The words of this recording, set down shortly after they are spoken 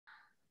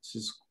This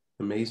is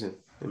amazing,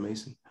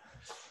 amazing.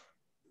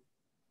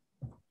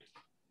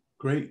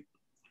 Great,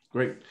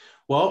 great.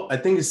 Well, I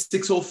think it's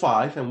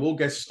 6:05 and we'll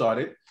get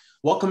started.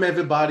 Welcome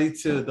everybody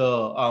to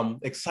the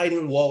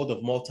exciting world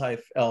of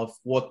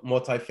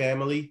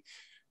multifamily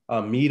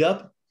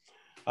meetup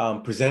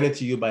presented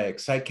to you by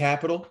XSITE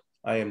Capital.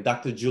 I am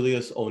Dr.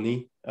 Julius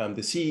Oni. I'm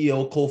the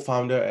CEO,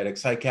 co-founder at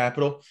XSITE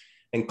Capital,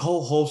 and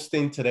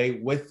co-hosting today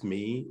with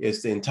me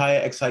is the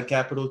entire XSITE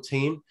Capital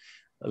team,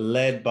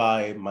 led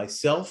by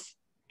myself,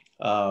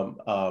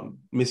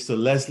 Mr.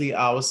 Leslie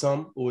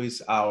Awesome, who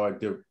is our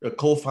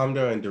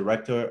co-founder and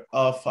director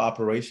of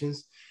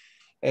operations,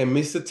 and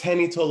Mr.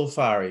 Tenny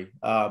Tolofari,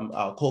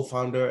 our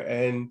co-founder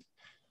and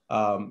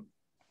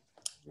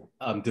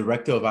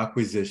director of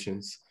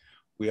acquisitions.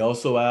 We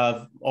also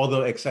have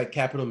other XSITE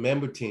Capital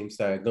member teams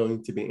that are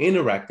going to be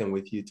interacting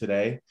with you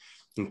today,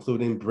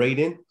 including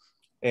Braden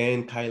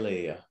and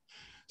Kylea.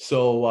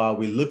 So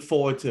we look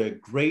forward to a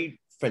great,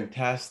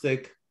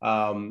 fantastic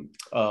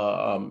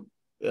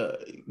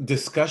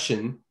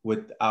discussion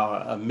with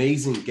our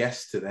amazing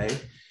guests today,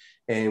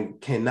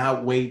 and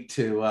cannot wait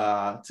to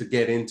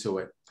get into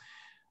it.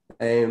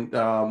 And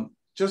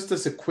just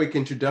as a quick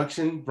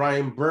introduction,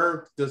 Brian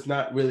Burke does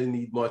not really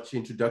need much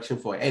introduction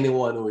for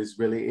anyone who is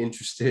really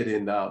interested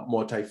in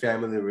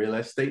multifamily real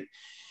estate.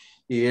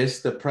 He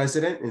is the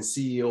president and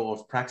CEO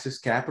of Praxis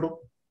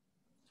Capital,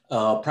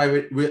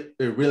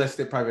 real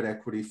estate private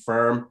equity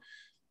firm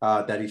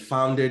that he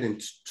founded in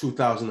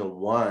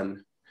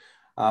 2001.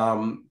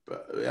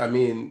 I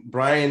mean,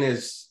 Brian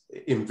is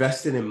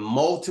invested in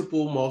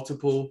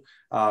multiple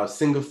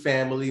single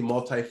family,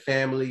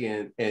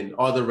 multifamily, and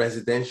other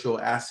residential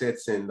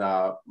assets in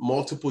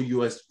multiple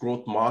US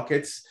growth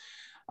markets.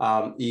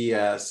 He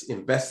has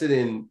invested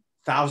in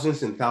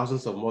thousands and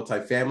thousands of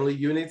multifamily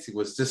units. He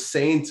was just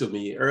saying to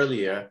me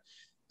earlier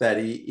that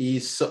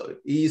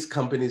his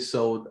company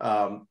sold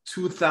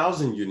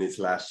 2,000 units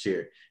last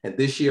year. And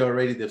this year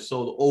already, they've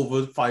sold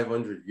over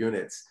 500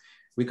 units.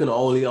 We can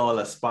only all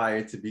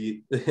aspire to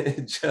be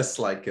just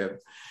like him.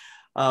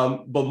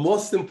 But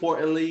most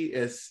importantly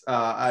is,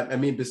 I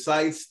mean,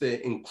 besides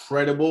the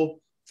incredible,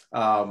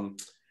 number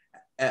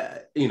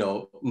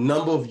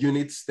of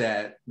units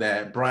that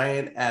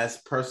Brian has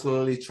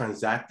personally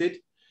transacted,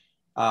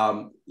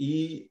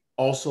 he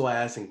also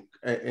has an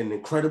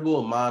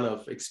incredible amount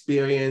of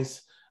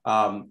experience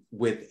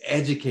with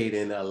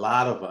educating a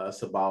lot of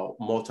us about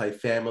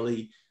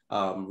multifamily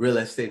real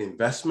estate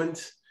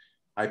investments.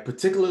 I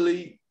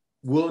particularly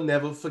will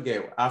never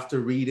forget,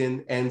 after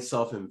reading End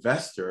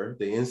Self-Investor,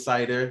 the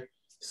insider's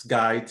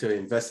guide to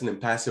investing in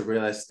passive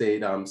real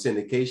estate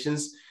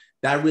syndications,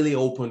 that really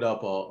opened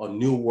up a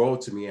new world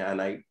to me. And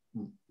I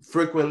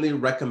frequently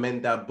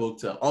recommend that book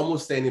to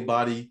almost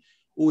anybody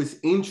who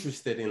is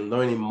interested in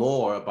learning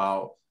more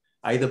about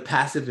either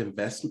passive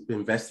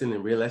investing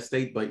in real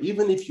estate, but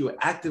even if you're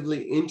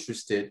actively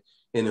interested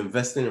in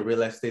investing in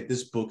real estate,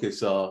 this book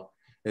is a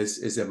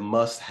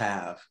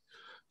must-have.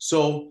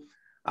 So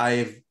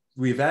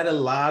we've had a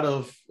lot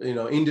of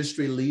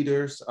industry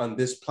leaders on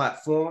this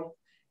platform,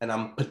 and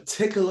I'm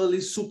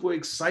particularly super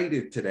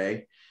excited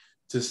today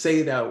to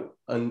say that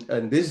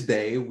on this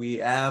day we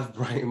have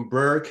Brian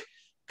Burke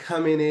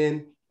coming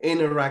in,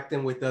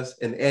 interacting with us,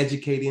 and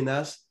educating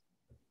us.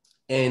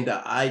 And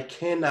I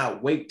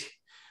cannot wait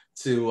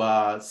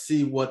to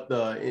see what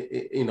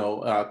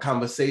the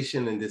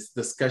conversation and this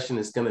discussion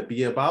is going to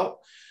be about.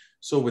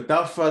 So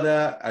without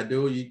further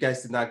ado, you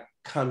guys did not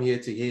come here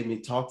to hear me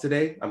talk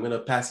today. I'm going to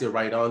pass it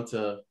right on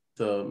to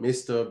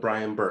Mr.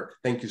 Brian Burke.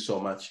 Thank you so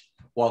much.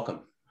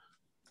 Welcome.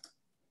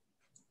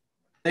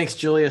 Thanks,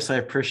 Julius. I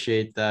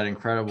appreciate that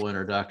incredible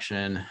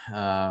introduction.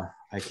 I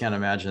can't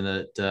imagine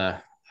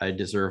that I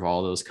deserve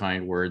all those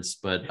kind words,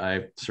 but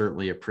I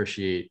certainly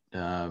appreciate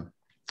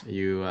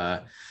you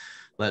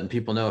letting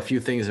people know a few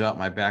things about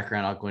my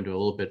background. I'll go into a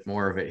little bit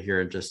more of it here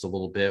in just a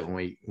little bit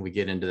when we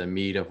get into the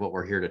meat of what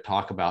we're here to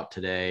talk about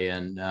today.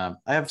 And I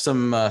have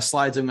some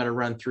slides I'm going to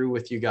run through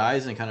with you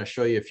guys and kind of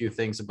show you a few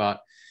things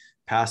about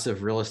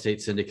passive real estate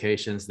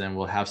syndications. Then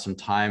we'll have some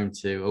time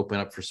to open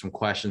up for some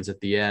questions at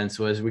the end.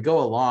 So as we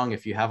go along,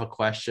 if you have a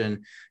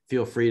question,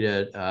 feel free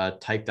to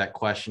type that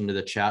question to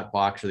the chat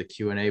box or the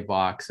Q&A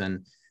box.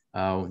 And,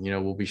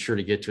 we'll be sure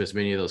to get to as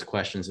many of those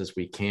questions as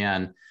we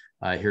can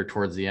here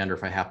towards the end, or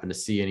if I happen to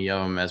see any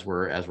of them as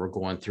we're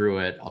going through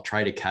it, I'll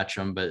try to catch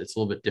them, but it's a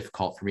little bit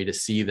difficult for me to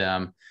see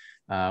them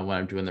when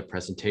I'm doing the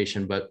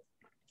presentation. But,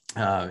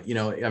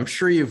 I'm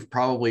sure you've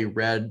probably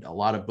read a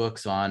lot of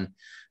books on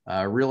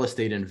real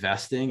estate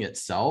investing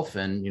itself.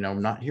 And,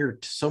 I'm not here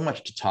so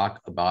much to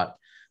talk about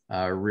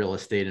real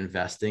estate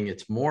investing.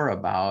 It's more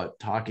about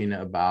talking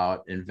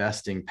about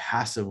investing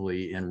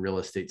passively in real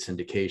estate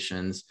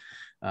syndications,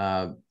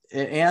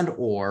 and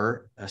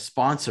or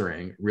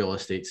sponsoring real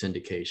estate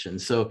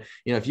syndications. So,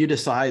 if you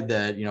decide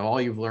that,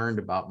 all you've learned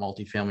about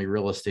multifamily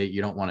real estate,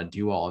 you don't want to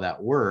do all of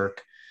that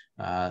work,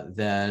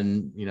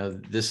 then,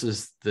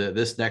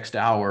 this next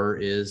hour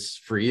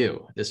is for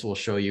you. This will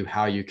show you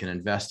how you can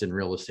invest in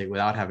real estate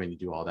without having to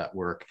do all that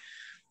work.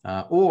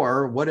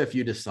 Or what if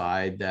you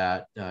decide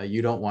that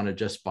you don't want to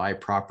just buy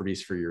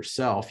properties for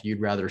yourself?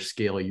 You'd rather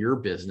scale your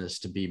business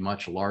to be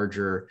much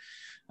larger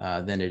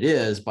than it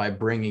is by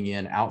bringing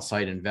in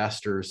outside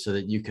investors so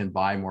that you can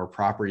buy more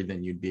property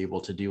than you'd be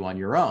able to do on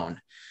your own.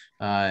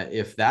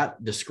 If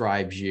that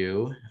describes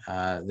you,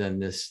 then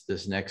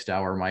this next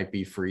hour might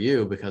be for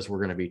you, because we're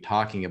going to be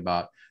talking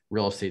about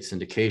real estate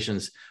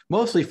syndications,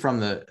 mostly from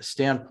the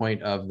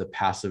standpoint of the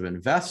passive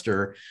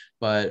investor,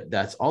 but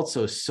that's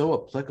also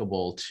so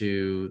applicable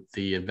to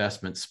the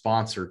investment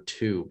sponsor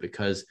too,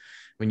 because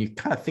when you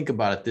kind of think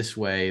about it this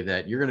way,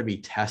 that you're going to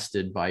be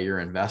tested by your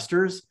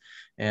investors,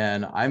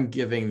 and I'm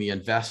giving the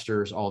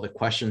investors all the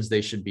questions they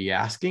should be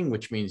asking,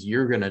 which means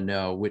you're going to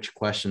know which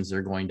questions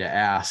they're going to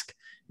ask.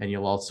 And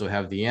you'll also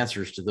have the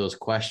answers to those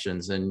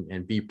questions,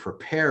 and be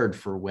prepared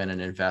for when an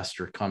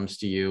investor comes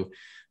to you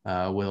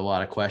with a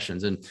lot of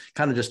questions. And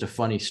kind of just a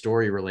funny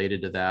story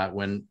related to that,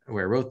 when I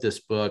wrote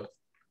this book,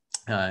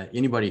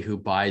 anybody who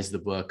buys the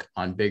book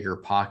on Bigger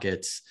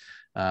Pockets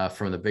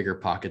from the Bigger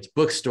Pockets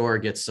bookstore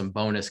gets some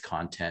bonus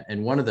content.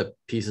 And one of the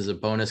pieces of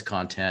bonus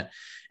content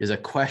is a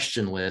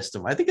question list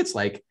of, I think it's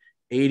like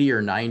 80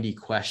 or 90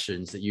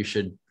 questions that you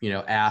should,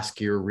 ask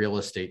your real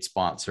estate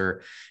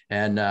sponsor.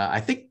 And I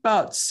think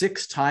about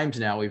 6 times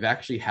now, we've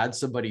actually had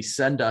somebody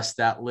send us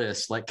that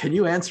list. Like, can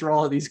you answer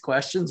all of these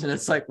questions? And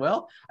it's like,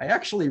 well, I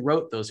actually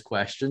wrote those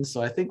questions,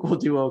 so I think we'll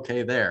do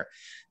okay there.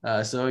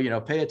 So,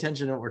 pay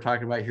attention to what we're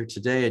talking about here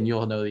today, and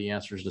you'll know the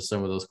answers to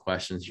some of those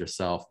questions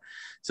yourself.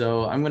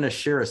 So I'm going to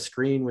share a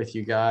screen with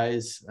you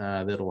guys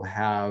that'll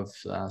have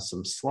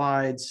some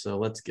slides. So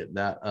let's get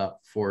that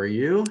up for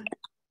you.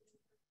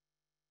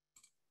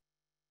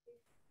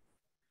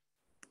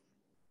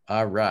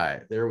 All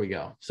right, there we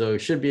go. So you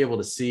should be able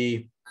to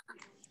see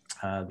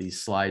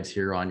these slides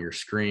here on your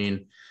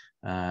screen.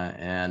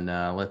 And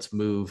let's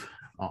move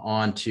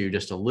on to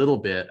just a little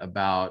bit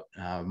about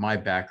my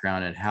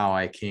background and how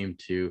I came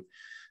to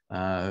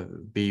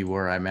be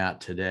where I'm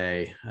at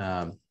today.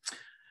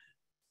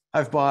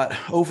 I've bought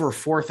over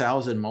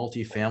 4,000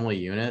 multifamily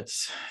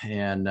units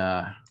and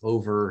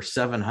over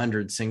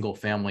 700 single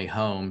family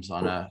homes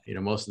on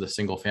most of the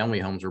single family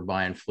homes were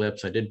buying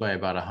flips. I did buy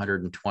about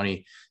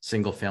 120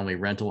 single family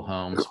rental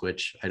homes,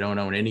 which I don't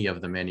own any of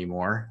them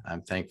anymore,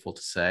 I'm thankful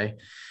to say.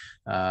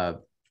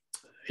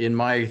 In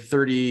my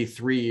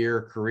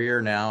 33-year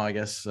career now, I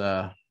guess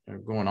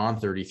going on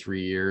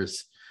 33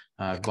 years,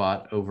 I've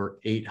bought over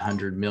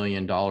 $800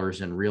 million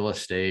in real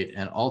estate.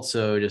 And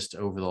also just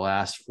over the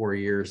last 4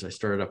 years, I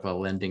started up a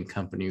lending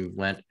company who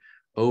lent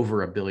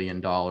over $1 billion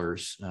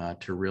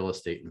to real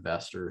estate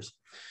investors.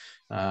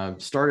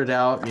 Started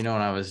out, when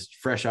I was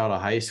fresh out of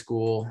high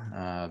school.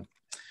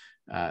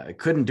 I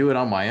couldn't do it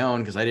on my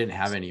own because I didn't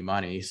have any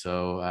money.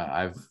 So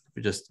I've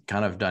just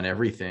kind of done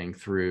everything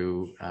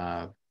through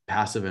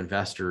passive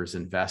investors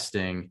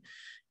investing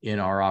in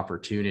our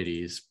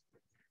opportunities.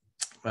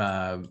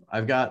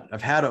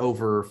 I've had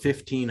over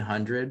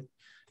 1,500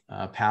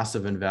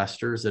 passive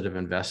investors that have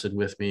invested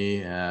with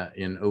me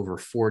in over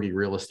 40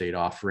 real estate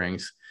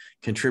offerings,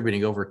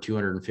 contributing over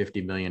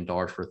 $250 million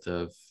worth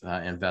of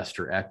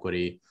investor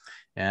equity.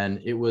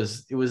 And it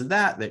was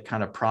that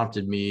kind of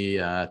prompted me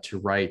to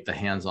write The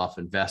Hands-Off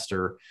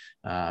Investor.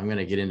 I'm going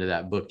to get into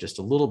that book just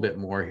a little bit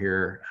more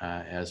here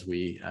as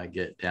we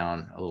get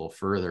down a little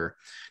further.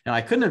 Now,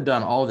 I couldn't have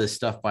done all this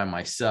stuff by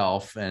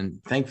myself,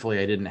 and thankfully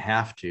I didn't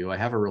have to. I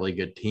have a really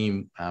good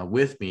team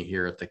with me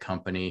here at the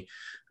company.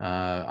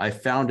 I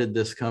founded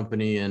this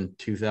company in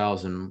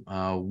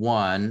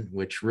 2001,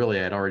 which really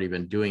I'd already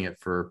been doing it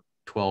for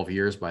 12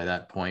 years by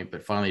that point,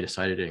 but finally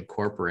decided to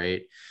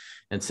incorporate.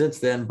 And since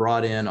then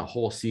brought in a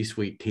whole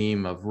C-suite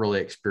team of really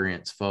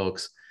experienced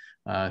folks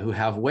who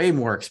have way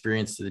more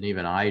experience than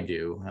even I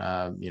do.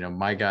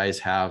 My guys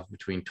have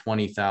between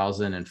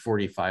 20,000 and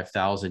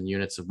 45,000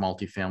 units of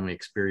multifamily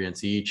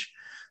experience each.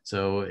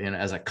 So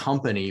as a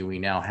company, we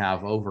now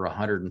have over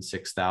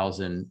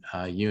 106,000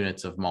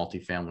 units of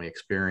multifamily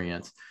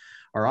experience.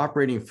 Our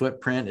operating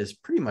footprint is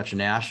pretty much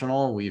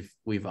national.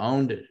 We've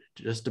owned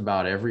just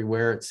about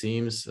everywhere, it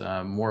seems,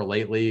 more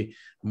lately,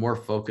 more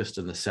focused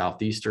in the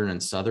southeastern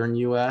and southern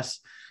U.S.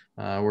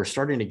 We're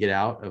starting to get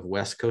out of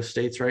West Coast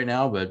states right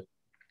now, but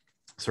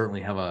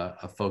certainly have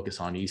a focus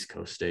on East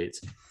Coast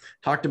states.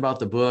 Talked about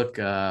the book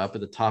up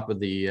at the top of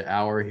the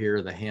hour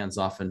here, The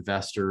Hands-Off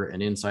Investor,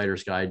 an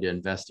Insider's Guide to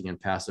Investing in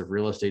Passive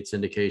Real Estate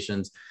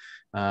Syndications.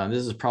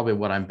 This is probably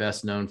what I'm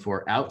best known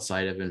for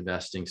outside of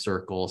investing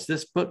circles.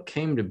 This book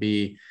came to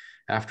be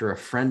after a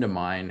friend of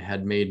mine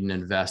had made an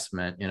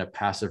investment in a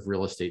passive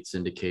real estate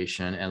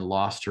syndication and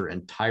lost her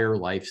entire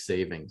life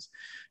savings.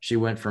 She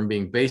went from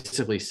being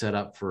basically set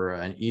up for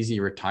an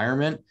easy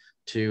retirement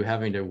to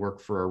having to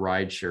work for a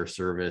rideshare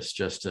service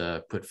just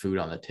to put food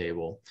on the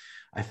table.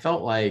 I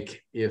felt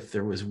like if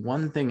there was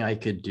one thing I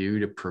could do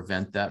to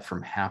prevent that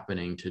from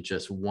happening to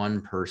just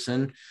one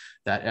person,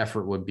 that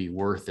effort would be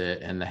worth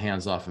it. And The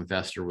Hands-Off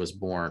Investor was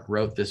born.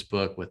 Wrote this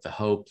book with the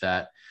hope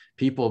that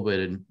people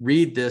would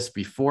read this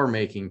before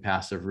making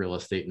passive real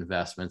estate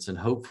investments and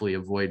hopefully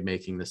avoid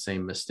making the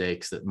same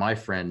mistakes that my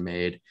friend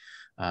made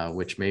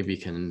which maybe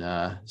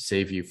can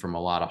save you from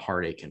a lot of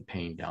heartache and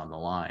pain down the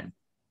line.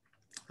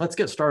 Let's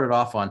get started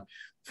off on,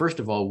 first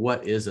of all,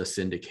 what is a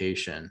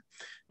syndication?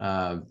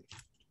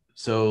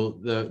 So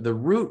the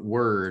root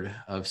word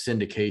of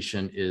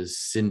syndication is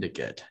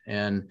syndicate,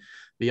 and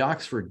the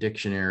Oxford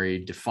Dictionary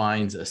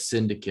defines a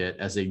syndicate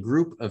as a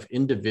group of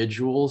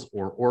individuals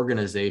or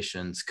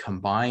organizations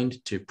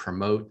combined to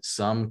promote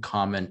some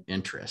common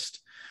interest.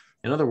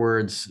 In other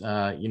words,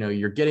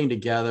 you're getting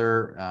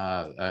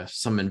together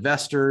some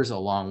investors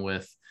along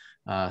with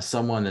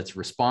someone that's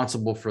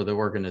responsible for the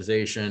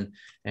organization,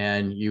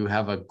 and you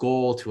have a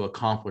goal to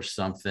accomplish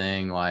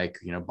something like,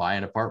 buy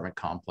an apartment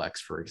complex,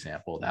 for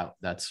example.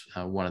 That's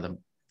one of the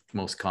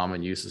most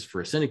common uses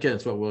for a syndicate.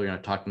 It's what we're going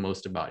to talk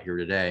most about here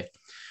today.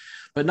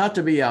 But not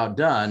to be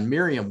outdone,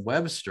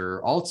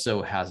 Merriam-Webster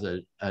also has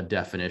a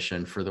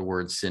definition for the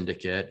word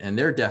syndicate, and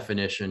their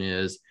definition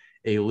is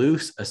a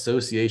loose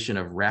association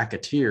of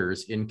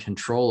racketeers in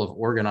control of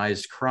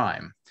organized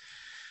crime.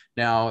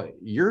 Now,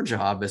 your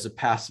job as a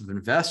passive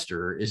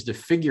investor is to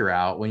figure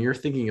out, when you're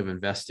thinking of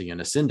investing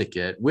in a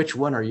syndicate, which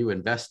one are you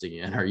investing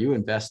in? Are you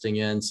investing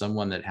in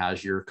someone that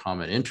has your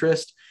common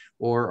interest,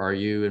 or are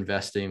you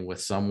investing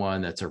with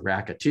someone that's a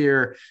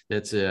racketeer,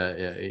 that's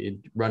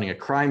running a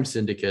crime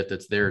syndicate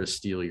that's there to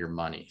steal your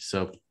money?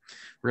 So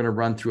we're going to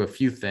run through a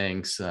few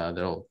things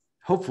that'll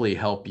hopefully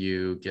help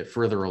you get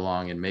further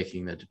along in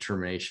making the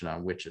determination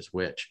on which is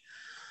which.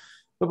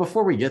 But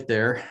before we get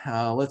there,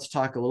 let's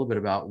talk a little bit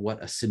about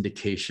what a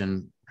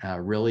syndication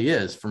really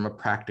is from a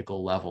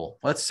practical level.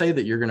 Let's say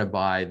that you're going to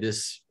buy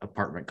this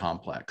apartment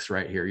complex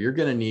right here. You're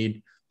going to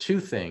need two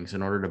things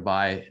in order to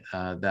buy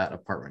that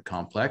apartment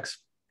complex.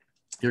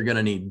 You're going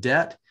to need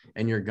debt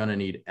and you're going to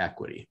need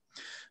equity.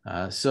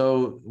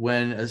 So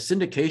when a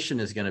syndication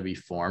is going to be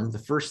formed, the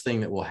first thing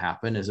that will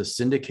happen is a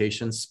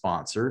syndication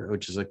sponsor,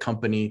 which is a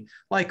company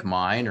like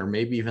mine, or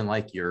maybe even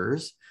like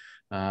yours,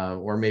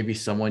 or maybe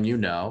someone you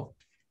know.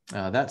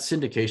 That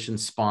syndication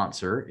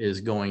sponsor is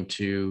going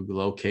to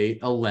locate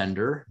a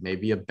lender,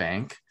 maybe a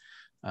bank.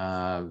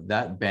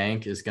 That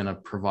bank is going to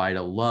provide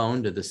a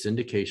loan to the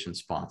syndication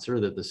sponsor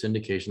that the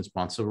syndication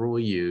sponsor will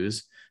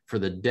use for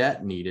the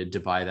debt needed to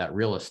buy that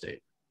real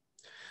estate.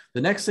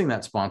 The next thing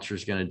that sponsor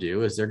is going to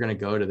do is they're going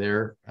to go to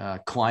their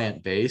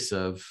client base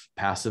of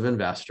passive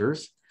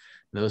investors.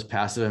 Those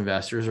passive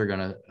investors are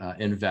going to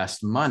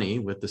invest money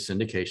with the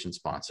syndication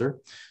sponsor.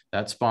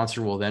 That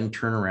sponsor will then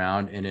turn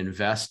around and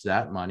invest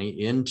that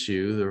money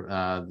into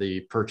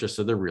the purchase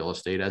of the real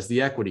estate as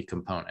the equity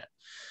component.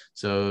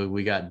 So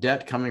we got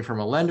debt coming from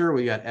a lender,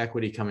 we got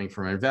equity coming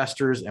from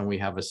investors, and we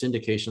have a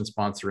syndication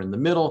sponsor in the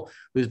middle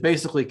who's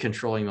basically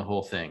controlling the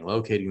whole thing,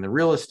 locating the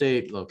real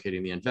estate,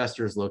 locating the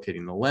investors,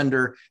 locating the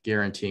lender,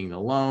 guaranteeing the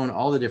loan,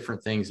 all the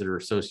different things that are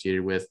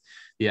associated with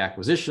the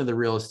acquisition of the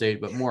real estate.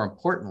 But more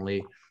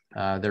importantly,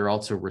 they're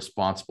also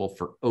responsible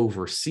for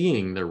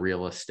overseeing the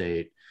real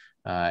estate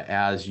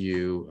as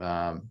you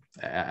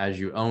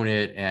own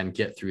it and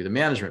get through the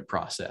management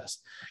process.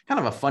 Kind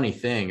of a funny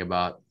thing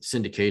about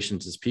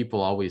syndications is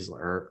people always,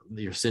 or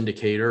your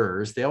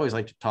syndicators, they always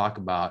like to talk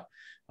about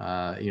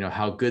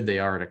how good they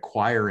are at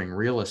acquiring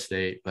real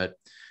estate, but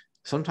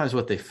sometimes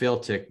what they fail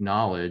to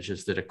acknowledge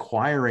is that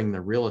acquiring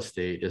the real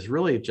estate is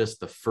really just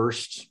the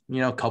first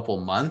couple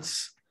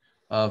months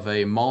of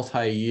a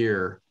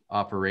multi-year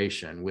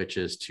operation, which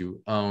is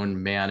to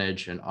own,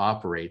 manage, and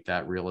operate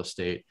that real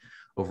estate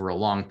over a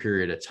long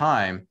period of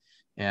time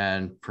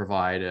and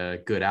provide a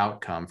good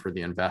outcome for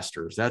the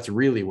investors. That's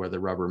really where the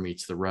rubber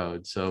meets the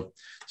road. So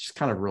it's just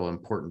kind of a real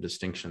important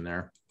distinction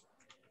there.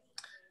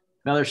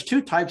 Now, there's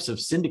two types of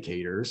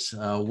syndicators.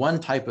 One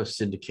type of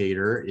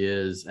syndicator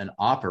is an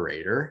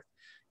operator.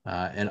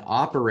 An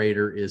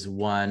operator is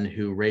one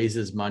who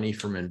raises money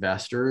from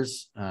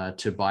investors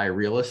to buy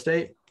real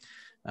estate,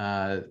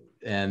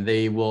 and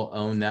they will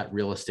own that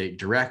real estate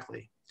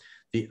directly.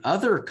 The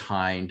other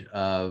kind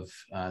of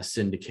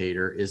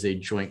syndicator is a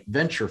joint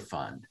venture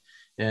fund.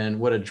 And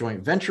what a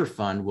joint venture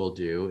fund will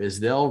do is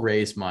they'll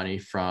raise money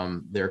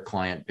from their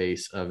client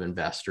base of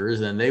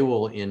investors, and they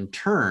will in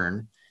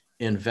turn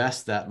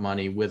invest that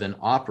money with an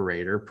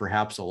operator,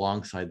 perhaps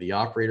alongside the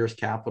operator's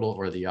capital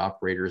or the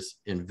operator's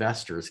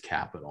investor's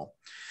capital.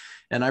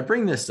 And I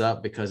bring this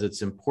up because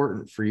it's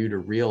important for you to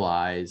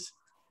realize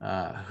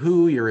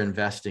who you're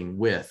investing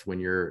with when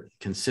you're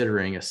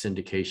considering a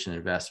syndication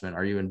investment.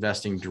 Are you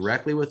investing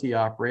directly with the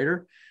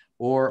operator,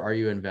 or are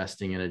you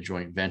investing in a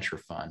joint venture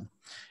fund?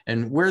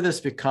 And where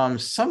this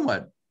becomes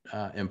somewhat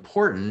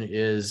important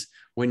is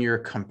when you're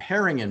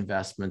comparing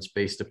investments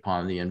based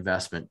upon the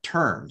investment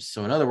terms.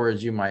 So in other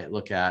words, you might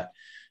look at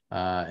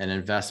an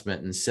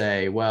investment and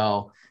say,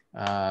 well,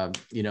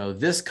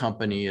 this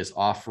company is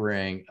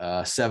offering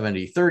a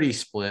 70-30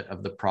 split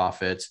of the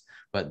profits,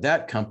 but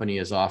that company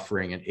is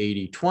offering an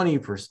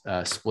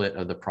 80-20 split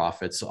of the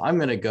profits. So I'm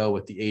going to go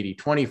with the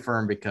 80-20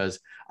 firm because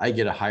I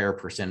get a higher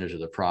percentage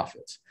of the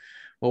profits.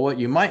 Well, what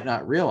you might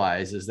not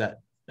realize is that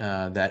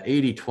that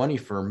 80-20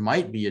 firm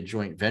might be a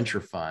joint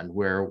venture fund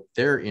where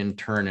they're in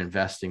turn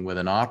investing with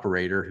an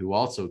operator who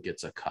also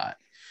gets a cut.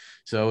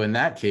 So in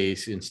that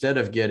case, instead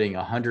of getting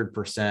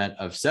 100%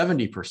 of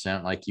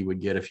 70% like you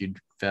would get if you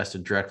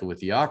invested directly with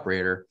the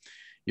operator,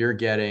 you're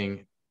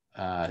getting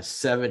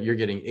you're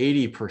getting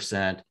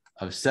 80%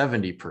 of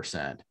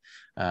 70%,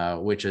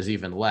 which is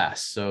even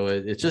less. So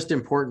it's just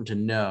important to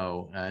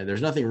know.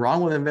 There's nothing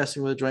wrong with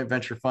investing with a joint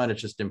venture fund.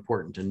 It's just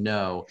important to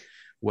know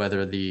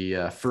whether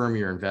the firm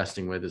you're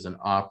investing with is an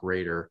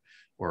operator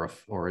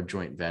or a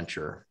joint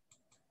venture.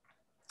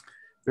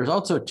 There's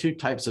also two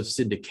types of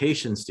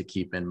syndications to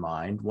keep in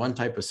mind. One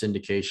type of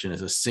syndication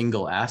is a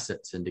single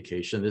asset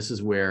syndication. This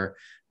is where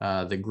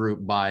the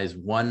group buys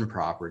one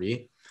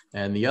property.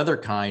 And the other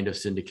kind of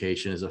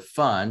syndication is a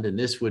fund. And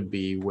this would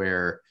be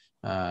where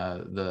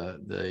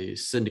the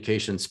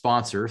syndication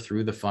sponsor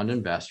through the fund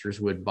investors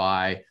would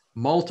buy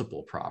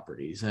multiple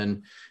properties.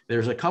 And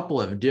there's a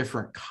couple of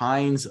different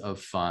kinds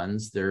of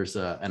funds. There's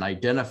an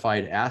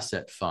identified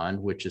asset fund,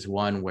 which is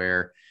one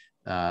where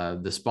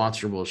the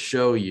sponsor will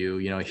show you,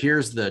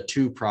 here's the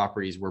 2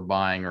 properties we're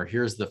buying, or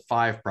here's the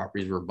 5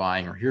 properties we're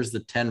buying, or here's the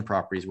 10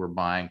 properties we're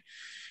buying.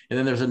 And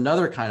then there's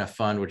another kind of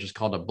fund, which is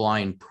called a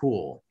blind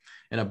pool.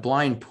 And a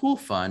blind pool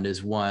fund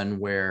is one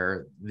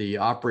where the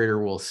operator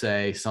will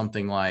say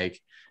something like,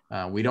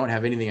 we don't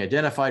have anything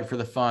identified for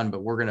the fund,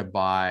 but we're going to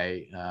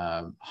buy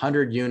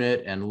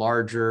 100-unit and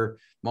larger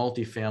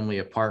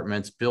multifamily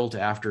apartments built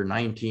after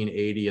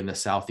 1980 in the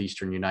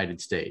southeastern United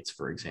States,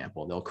 for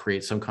example. They'll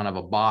create some kind of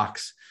a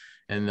box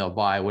and they'll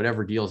buy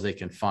whatever deals they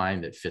can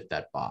find that fit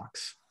that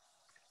box.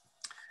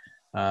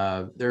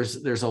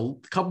 There's a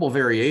couple of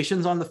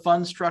variations on the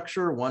fund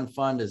structure. One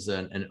fund is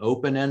an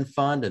open-end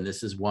fund, and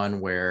this is one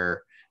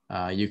where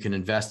you can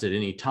invest at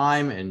any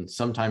time, and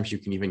sometimes you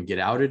can even get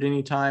out at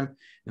any time.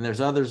 And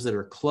there's others that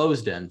are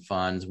closed-end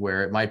funds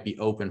where it might be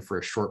open for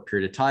a short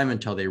period of time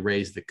until they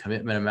raise the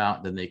commitment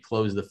amount, then they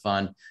close the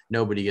fund,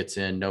 nobody gets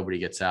in, nobody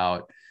gets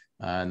out,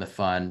 and the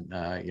fund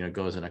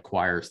goes and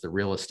acquires the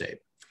real estate.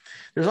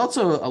 There's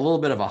also a little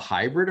bit of a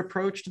hybrid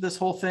approach to this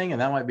whole thing, and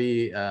that might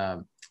be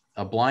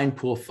a blind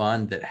pool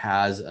fund that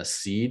has a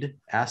seed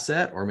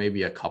asset or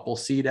maybe a couple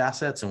seed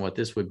assets. And what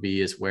this would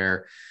be is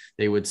where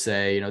they would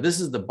say,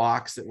 this is the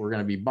box that we're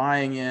going to be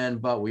buying in,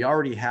 but we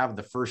already have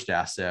the first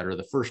asset or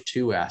the first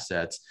 2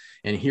 assets,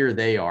 and here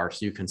they are.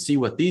 So you can see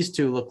what these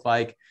 2 look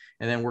like,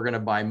 and then we're going to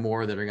buy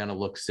more that are going to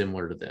look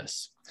similar to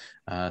this.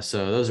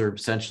 So those are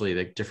essentially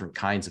the different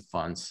kinds of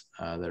funds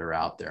that are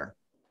out there.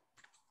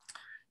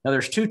 Now,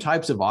 there's 2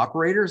 types of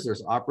operators.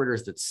 There's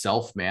operators that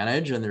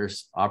self-manage, and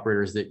there's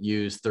operators that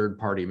use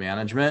third-party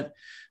management.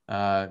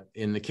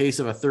 In the case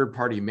of a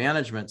third-party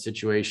management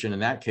situation, in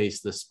that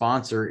case, the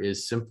sponsor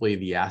is simply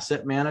the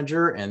asset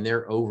manager, and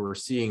they're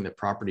overseeing the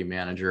property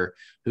manager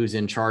who's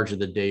in charge of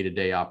the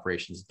day-to-day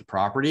operations of the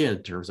property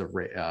in terms of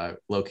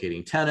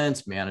locating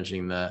tenants,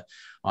 managing the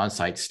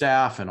on-site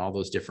staff, and all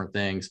those different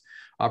things.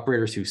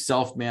 Operators who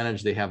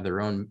self-manage, they have their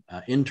own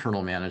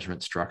internal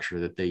management structure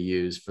that they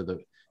use for the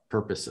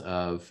purpose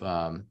of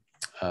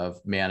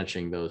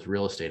managing those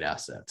real estate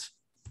assets.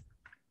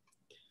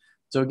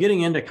 So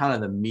getting into kind of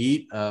the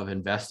meat of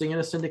investing in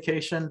a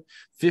syndication,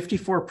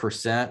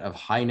 54% of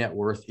high net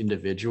worth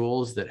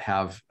individuals that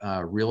have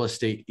real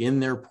estate in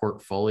their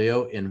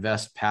portfolio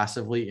invest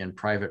passively in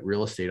private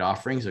real estate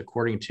offerings,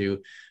 according to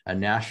a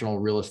National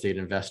Real Estate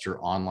Investor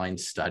online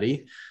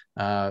study.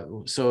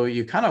 So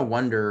you kind of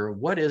wonder,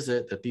 what is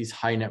it that these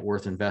high net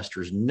worth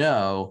investors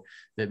know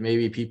that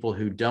maybe people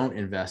who don't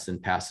invest in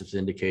passive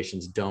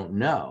syndications don't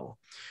know?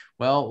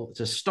 Well,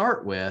 to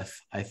start with,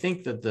 I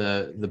think that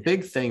the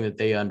big thing that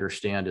they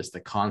understand is the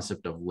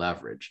concept of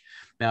leverage.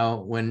 Now,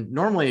 when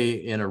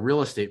normally in a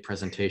real estate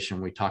presentation,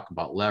 we talk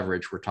about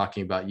leverage, we're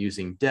talking about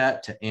using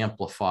debt to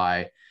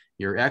amplify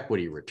your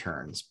equity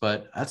returns,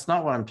 but that's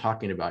not what I'm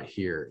talking about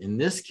here. In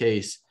this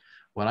case,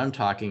 what I'm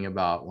talking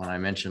about when I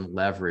mention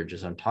leverage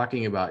is I'm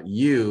talking about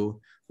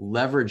you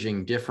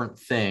leveraging different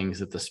things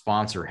that the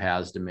sponsor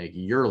has to make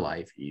your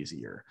life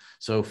easier.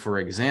 So for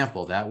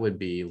example, that would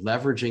be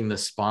leveraging the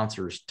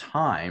sponsor's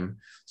time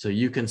so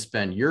you can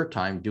spend your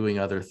time doing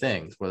other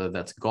things, whether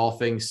that's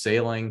golfing,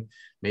 sailing.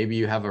 Maybe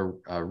you have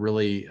a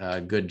really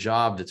good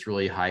job that's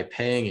really high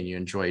paying and you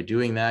enjoy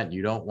doing that.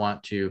 You don't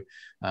want to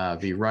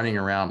be running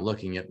around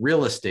looking at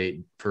real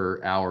estate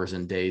for hours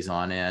and days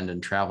on end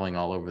and traveling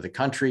all over the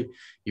country.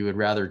 You would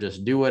rather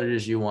just do what it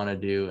is you want to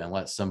do and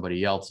let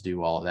somebody else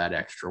do all of that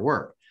extra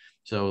work.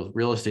 So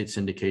real estate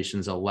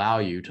syndications allow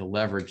you to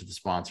leverage the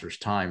sponsor's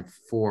time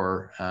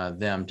for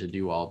them to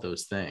do all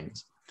those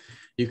things.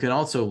 You can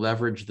also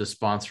leverage the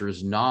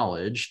sponsor's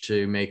knowledge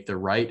to make the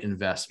right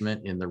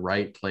investment in the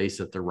right place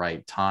at the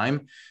right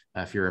time.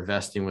 If you're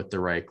investing with the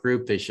right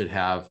group, they should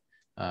have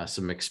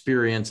some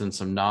experience and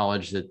some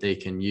knowledge that they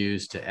can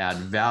use to add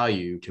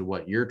value to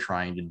what you're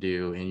trying to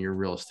do in your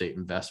real estate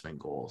investment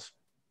goals.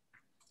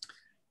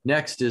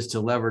 Next is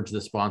to leverage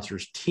the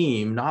sponsor's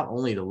team, not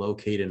only to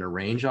locate and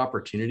arrange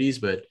opportunities,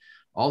 but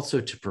also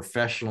to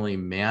professionally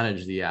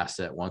manage the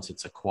asset once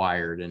it's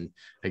acquired. And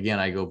again,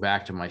 I go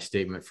back to my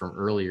statement from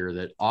earlier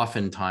that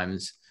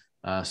oftentimes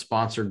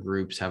sponsor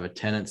groups have a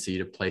tendency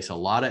to place a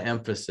lot of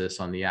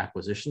emphasis on the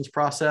acquisitions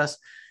process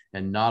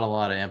and not a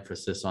lot of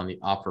emphasis on the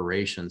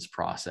operations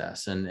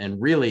process.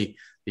 And really,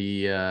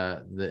 the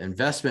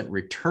investment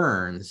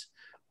returns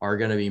are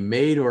going to be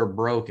made or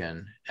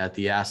broken at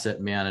the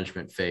asset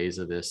management phase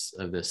of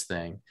this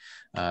thing.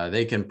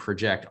 They can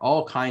project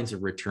all kinds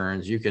of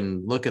returns. You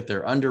can look at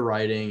their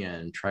underwriting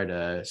and try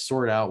to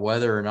sort out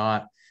whether or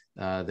not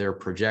they're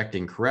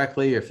projecting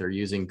correctly, if they're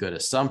using good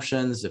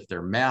assumptions, if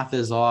their math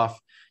is off.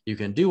 You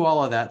can do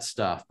all of that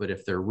stuff, but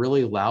if they're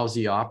really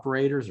lousy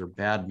operators or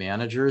bad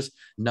managers,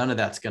 none of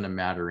that's going to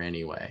matter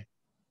anyway.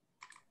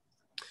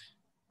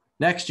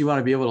 Next, you want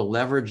to be able to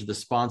leverage the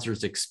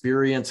sponsor's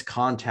experience,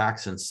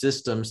 contacts, and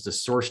systems to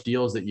source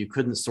deals that you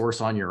couldn't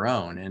source on your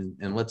own.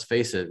 And let's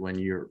face it, when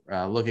you're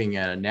looking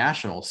at a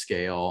national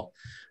scale,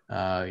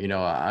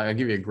 I'll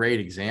give you a great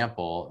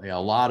example. A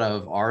lot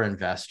of our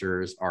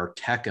investors are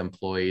tech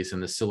employees in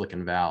the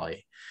Silicon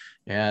Valley,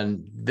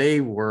 and they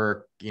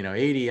work,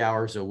 80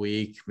 hours a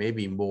week,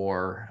 maybe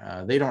more.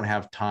 They don't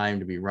have time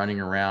to be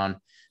running around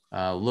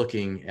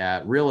looking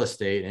at real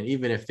estate. And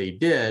even if they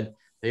did,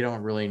 they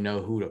don't really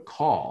know who to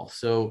call.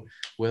 So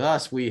with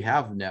us, we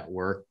have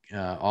network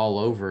all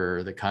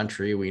over the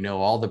country. We know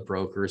all the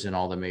brokers in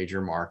all the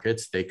major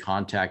markets. They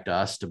contact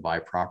us to buy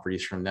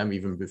properties from them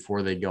even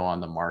before they go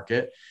on the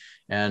market.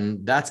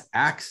 And that's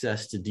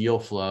access to deal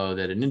flow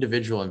that an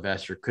individual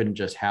investor couldn't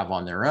just have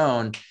on their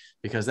own,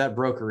 because that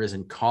broker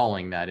isn't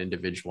calling that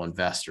individual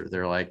investor.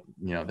 They're like,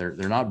 they're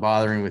not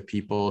bothering with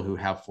people who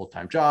have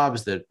full-time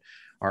jobs that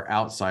are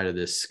outside of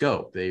this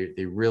scope.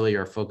 They really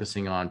are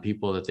focusing on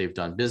people that they've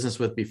done business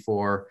with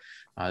before,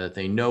 that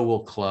they know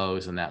will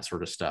close and that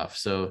sort of stuff.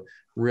 So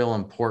real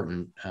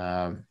important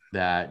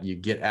that you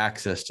get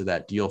access to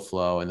that deal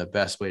flow. And the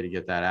best way to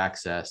get that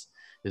access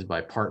is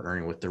by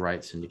partnering with the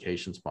right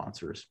syndication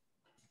sponsors.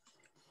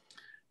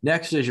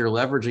 Next is you're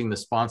leveraging the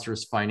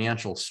sponsor's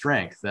financial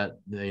strength. That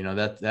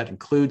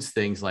includes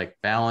things like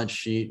balance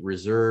sheet,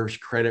 reserves,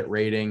 credit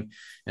rating.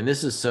 And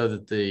this is so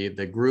that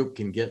the group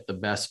can get the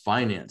best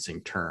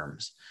financing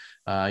terms.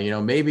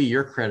 Maybe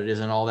your credit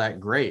isn't all that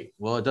great.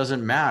 Well, it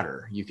doesn't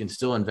matter. You can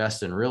still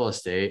invest in real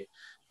estate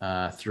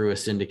through a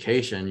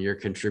syndication. You're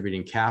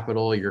contributing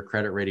capital. Your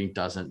credit rating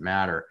doesn't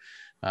matter.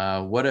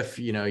 What if,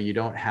 you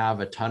don't have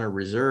a ton of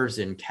reserves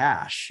in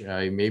cash?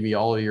 Maybe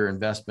all of your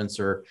investments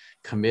are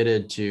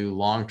committed to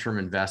long-term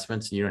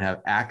investments and you don't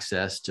have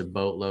access to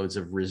boatloads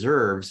of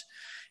reserves.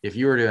 If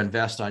you were to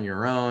invest on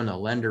your own, a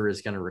lender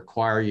is going to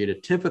require you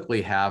to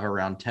typically have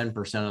around 10%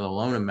 of the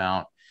loan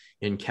amount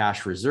in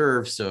cash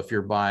reserves. So if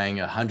you're buying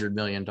a $100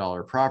 million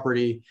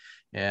property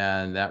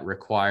and that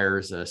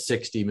requires a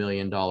 $60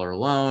 million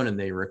loan and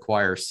they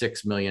require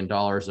 $6 million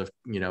of,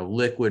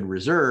 liquid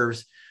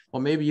reserves,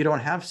 well, maybe you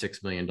don't have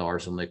 $6 million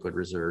in liquid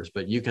reserves,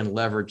 but you can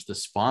leverage the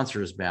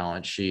sponsor's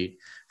balance sheet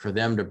for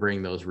them to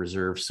bring those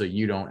reserves so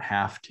you don't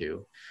have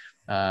to.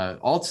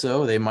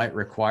 Also, they might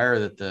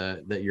require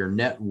that your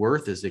net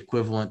worth is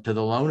equivalent to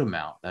the loan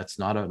amount. That's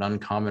not an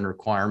uncommon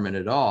requirement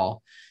at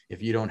all.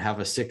 If you don't have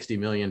a $60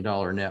 million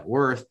net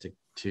worth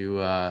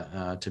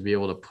to be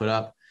able to put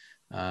up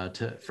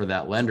for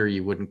that lender,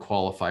 you wouldn't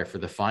qualify for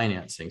the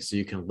financing. So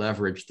you can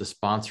leverage the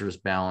sponsor's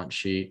balance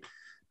sheet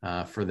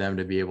for them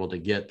to be able to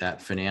get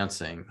that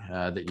financing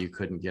that you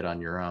couldn't get on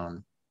your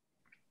own.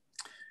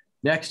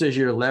 Next is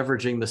you're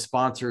leveraging the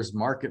sponsor's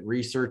market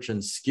research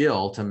and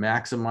skill to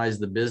maximize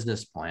the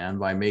business plan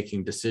by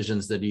making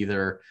decisions that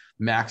either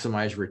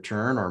maximize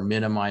return or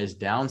minimize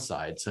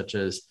downside, such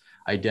as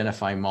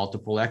identifying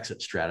multiple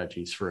exit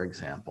strategies, for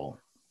example.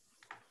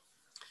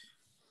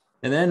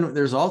 And then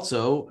there's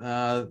also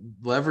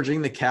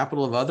leveraging the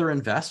capital of other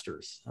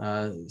investors.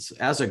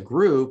 As a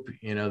group,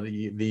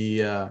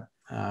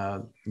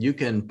 you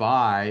can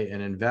buy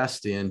and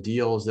invest in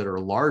deals that are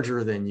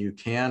larger than you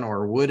can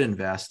or would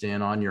invest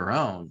in on your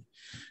own.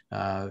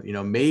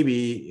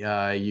 Maybe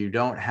you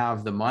don't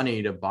have the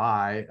money to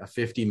buy a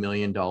 $50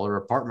 million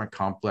apartment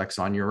complex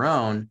on your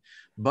own,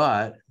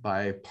 but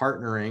by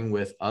partnering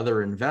with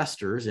other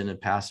investors in a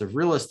passive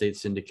real estate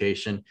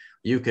syndication,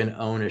 you can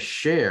own a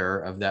share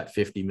of that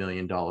 $50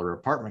 million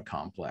apartment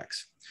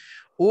complex.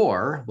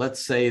 Or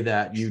let's say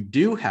that you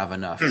do have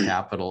enough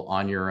capital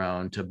on your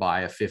own to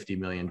buy a $50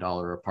 million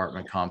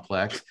apartment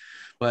complex,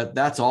 but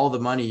that's all the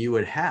money you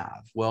would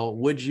have. Well,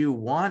 would you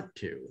want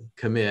to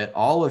commit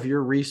all of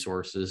your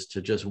resources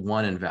to just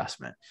one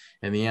investment?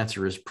 And the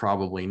answer is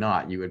probably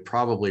not. You would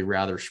probably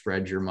rather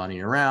spread your money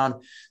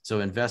around.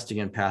 So investing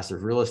in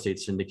passive real estate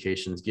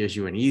syndications gives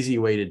you an easy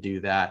way to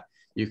do that.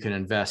 You can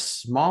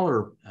invest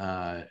smaller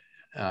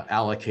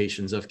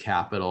allocations of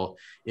capital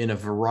in a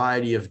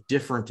variety of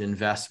different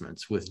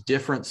investments with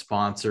different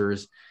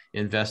sponsors,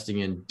 investing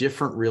in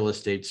different real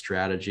estate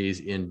strategies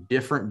in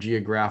different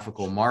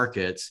geographical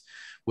markets,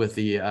 with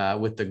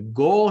the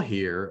goal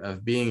here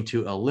of being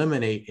to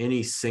eliminate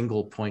any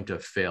single point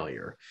of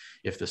failure.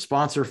 If the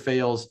sponsor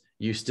fails,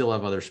 you still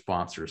have other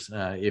sponsors.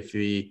 If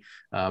the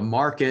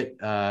market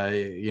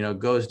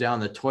goes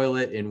down the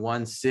toilet in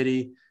one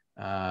city,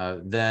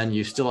 then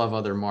you still have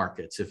other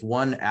markets. If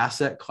one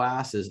asset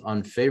class is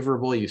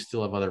unfavorable, you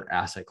still have other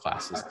asset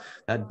classes.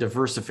 That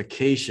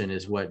diversification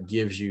is what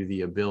gives you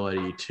the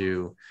ability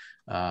to,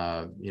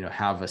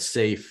 have a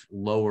safe,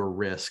 lower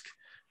risk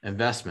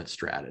investment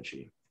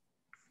strategy.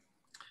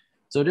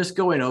 So just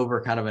going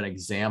over kind of an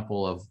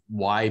example of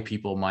why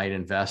people might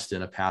invest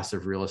in a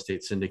passive real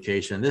estate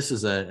syndication. This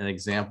is an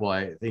example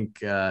I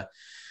think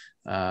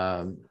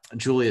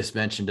Julius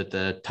mentioned at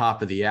the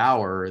top of the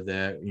hour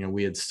that,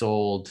 we had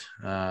sold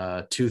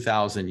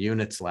 2,000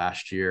 units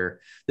last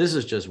year. This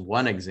is just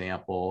one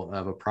example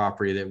of a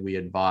property that we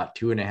had bought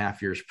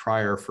 2.5 years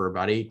prior for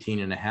about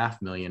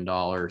 $18.5 million.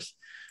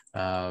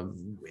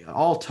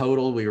 All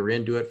total, we were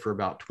into it for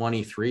about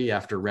 23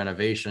 after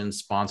renovations,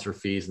 sponsor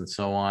fees, and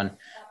so on.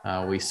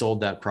 We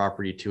sold that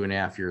property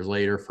 2.5 years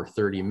later for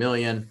 $30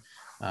 million.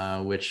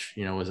 Which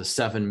was a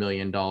 $7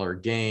 million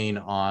gain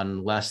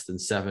on less than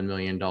 $7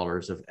 million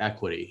of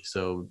equity.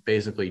 So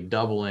basically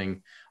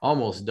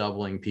almost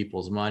doubling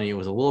people's money. It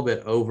was a little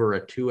bit over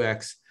a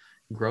 2x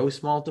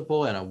gross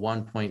multiple and a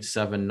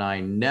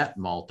 1.79 net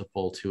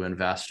multiple to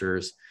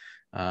investors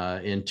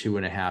in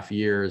 2.5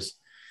 years.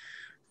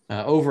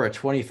 Over a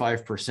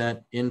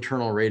 25%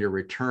 internal rate of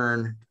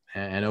return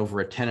and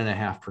over a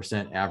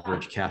 10.5%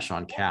 average cash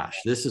on cash.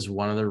 This is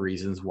one of the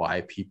reasons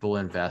why people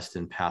invest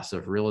in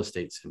passive real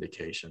estate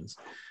syndications.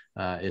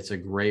 It's a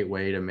great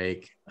way to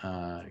make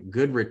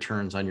good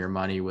returns on your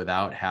money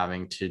without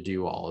having to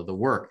do all of the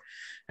work.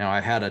 Now, I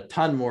had a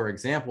ton more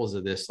examples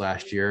of this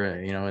last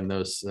year, in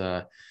those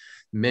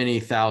many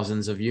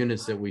thousands of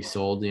units that we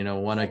sold.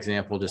 One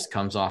example just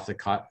comes off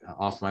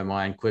my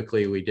mind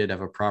quickly. We did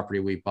have a property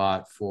we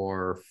bought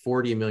for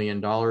 $40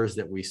 million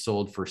that we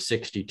sold for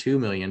 $62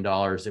 million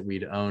that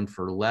we'd owned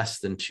for less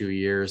than 2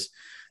 years.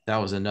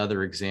 That was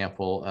another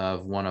example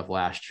of one of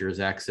last year's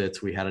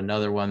exits. We had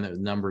another one that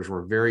numbers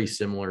were very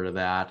similar to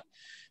that.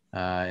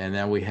 And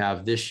then we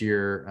have this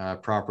year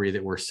property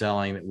that we're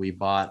selling that we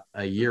bought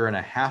a year and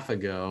a half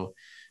ago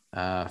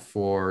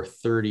for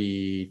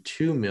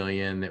 $32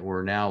 million that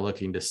we're now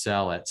looking to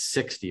sell at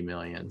 $60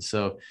 million.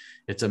 So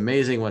it's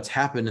amazing what's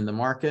happened in the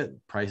market.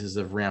 Prices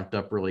have ramped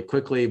up really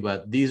quickly,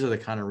 but these are the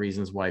kind of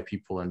reasons why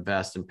people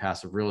invest in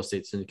passive real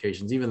estate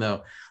syndications, even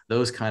though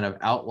those kind of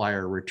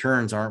outlier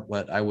returns aren't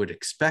what I would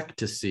expect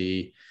to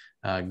see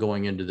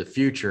going into the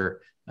future.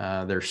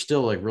 There's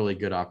still a really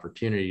good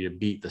opportunity to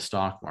beat the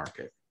stock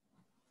market.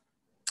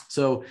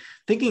 So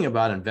thinking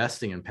about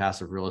investing in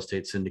passive real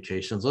estate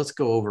syndications, let's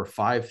go over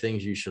 5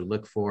 things you should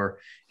look for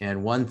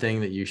and 1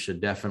 thing that you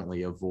should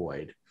definitely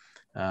avoid.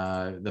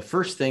 The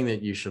first thing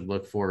that you should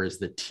look for is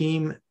the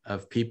team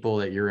of people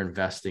that you're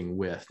investing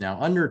with. Now,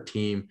 under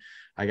team,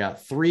 I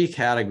got 3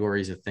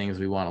 categories of things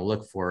we want to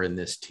look for in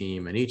this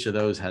team, and each of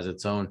those has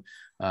its own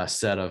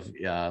set of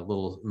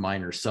little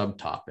minor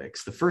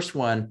subtopics. The first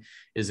one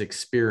is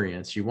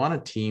experience. You want a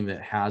team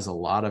that has a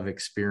lot of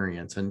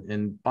experience,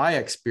 and by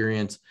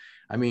experience,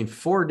 I mean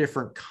 4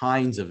 different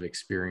kinds of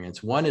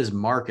experience. One is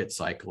market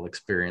cycle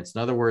experience.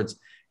 In other words,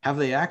 have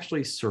they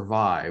actually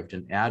survived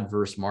an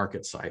adverse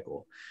market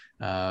cycle?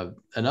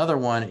 Another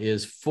one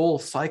is full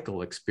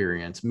cycle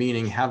experience,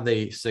 meaning have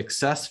they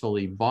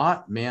successfully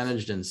bought,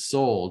 managed, and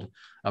sold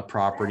a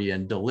property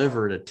and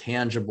delivered a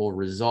tangible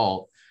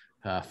result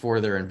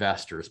for their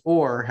investors?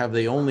 Or have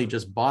they only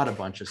just bought a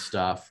bunch of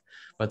stuff,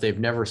 but they've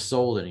never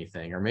sold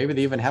anything? Or maybe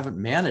they even haven't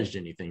managed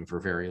anything for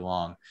very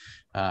long.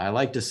 I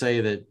like to say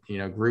that,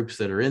 groups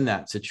that are in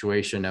that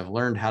situation have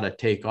learned how to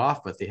take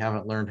off, but they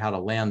haven't learned how to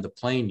land the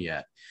plane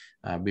yet.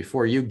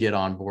 Before you get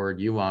on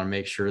board, you want to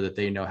make sure that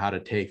they know how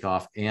to take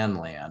off and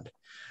land.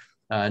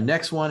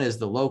 Next one is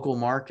the local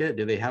market.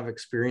 Do they have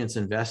experience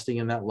investing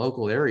in that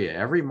local area?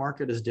 Every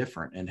market is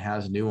different and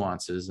has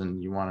nuances,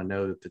 and you want to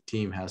know that the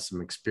team has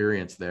some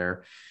experience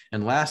there.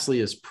 And lastly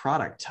is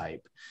product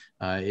type.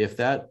 If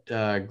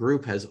that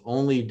group has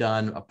only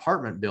done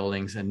apartment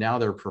buildings and now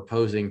they're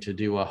proposing to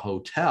do a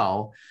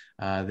hotel,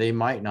 they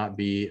might not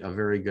be a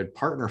very good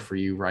partner for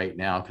you right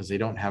now because they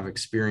don't have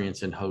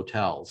experience in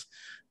hotels.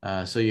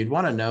 So you'd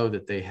want to know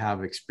that they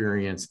have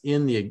experience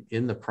in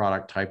the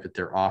product type that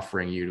they're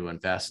offering you to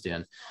invest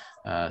in.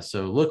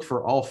 So look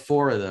for all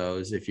 4 of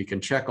those. If you can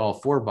check all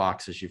 4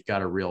 boxes, you've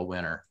got a real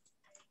winner.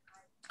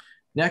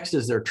 Next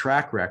is their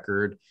track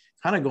record,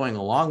 kind of going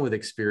along with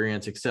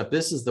experience, except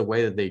this is the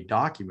way that they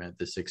document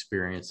this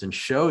experience and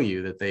show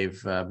you that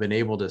they've been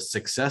able to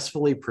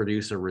successfully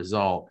produce a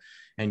result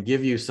and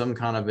give you some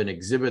kind of an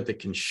exhibit that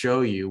can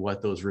show you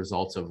what those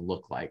results have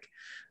looked like.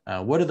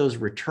 What do those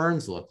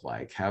returns look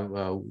like?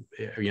 What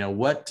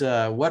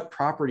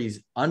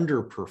properties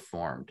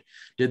underperformed?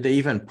 Did they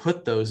even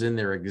put those in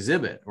their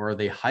exhibit, or are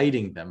they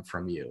hiding them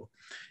from you?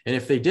 And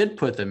if they did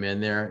put them in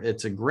there,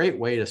 it's a great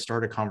way to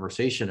start a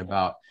conversation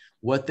about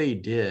what they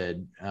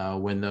did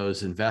when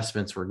those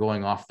investments were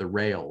going off the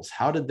rails.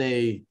 How did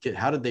they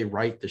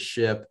right the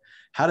ship?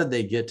 How did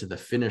they get to the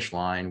finish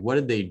line? What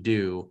did they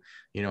do?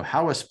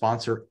 How a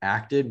sponsor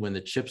acted when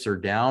the chips are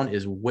down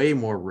is way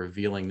more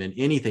revealing than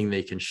anything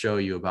they can show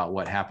you about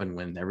what happened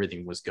when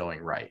everything was going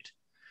right.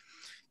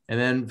 And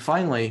then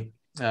finally,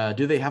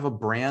 do they have a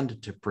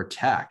brand to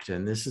protect?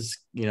 And this is,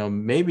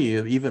 maybe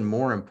even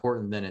more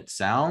important than it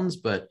sounds,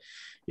 but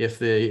if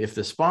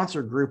the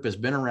sponsor group has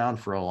been around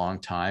for a long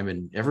time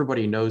and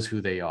everybody knows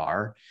who they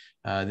are,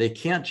 they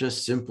can't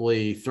just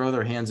simply throw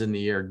their hands in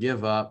the air,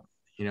 give up,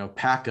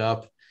 pack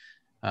up,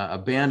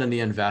 abandon the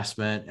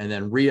investment, and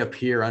then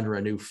reappear under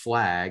a new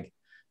flag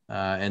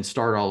and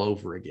start all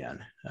over again.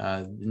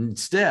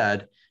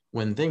 Instead,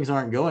 when things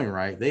aren't going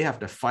right, they have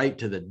to fight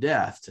to the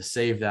death to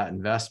save that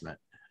investment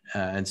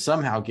and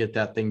somehow get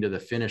that thing to the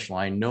finish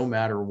line, no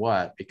matter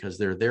what, because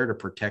they're there to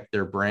protect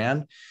their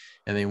brand,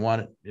 and they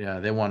want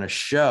to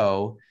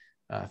show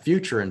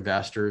future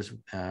investors,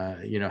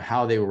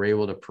 how they were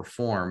able to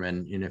perform.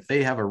 And if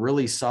they have a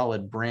really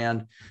solid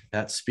brand,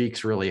 that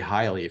speaks really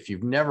highly. If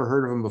you've never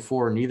heard of them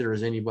before, neither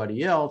has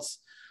anybody else,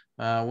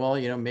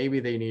 maybe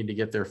they need to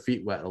get their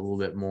feet wet a little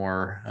bit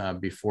more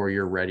before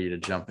you're ready to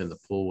jump in the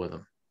pool with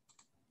them.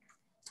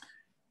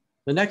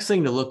 The next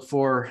thing to look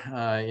for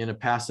in a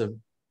passive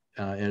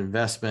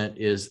investment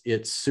is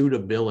its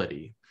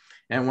suitability.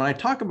 And when I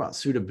talk about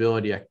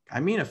suitability, I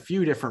mean a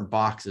few different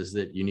boxes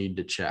that you need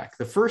to check.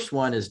 The first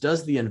one is,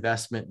 does the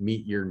investment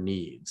meet your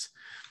needs?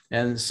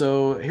 And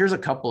so here's a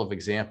couple of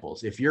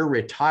examples. If you're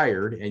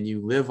retired and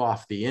you live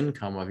off the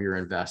income of your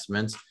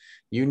investments,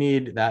 you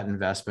need that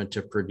investment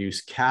to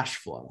produce cash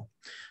flow.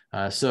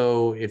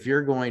 So if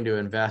you're going to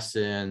invest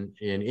in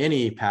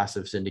any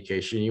passive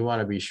syndication, you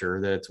want to be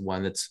sure that it's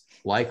one that's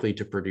likely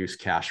to produce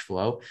cash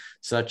flow,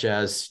 such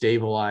as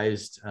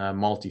stabilized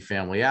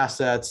multifamily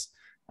assets,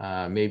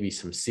 maybe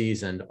some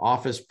seasoned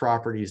office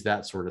properties,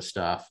 that sort of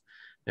stuff.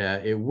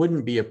 It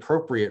wouldn't be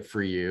appropriate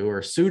for you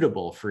or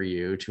suitable for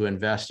you to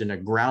invest in a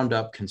ground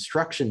up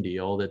construction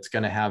deal that's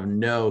going to have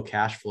no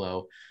cash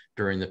flow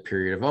during the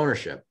period of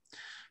ownership.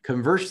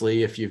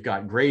 Conversely, if you've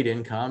got great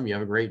income, you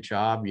have a great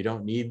job, you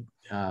don't need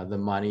the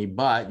money,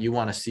 but you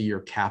want to see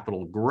your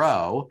capital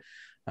grow,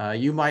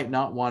 you might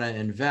not want to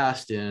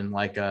invest in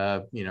like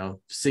a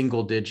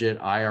single digit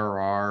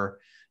IRR,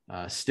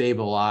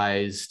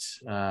 stabilized,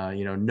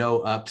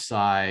 no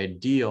upside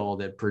deal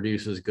that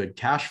produces good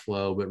cash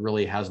flow, but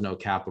really has no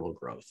capital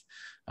growth.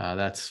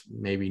 That's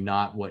maybe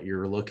not what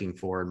you're looking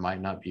for and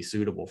might not be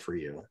suitable for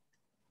you.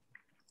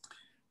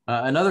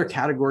 Another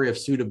category of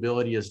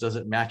suitability is, does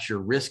it match your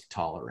risk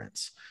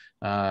tolerance?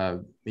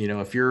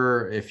 If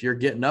you're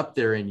getting up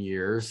there in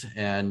years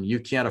and you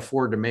can't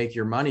afford to make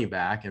your money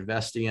back,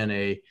 investing in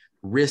a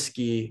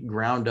risky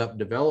ground up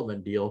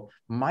development deal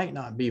might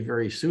not be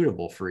very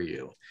suitable for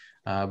you.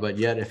 But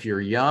yet, if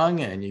you're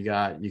young and you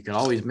can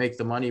always make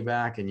the money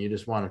back and you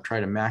just want to try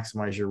to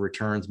maximize your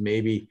returns,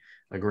 maybe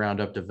a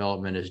ground up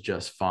development is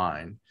just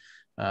fine.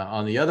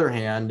 On the other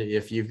hand,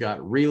 if you've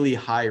got really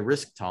high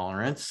risk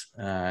tolerance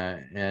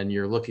and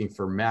you're looking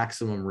for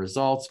maximum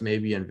results,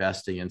 maybe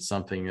investing in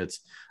something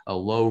that's a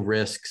low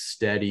risk,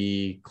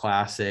 steady,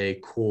 class A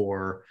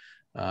core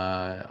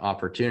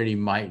opportunity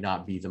might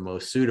not be the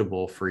most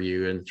suitable for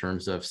you in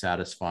terms of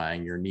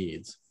satisfying your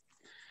needs.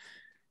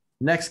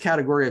 Next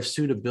category of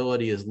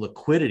suitability is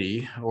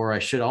liquidity, or I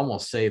should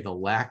almost say the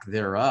lack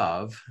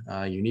thereof.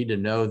 You need to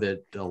know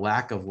that the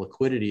lack of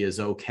liquidity is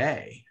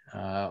okay.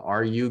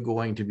 Are you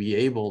going to be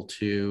able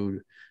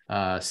to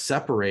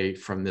separate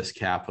from this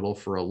capital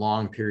for a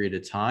long period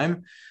of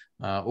time,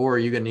 or are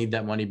you going to need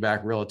that money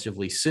back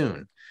relatively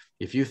soon?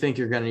 If you think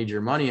you're going to need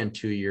your money in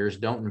 2 years,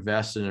 don't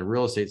invest in a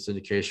real estate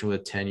syndication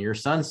with a 10-year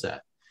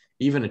sunset.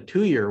 Even a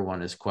 2-year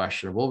one is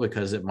questionable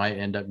because it might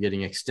end up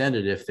getting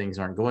extended if things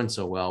aren't going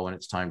so well when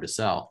it's time to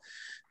sell.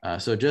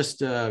 So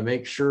just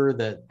make sure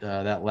that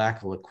that lack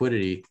of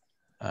liquidity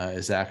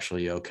is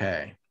actually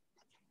okay.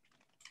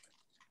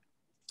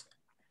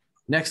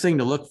 Next thing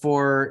to look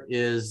for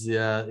is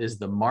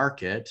the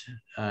market.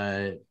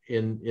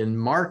 In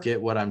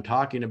market, what I'm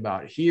talking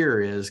about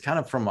here is kind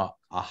of from a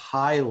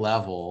high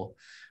level.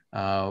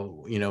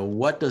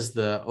 What does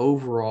the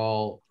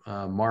overall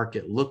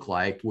market look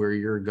like where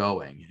you're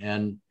going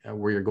and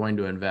where you're going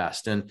to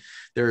invest? And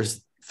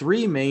there's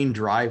three main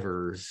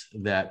drivers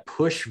that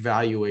push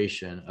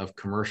valuation of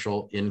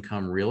commercial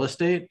income real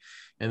estate.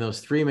 And those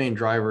three main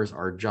drivers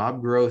are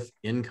job growth,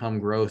 income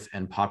growth,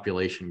 and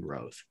population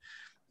growth.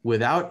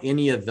 Without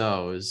any of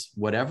those,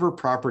 whatever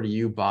property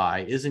you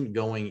buy isn't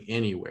going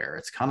anywhere.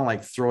 It's kind of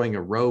like throwing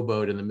a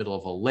rowboat in the middle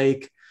of a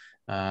lake.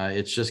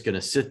 It's just going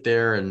to sit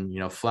there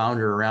and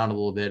flounder around a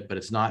little bit, but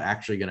it's not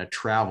actually going to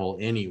travel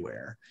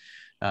anywhere.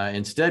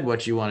 Instead,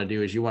 what you want to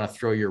do is you want to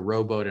throw your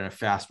rowboat in a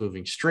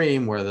fast-moving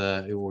stream where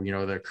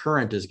the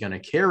current is going to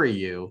carry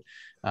you.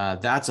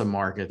 That's a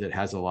market that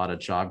has a lot of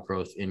job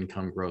growth,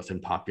 income growth, and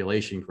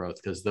population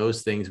growth, because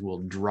those things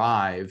will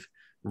drive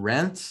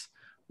rents,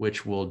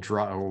 which will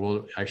drive,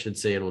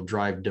 it'll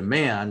drive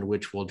demand,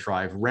 which will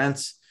drive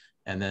rents,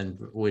 and then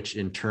which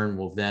in turn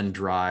will then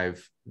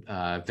drive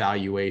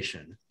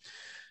valuation.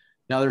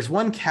 Now, there's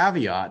one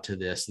caveat to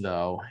this,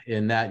 though,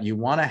 in that you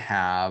want to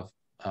have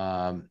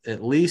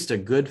at least a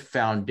good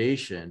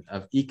foundation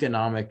of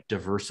economic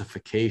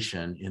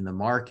diversification in the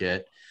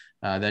market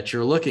that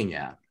you're looking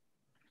at.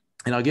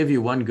 And I'll give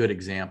you one good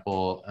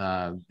example.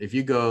 If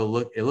you go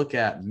look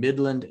at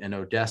Midland and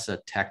Odessa,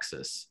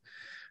 Texas,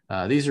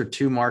 these are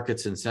two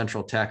markets in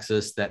Central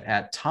Texas that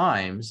at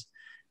times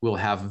will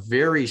have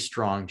very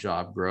strong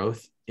job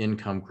growth,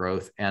 income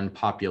growth, and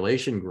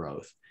population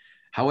growth.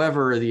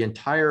 However, the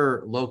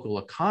entire local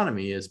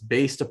economy is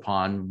based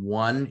upon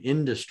one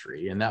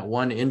industry, and that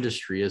one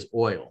industry is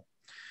oil.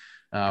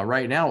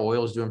 Right now,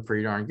 oil is doing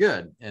pretty darn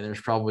good, and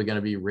there's probably going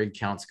to be rig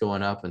counts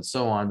going up and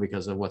so on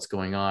because of what's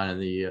going on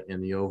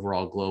in the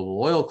overall global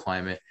oil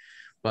climate.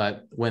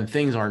 But when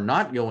things are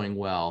not going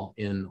well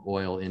in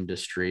oil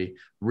industry,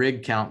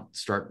 rig count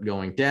start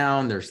going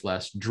down. There's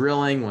less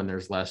drilling. When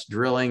there's less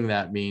drilling,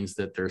 that means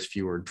that there's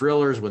fewer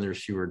drillers. When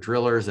there's fewer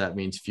drillers, that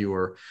means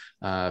fewer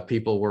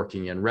people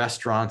working in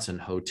restaurants and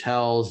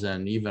hotels,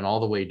 and even all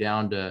the way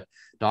down to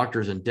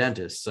doctors and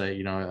dentists.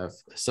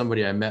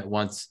 Somebody I met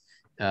once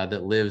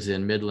that lives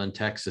in Midland,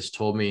 Texas,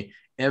 told me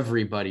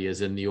everybody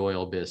is in the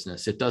oil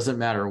business. It doesn't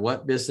matter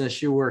what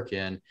business you work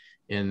in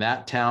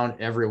that town,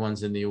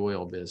 everyone's in the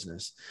oil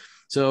business.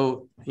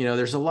 So,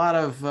 there's a lot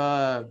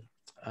of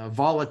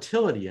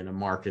volatility in a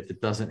market that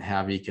doesn't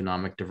have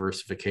economic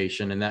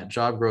diversification, and that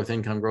job growth,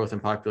 income growth,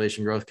 and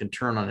population growth can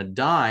turn on a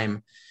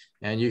dime,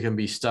 and you can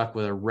be stuck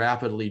with a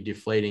rapidly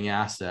deflating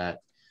asset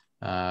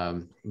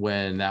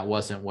when that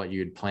wasn't what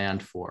you'd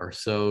planned for.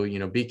 So,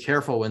 be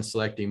careful when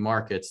selecting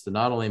markets to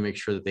not only make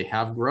sure that they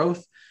have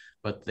growth,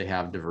 but they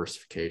have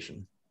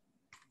diversification.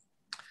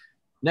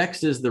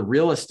 Next is the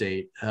real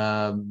estate.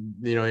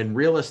 In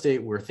real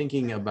estate, we're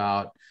thinking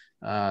about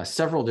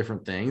several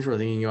different things. We're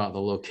thinking about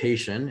the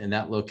location, and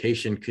that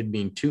location could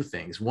mean two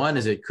things. One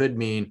is it could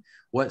mean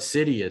what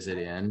city is it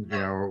in,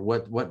 or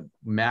what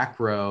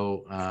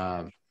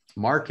macro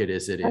market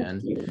is it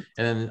in,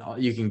 and then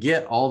you can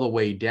get all the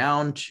way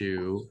down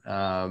to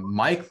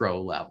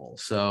micro level.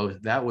 So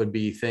that would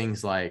be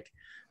things like,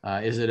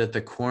 is it at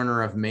the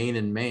corner of Main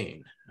and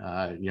Main,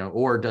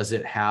 or does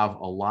it have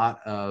a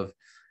lot of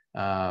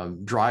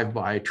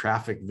drive-by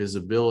traffic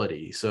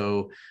visibility?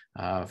 So,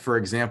 for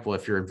example,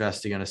 if you're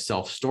investing in a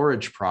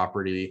self-storage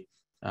property,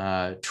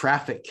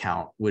 traffic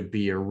count would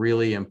be a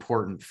really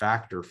important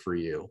factor for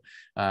you.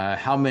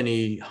 How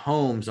many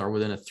homes are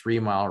within a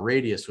 3-mile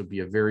radius would be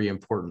a very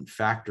important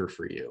factor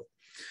for you.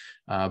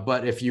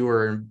 But if you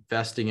were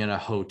investing in a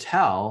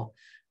hotel,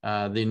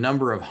 the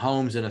number of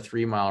homes in a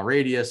 3-mile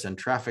radius and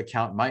traffic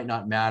count might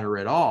not matter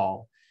at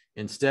all.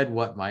 Instead,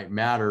 what might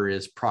matter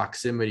is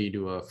proximity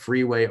to a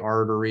freeway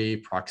artery,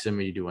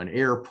 proximity to an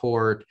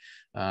airport,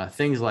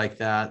 things like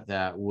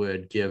that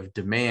would give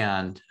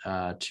demand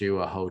to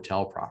a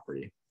hotel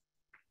property.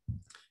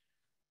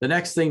 The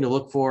next thing to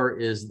look for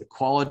is the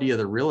quality of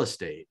the real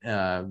estate.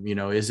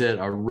 Is it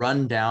a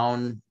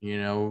rundown,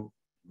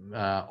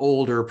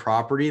 older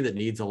property that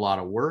needs a lot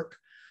of work,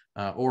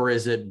 or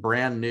is it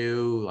brand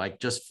new, like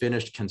just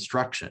finished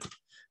construction?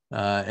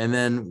 And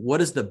then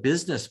what is the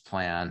business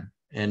plan?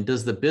 And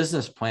does the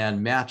business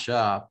plan match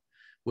up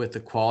with the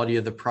quality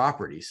of the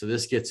property? So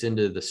this gets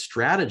into the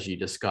strategy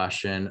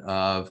discussion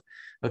of,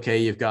 okay,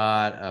 you've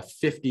got a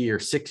 50 or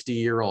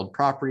 60-year-old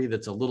property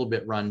that's a little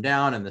bit run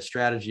down, and the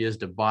strategy is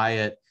to buy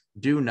it,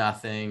 do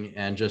nothing,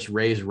 and just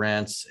raise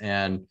rents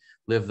and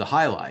live the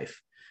high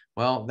life.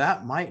 Well,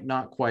 that might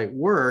not quite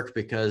work,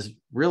 because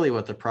really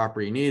what the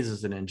property needs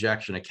is an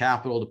injection of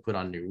capital to put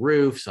on new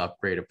roofs,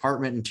 upgrade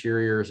apartment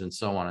interiors, and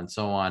so on and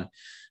so on.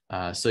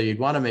 So you'd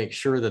want to make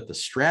sure that the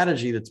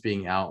strategy that's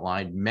being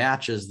outlined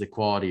matches the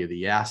quality of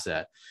the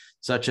asset,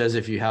 such as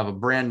if you have a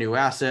brand new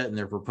asset and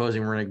they're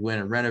proposing we're going to go in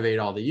and renovate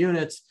all the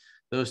units,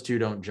 those two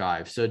don't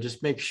jive. So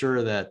just make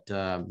sure that,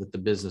 that the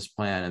business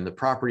plan and the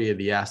property of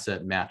the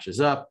asset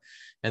matches up,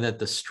 and that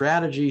the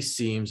strategy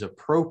seems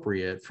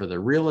appropriate for the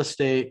real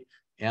estate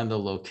and the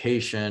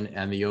location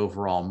and the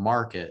overall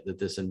market that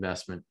this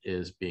investment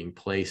is being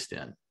placed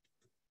in.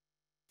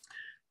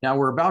 Now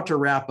we're about to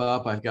wrap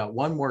up. I've got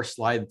one more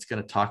slide that's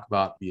going to talk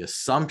about the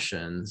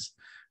assumptions.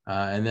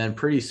 And then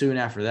pretty soon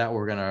after that,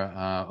 we're going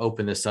to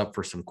open this up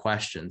for some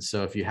questions.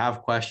 So if you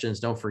have questions,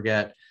 don't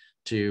forget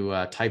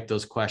to type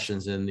those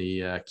questions in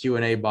the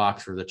Q&A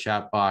box or the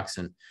chat box,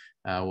 and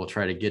we'll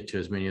try to get to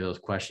as many of those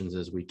questions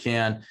as we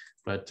can.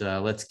 But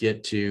let's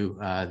get to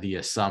the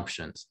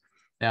assumptions.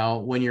 Now,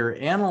 when you're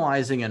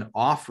analyzing an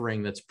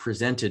offering that's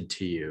presented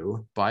to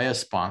you by a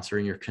sponsor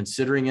and you're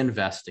considering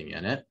investing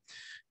in it,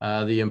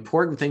 the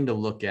important thing to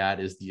look at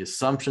is the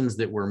assumptions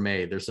that were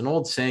made. There's an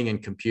old saying in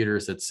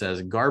computers that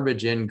says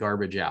garbage in,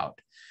 garbage out.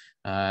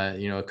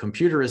 A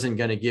computer isn't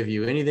going to give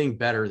you anything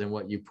better than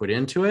what you put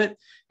into it.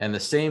 And the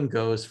same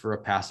goes for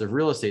a passive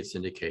real estate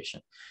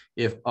syndication.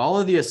 If all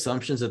of the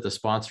assumptions that the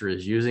sponsor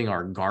is using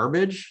are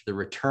garbage, the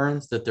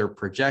returns that they're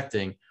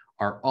projecting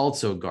are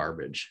also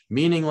garbage,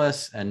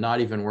 meaningless, and not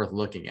even worth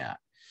looking at.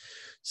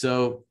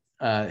 So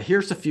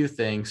here's a few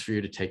things for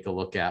you to take a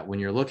look at when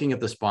you're looking at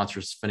the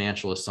sponsor's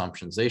financial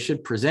assumptions. They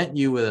should present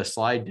you with a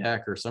slide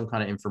deck or some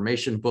kind of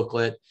information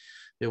booklet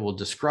that will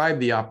describe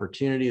the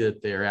opportunity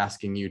that they're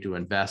asking you to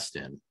invest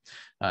in.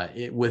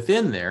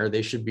 Within there,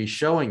 they should be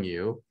showing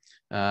you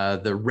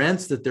the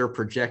rents that they're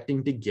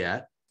projecting to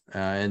get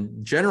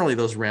And generally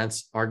those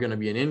rents are going to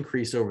be an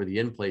increase over the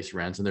in-place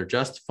rents, and they're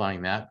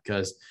justifying that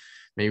because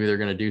maybe they're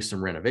going to do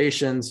some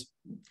renovations,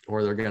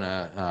 or they're going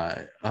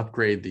to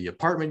upgrade the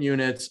apartment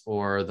units,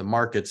 or the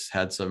market's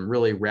had some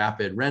really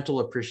rapid rental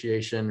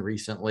appreciation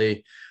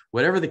recently.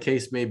 Whatever the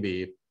case may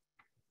be,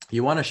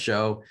 you want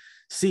to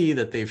see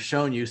that they've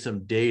shown you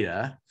some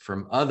data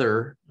from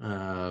other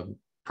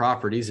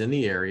properties in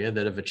the area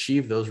that have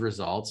achieved those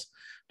results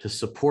to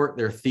support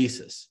their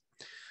thesis.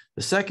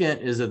 The second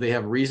is that they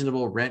have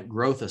reasonable rent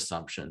growth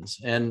assumptions.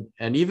 And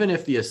even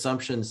if the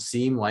assumptions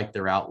seem like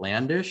they're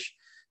outlandish,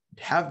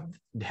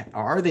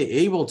 are they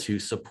able to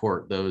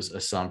support those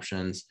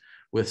assumptions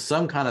with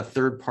some kind of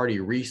third-party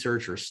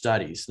research or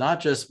studies? Not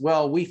just,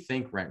 well, we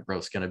think rent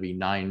growth is going to be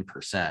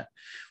 9%.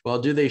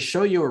 Well, do they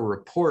show you a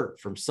report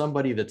from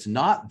somebody that's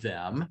not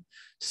them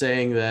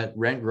saying that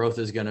rent growth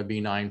is going to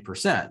be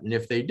 9%? And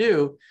if they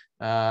do,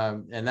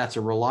 and that's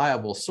a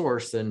reliable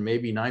source, then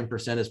maybe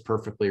 9% is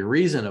perfectly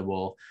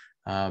reasonable,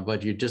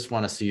 but you just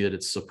want to see that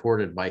it's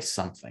supported by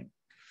something.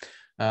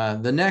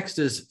 The next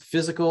is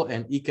physical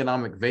and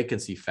economic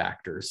vacancy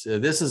factors.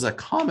 This is a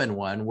common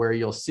one where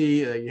you'll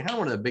see,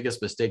 one of the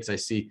biggest mistakes I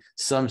see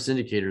some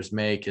syndicators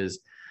make is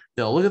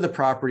they'll look at the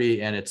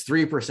property and it's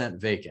 3%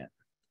 vacant.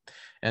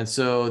 And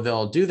so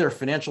they'll do their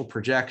financial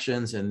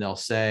projections and they'll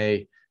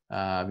say,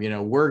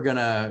 we're going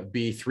to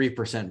be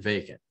 3%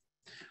 vacant.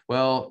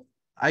 Well,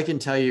 I can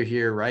tell you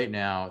here right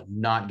now,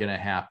 not going to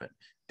happen.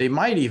 They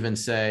might even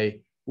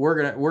say,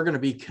 we're going to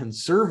be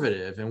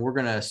conservative and we're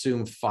going to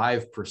assume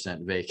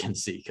 5%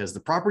 vacancy because the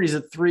property's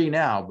at 3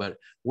 now, but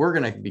we're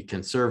going to be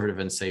conservative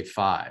and say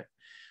 5.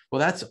 Well,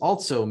 that's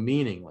also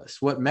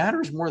meaningless. What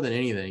matters more than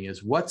anything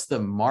is what's the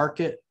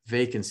market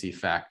vacancy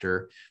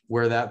factor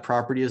where that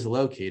property is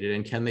located,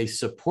 and can they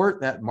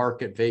support that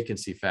market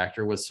vacancy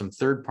factor with some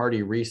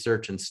third-party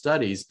research and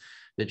studies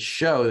that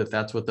show that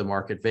that's what the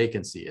market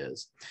vacancy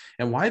is.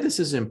 And why this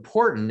is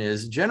important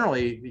is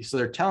generally, so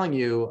they're telling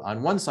you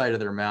on one side of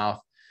their mouth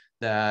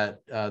that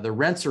the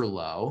rents are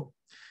low,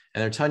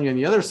 and they're telling you on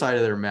the other side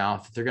of their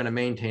mouth that they're going to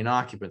maintain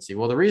occupancy.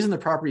 Well, the reason the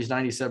property is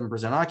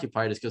 97%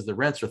 occupied is because the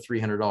rents are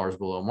 $300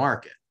 below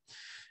market.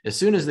 As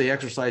soon as they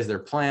exercise their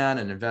plan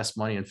and invest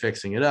money in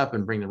fixing it up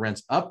and bring the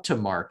rents up to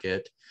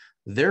market,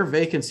 their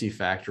vacancy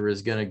factor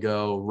is going to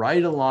go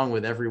right along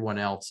with everyone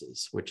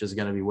else's, which is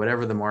going to be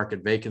whatever the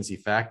market vacancy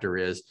factor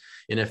is.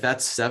 And if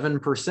that's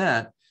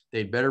 7%,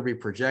 they'd better be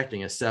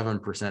projecting a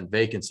 7%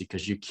 vacancy,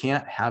 because you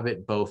can't have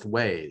it both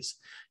ways.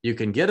 You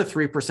can get a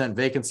 3%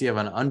 vacancy of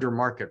an under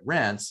market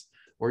rents,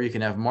 or you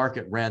can have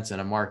market rents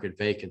and a market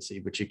vacancy,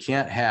 but you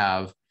can't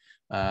have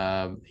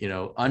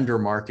under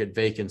market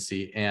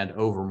vacancy and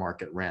over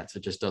market rents.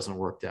 It just doesn't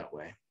work that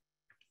way.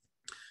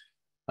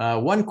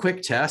 One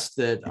quick test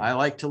that I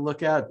like to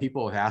look at,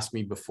 people have asked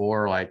me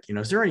before, like,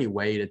 is there any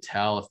way to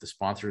tell if the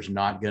sponsor is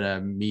not going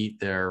to meet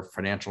their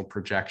financial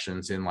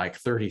projections in like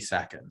 30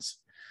 seconds?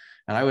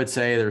 And I would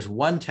say there's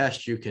one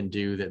test you can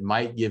do that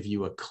might give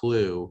you a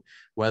clue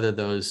whether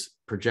those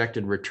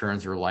projected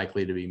returns are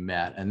likely to be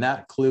met. And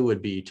that clue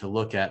would be to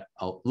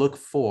look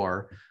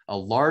for a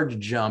large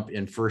jump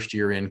in first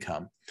year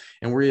income.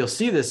 And where you'll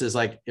see this is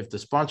like if the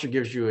sponsor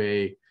gives you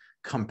a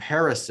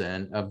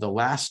comparison of the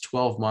last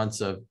 12 months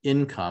of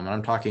income, and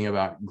I'm talking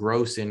about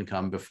gross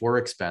income before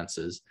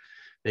expenses,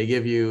 they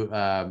give you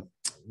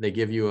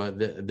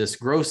this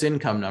gross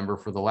income number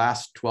for the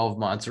last 12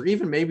 months, or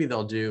even maybe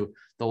they'll do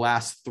the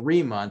last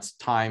 3 months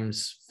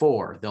times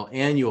 4. They'll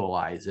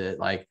annualize it.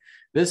 Like,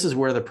 this is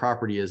where the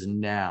property is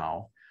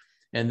now.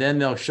 And then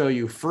they'll show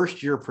you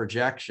first year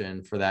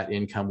projection for that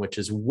income, which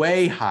is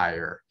way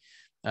higher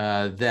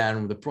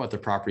than what the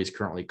property is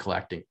currently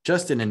collecting.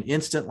 Just in an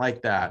instant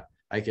like that,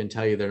 I can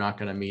tell you they're not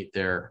going to meet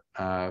their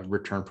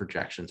return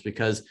projections,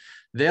 because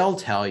they'll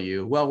tell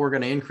you, well, we're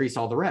going to increase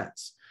all the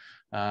rents,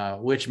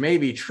 which may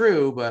be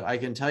true, but I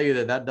can tell you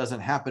that that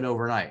doesn't happen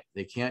overnight.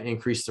 They can't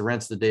increase the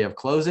rents the day of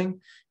closing.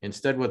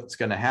 Instead, what's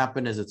going to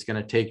happen is it's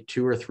going to take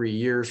 2 or 3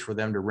 years for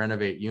them to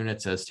renovate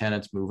units as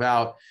tenants move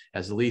out,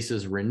 as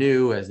leases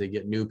renew, as they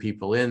get new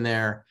people in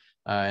there.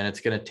 And it's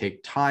going to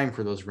take time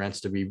for those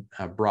rents to be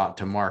brought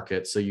to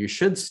market. So you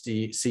should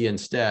see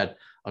instead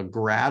a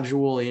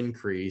gradual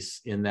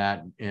increase in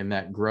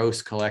that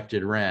gross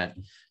collected rent,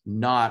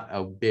 not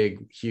a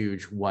big,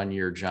 huge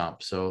 1-year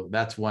jump. So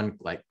that's one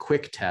like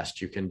quick test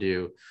you can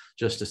do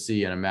just to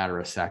see in a matter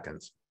of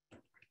seconds.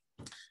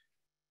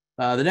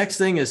 The next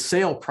thing is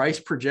sale price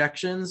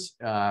projections.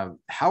 How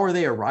are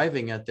they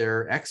arriving at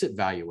their exit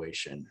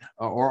valuation?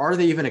 Or are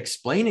they even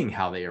explaining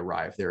how they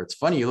arrive there? It's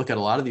funny, you look at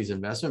a lot of these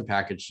investment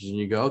packages and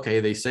you go,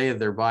 okay, they say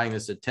they're buying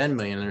this at 10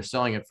 million and they're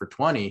selling it for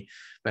 20,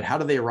 but how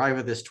do they arrive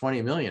at this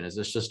 20 million? Is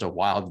this just a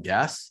wild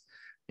guess?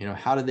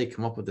 How did they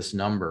come up with this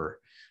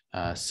number?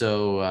 Try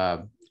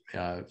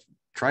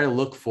to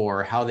look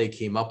for how they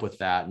came up with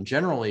that. And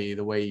generally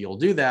the way you'll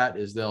do that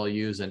is they'll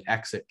use an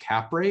exit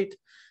cap rate,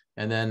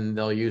 and then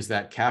they'll use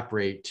that cap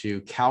rate to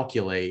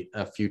calculate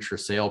a future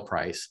sale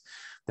price.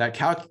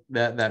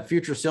 That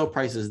future sale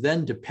price is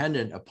then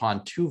dependent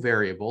upon 2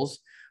 variables.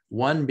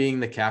 one being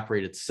the cap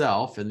rate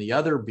itself, and the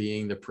other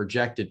being the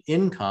projected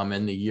income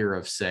in the year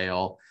of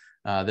sale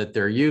that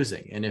they're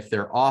using. And if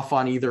they're off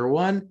on either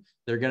one,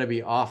 they're going to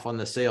be off on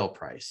the sale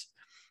price.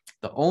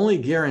 The only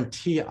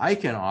guarantee I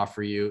can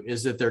offer you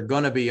is that they're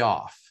going to be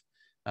off.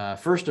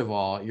 First of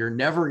all, you're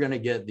never going to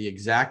get the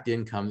exact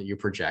income that you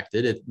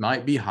projected. It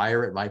might be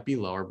higher, it might be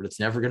lower, but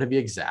it's never going to be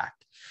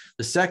exact.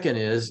 The second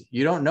is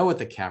you don't know what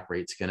the cap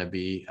rate's going to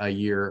be a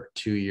year,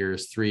 2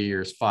 years, 3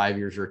 years, 5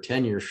 years, or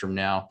 10 years from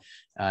now.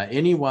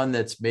 Anyone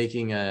that's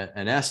making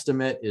an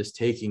estimate is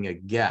taking a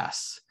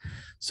guess.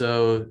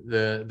 So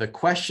the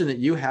question that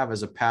you have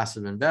as a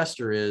passive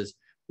investor is,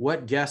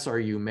 what guess are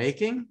you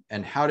making,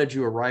 and how did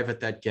you arrive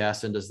at that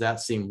guess? And does that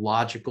seem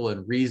logical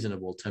and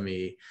reasonable to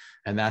me?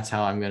 And that's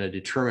how I'm going to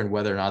determine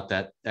whether or not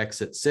that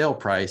exit sale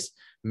price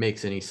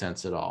makes any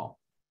sense at all.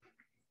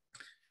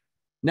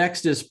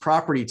 Next is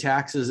property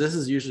taxes. This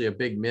is usually a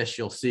big miss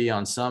you'll see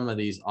on some of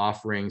these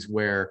offerings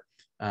where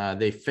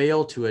they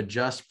fail to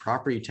adjust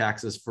property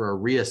taxes for a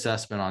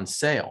reassessment on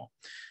sale.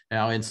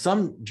 Now, in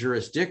some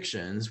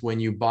jurisdictions, when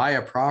you buy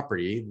a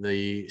property,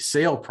 the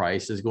sale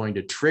price is going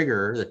to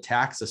trigger the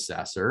tax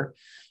assessor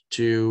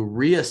to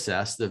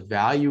reassess the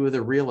value of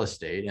the real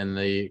estate. And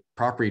the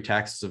property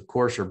taxes, of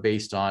course, are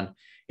based on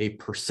a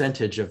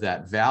percentage of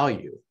that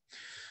value.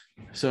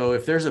 So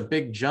if there's a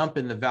big jump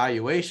in the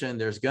valuation,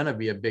 there's going to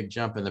be a big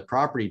jump in the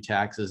property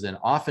taxes. And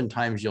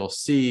oftentimes you'll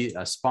see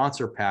a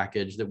sponsor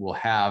package that will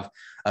have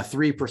a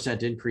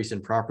 3% increase in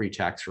property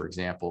tax, for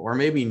example, or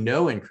maybe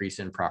no increase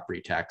in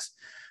property tax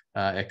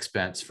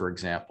expense, for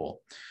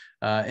example.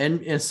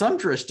 And in some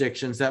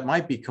jurisdictions, that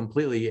might be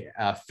completely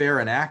fair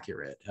and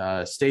accurate.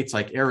 States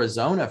like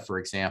Arizona, for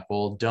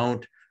example,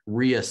 don't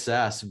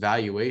reassess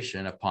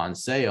valuation upon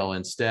sale.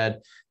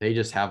 Instead, they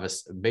just have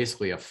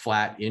basically a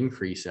flat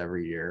increase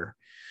every year.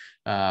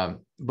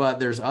 But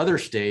there's other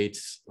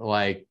states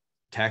like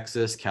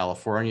Texas,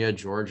 California,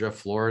 Georgia,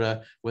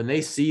 Florida. When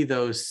they see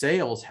those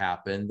sales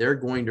happen, they're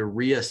going to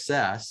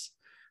reassess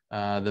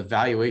the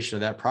valuation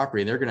of that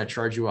property, and they're going to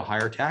charge you a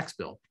higher tax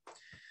bill.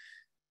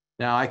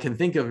 Now, I can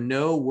think of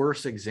no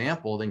worse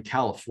example than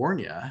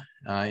California.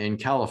 In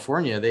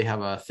California, they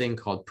have a thing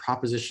called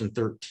Proposition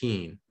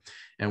 13.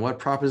 And what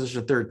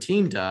Proposition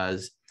 13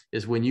 does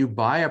is when you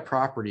buy a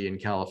property in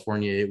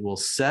California, it will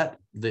set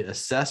the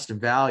assessed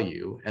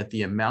value at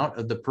the amount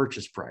of the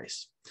purchase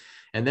price.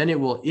 And then it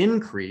will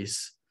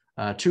increase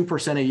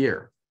 2% a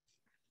year.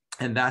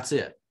 And that's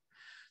it.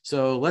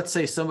 So let's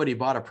say somebody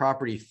bought a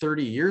property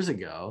 30 years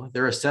ago,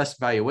 their assessed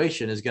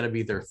valuation is going to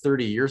be their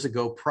 30 years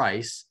ago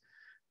price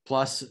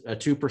plus a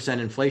 2%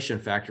 inflation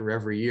factor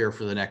every year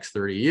for the next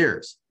 30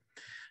 years.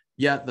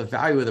 Yet the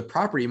value of the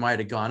property might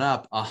have gone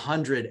up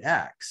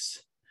 100x.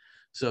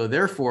 So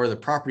therefore, the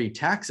property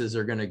taxes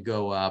are going to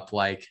go up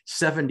like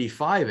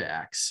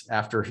 75x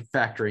after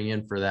factoring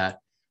in for that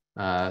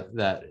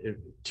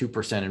 2%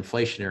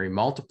 inflationary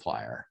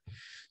multiplier.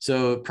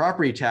 So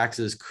property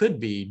taxes could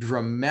be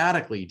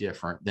dramatically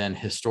different than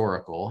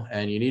historical,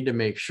 and you need to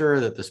make sure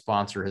that the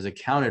sponsor has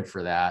accounted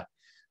for that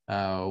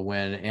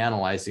when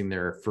analyzing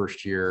their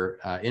first year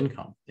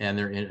income and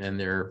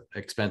their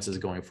expenses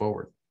going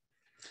forward.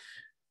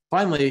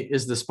 Finally,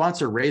 is the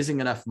sponsor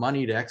raising enough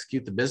money to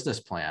execute the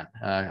business plan?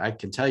 I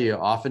can tell you,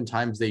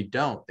 oftentimes they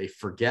don't. They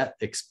forget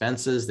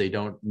expenses. They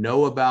don't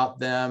know about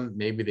them.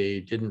 Maybe they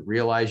didn't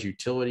realize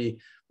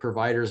utility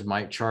providers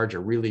might charge a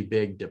really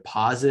big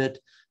deposit.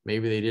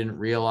 Maybe they didn't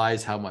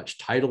realize how much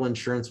title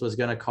insurance was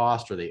going to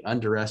cost, or they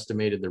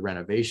underestimated the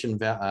renovation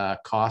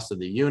cost of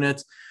the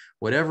units.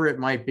 Whatever it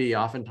might be,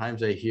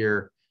 oftentimes I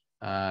hear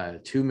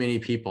too many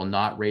people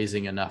not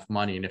raising enough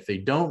money. And if they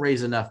don't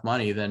raise enough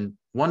money, then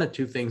one of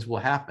two things will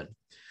happen.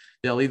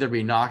 They'll either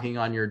be knocking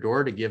on your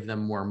door to give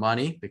them more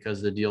money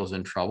because the deal's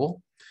in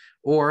trouble,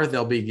 or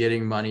they'll be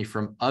getting money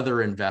from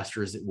other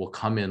investors that will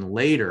come in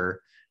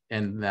later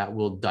and that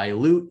will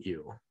dilute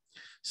you.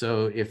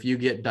 So if you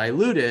get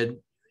diluted,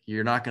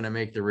 you're not going to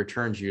make the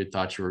returns you had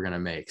thought you were going to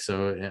make.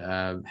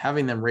 So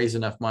having them raise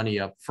enough money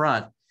up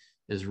front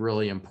is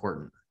really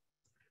important.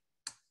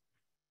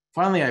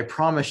 Finally, I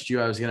promised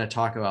you I was going to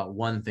talk about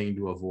one thing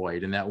to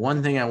avoid. And that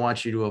one thing I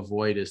want you to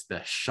avoid is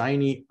the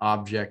shiny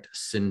object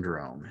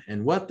syndrome.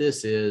 And what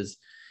this is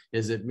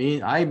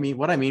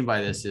what I mean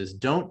by this is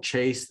don't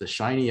chase the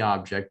shiny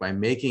object by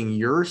making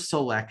your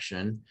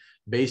selection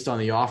based on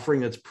the offering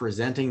that's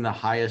presenting the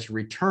highest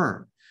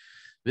return.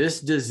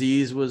 This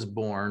disease was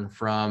born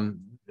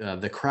from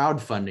the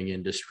crowdfunding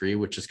industry,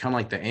 which is kind of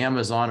like the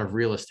Amazon of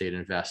real estate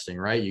investing,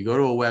 right? You go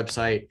to a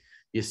website,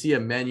 you see a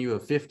menu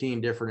of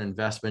 15 different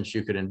investments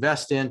you could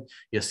invest in.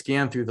 You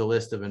scan through the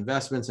list of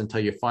investments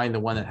until you find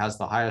the one that has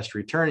the highest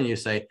return. And you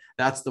say,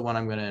 that's the one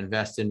I'm going to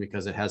invest in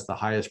because it has the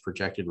highest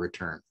projected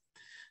return.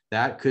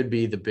 That could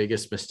be the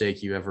biggest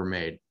mistake you ever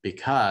made,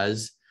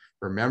 because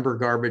remember,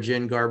 garbage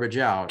in, garbage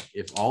out.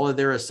 If all of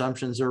their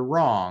assumptions are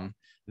wrong,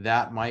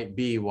 that might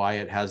be why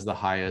it has the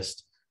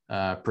highest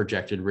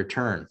projected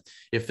return.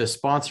 If the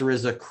sponsor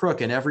is a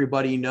crook and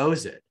everybody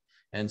knows it,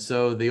 and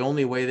so the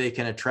only way they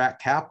can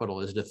attract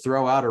capital is to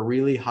throw out a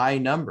really high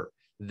number,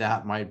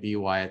 that might be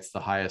why it's the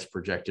highest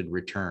projected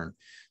return.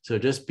 So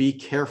just be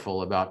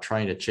careful about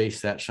trying to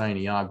chase that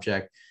shiny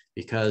object,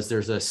 because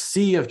there's a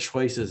sea of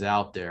choices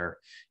out there,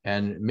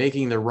 and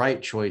making the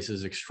right choice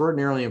is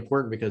extraordinarily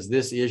important, because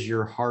this is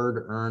your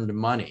hard-earned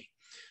money.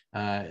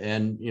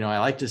 And, you know, I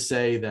like to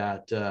say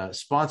that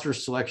sponsor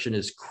selection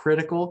is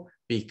critical,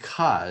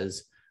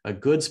 because a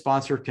good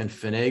sponsor can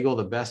finagle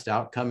the best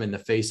outcome in the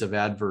face of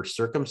adverse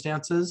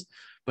circumstances,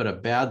 but a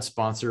bad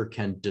sponsor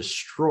can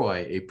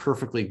destroy a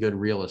perfectly good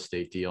real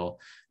estate deal.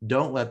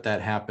 Don't let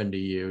that happen to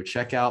you.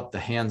 Check out The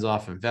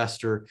Hands-Off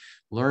Investor.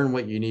 Learn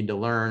what you need to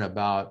learn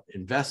about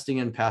investing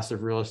in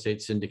passive real estate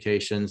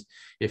syndications.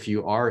 If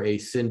you are a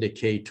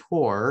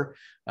syndicator,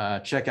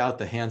 check out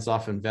The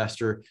Hands-Off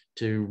Investor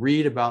to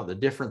read about the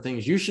different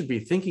things you should be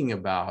thinking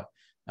about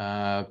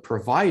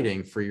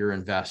providing for your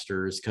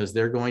investors, because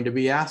they're going to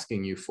be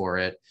asking you for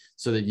it,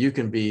 so that you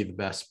can be the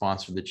best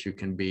sponsor that you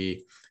can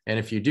be. And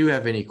if you do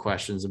have any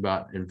questions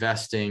about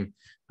investing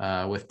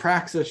with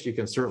Praxis, you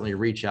can certainly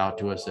reach out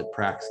to us at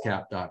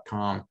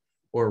praxcap.com,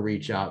 or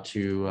reach out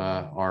to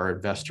our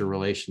investor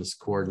relations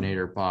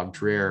coordinator, Bob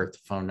Dreher, at the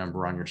phone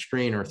number on your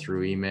screen, or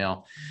through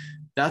email.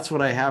 That's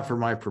what I have for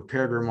my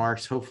prepared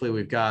remarks. Hopefully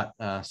we've got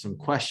some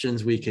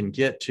questions we can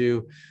get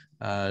to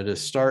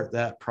start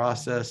that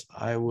process.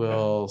 I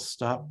will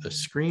stop the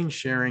screen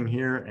sharing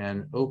here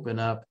and open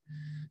up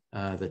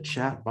the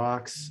chat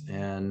box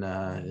and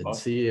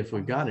see if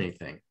we've got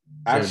anything.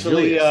 So,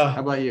 Actually, Julius,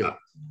 how about you?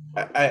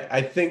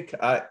 I think,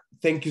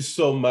 thank you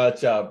so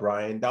much,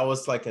 Brian. That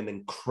was like an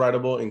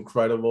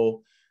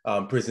incredible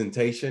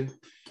presentation.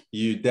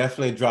 You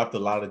definitely dropped a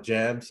lot of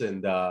gems,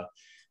 and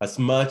as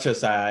much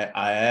as I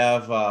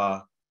have,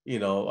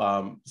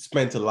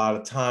 spent a lot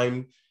of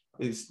time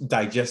is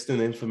digesting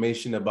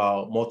information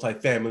about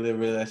multifamily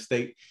real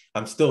estate,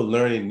 I'm still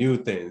learning new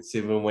things,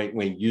 even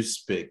when you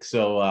speak.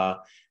 So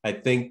I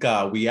think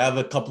we have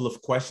a couple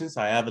of questions.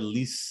 I have at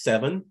least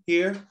 7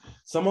 here.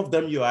 Some of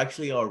them you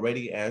actually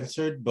already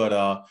answered,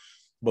 but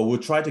we'll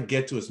try to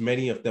get to as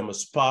many of them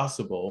as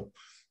possible.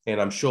 And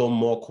I'm sure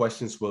more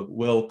questions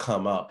will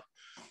come up.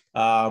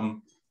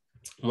 And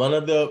by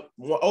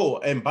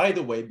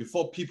the way,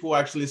 before people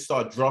actually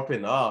start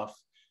dropping off,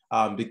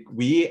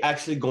 we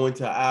actually going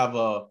to have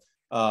a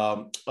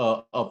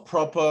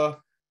proper,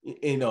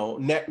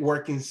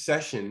 networking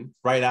session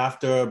right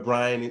after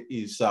Brian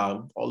is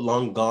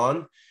long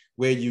gone,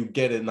 where you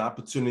get an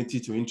opportunity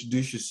to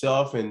introduce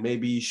yourself and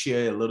maybe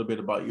share a little bit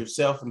about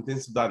yourself and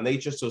things of that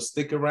nature. So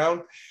stick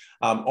around.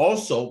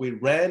 Also, we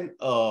ran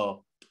a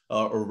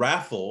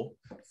raffle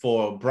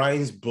for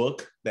Brian's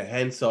book, The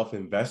Hands-Off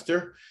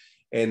Investor,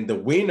 and the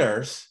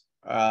winners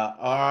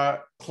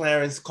are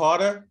Clarence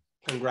Carter,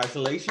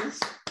 congratulations,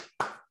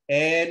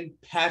 and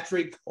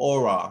Patrick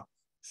Ora.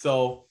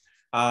 So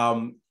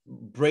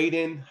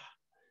Braden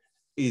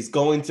is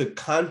going to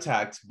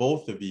contact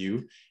both of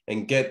you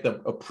and get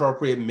the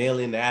appropriate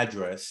mailing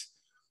address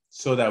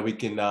so that we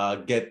can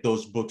get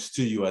those books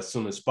to you as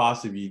soon as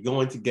possible. You're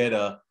going to get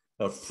a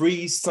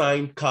free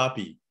signed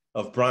copy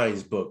of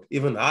Brian's book.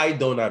 Even I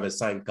don't have a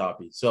signed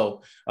copy.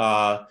 So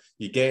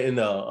you're getting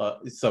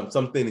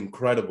something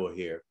incredible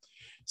here.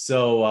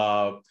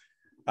 So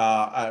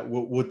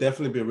we'll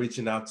definitely be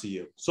reaching out to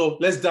you. So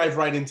let's dive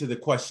right into the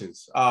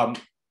questions.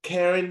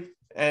 Karen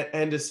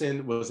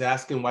Anderson was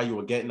asking why you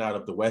were getting out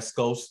of the West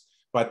Coast,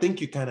 but I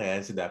think you kind of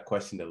answered that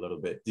question a little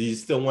bit. Do you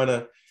still want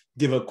to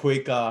give a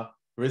quick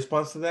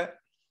response to that?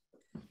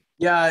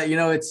 Yeah,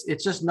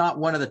 it's just not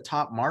one of the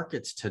top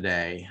markets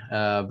today.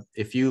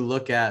 If you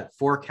look at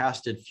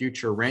forecasted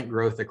future rent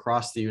growth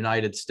across the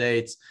United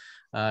States,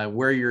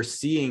 where you're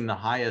seeing the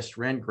highest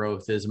rent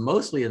growth is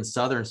mostly in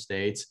southern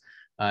states,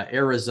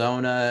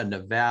 Arizona,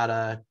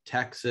 Nevada,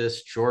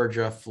 Texas,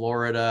 Georgia,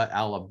 Florida,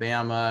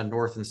 Alabama,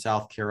 North and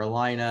South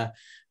Carolina.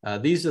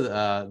 These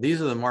are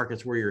the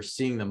markets where you're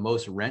seeing the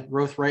most rent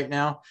growth right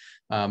now.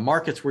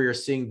 Markets where you're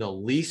seeing the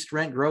least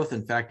rent growth,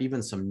 in fact,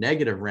 even some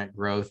negative rent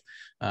growth,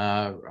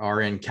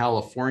 are in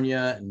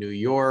California, New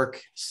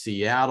York,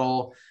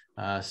 Seattle.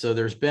 So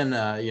there's been,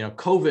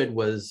 COVID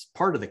was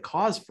part of the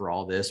cause for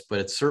all this, but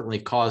it's certainly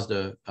caused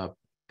a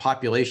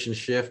population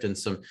shift and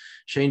some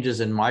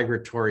changes in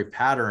migratory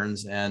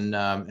patterns. And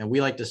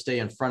we like to stay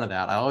in front of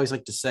that. I always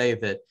like to say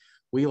that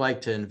we like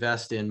to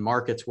invest in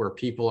markets where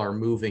people are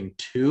moving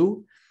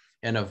to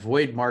and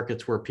avoid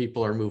markets where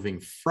people are moving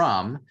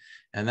from.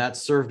 And that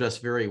served us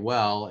very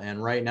well.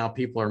 And right now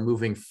people are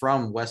moving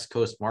from West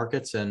Coast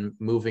markets and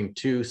moving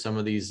to some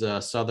of these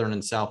Southern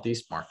and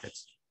Southeast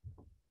markets.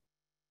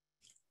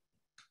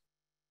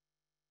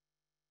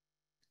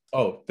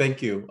 Oh,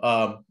 thank you.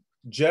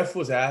 Jeff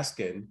was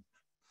asking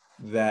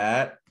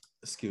that,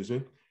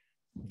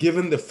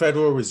 given the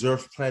Federal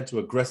Reserve plan to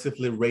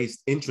aggressively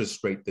raise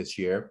interest rate this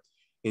year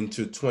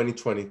into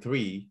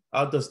 2023,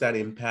 how does that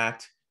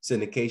impact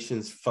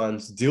syndications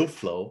funds deal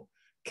flow,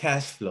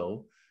 cash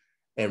flow,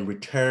 and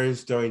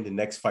returns during the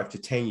next 5 to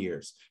 10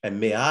 years? And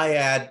may I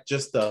add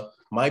just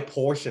my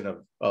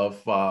portion of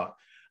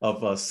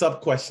a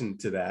sub question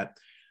to that?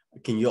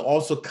 Can you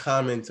also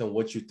comment on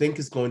what you think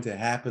is going to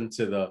happen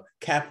to the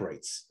cap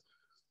rates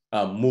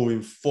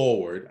moving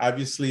forward?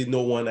 Obviously,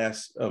 no one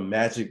has a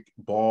magic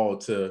ball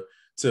to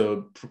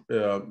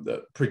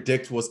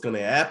predict what's going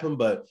to happen,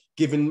 but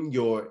given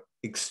your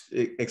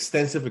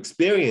extensive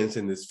experience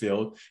in this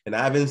field, and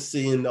I haven't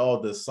seen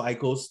all the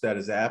cycles that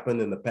has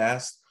happened in the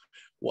past,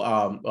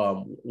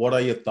 what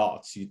are your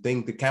thoughts? You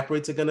think the cap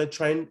rates are going to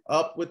trend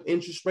up with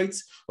interest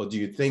rates, or do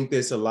you think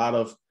there's a lot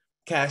of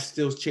cash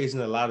still chasing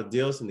a lot of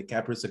deals and the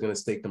cap rates are going to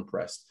stay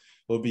compressed?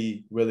 We'll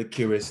be really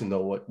curious to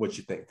know what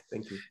you think.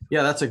 Thank you.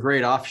 Yeah, that's a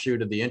great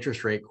offshoot of the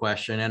interest rate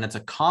question, and it's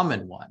a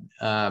common one.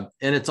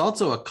 And it's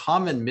also a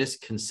common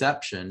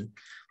misconception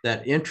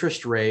that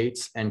interest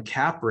rates and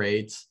cap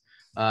rates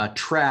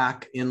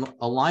track in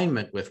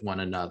alignment with one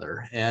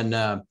another.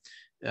 And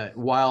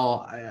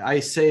while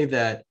I say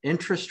that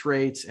interest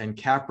rates and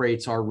cap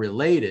rates are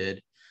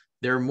related,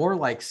 they're more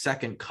like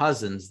second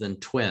cousins than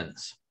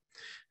twins.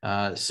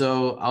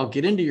 So I'll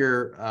get into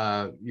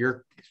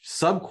your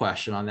sub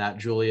question on that,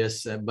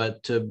 Julius.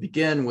 But to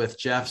begin with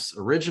Jeff's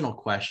original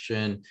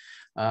question,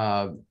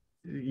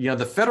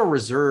 the Federal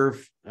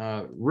Reserve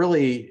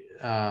really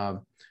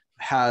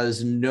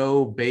has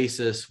no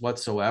basis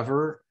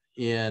whatsoever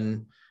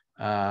in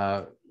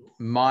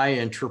my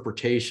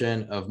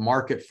interpretation of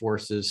market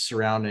forces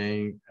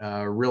surrounding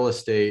real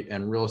estate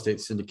and real estate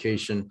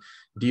syndication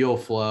deal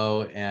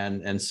flow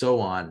and so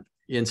on.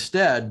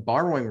 Instead,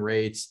 borrowing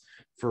rates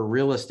for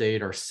real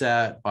estate are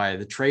set by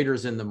the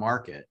traders in the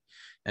market.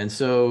 And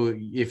so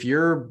if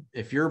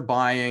you're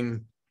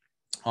buying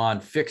on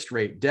fixed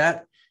rate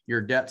debt,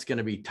 your debt's going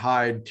to be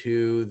tied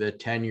to the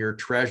 10-year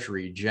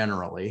treasury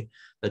generally.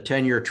 The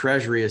 10-year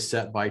treasury is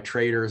set by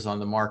traders on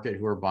the market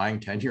who are buying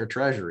 10-year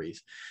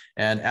treasuries.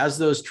 And as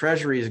those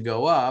treasuries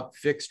go up,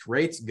 fixed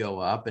rates go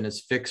up. And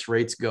as fixed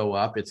rates go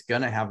up, it's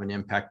going to have an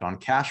impact on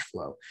cash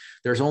flow.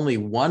 There's only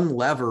one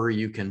lever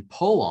you can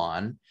pull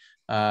on,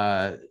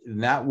 and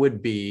that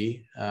would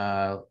be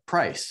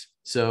price.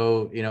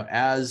 So,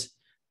 as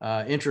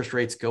interest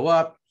rates go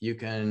up, you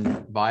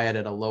can buy it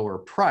at a lower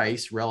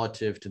price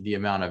relative to the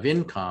amount of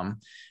income.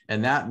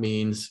 And that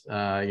means,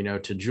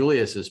 to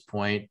Julius's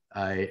point,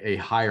 a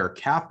higher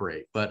cap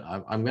rate. But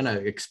I'm going to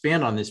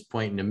expand on this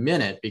point in a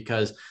minute,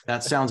 because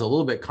that sounds a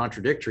little bit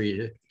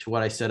contradictory to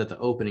what I said at the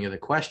opening of the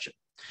question.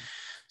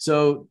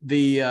 So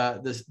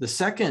the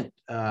second,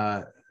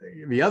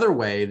 the other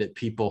way that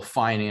people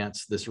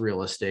finance this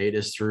real estate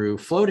is through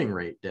floating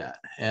rate debt.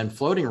 And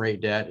floating rate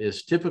debt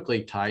is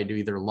typically tied to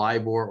either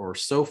LIBOR or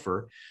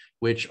SOFR,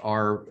 which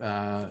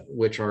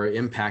are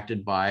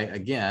impacted by,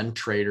 again,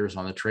 traders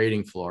on the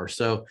trading floor.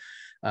 So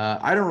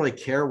I don't really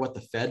care what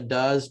the Fed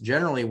does.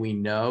 Generally, we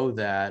know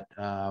that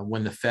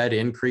when the Fed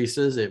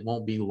increases, it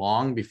won't be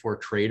long before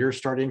traders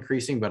start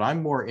increasing, but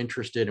I'm more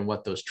interested in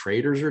what those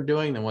traders are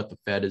doing than what the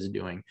Fed is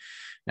doing.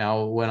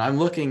 Now, when I'm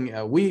looking,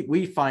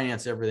 we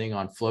finance everything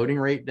on floating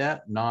rate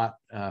debt, not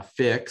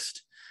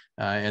fixed.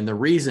 And the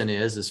reason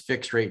is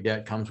fixed rate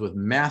debt comes with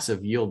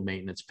massive yield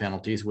maintenance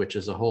penalties, which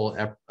is a whole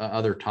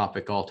other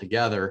topic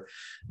altogether.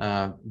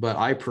 But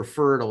I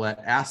prefer to let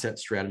asset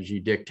strategy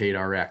dictate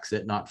our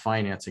exit, not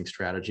financing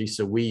strategy.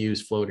 So we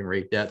use floating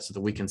rate debt so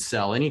that we can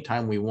sell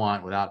anytime we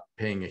want without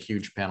paying a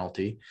huge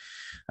penalty.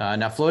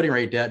 Now, floating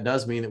rate debt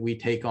does mean that we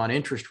take on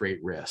interest rate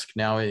risk.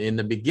 Now, in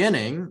the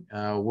beginning,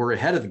 we're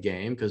ahead of the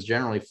game because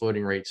generally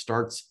floating rate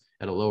starts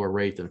at a lower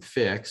rate than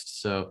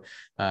fixed. So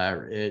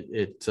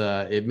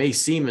it may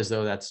seem as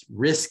though that's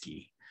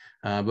risky,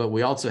 but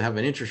we also have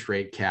an interest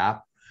rate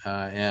cap,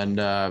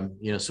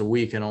 so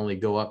we can only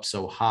go up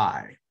so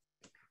high.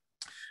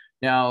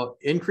 Now,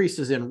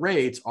 increases in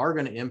rates are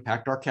going to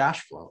impact our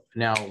cash flow.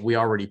 Now, we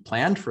already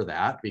planned for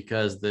that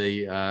because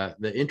the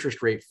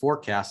interest rate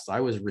forecasts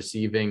I was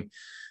receiving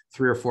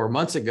 3 or 4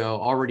 months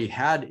ago already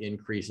had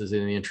increases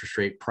in the interest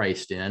rate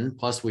priced in.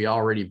 Plus, we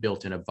already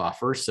built in a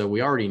buffer. So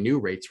we already knew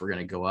rates were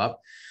going to go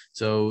up.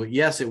 So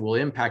yes, it will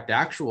impact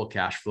actual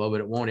cash flow, but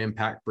it won't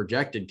impact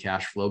projected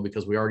cash flow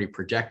because we already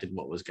projected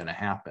what was going to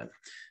happen.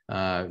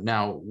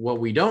 Now, what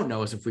we don't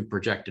know is if we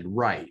projected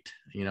right.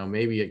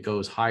 Maybe it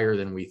goes higher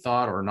than we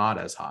thought or not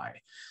as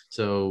high.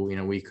 So,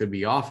 we could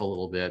be off a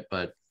little bit,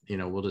 but,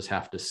 we'll just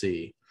have to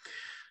see.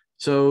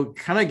 So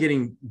kind of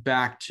getting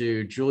back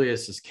to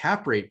Julius's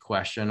cap rate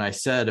question, I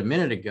said a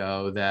minute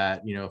ago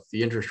that, if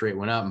the interest rate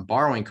went up and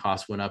borrowing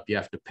costs went up, you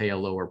have to pay a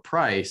lower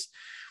price.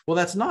 Well,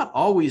 that's not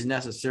always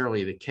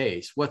necessarily the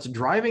case. What's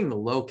driving the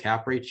low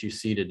cap rates you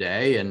see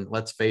today, and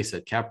let's face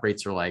it, cap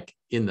rates are like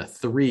in the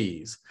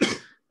 3s.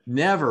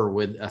 Never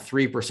would a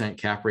 3%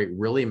 cap rate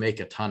really make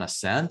a ton of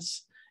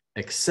sense,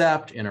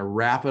 except in a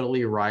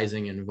rapidly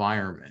rising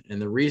environment.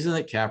 And the reason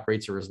that cap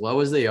rates are as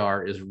low as they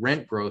are is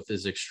rent growth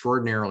is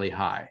extraordinarily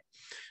high.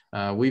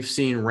 We've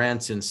seen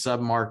rents in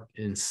some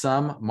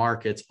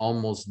markets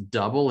almost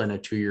double in a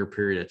 2-year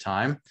period of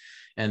time.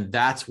 And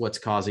that's what's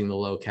causing the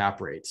low cap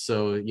rates.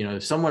 So,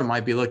 someone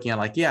might be looking at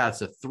like, yeah,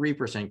 it's a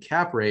 3%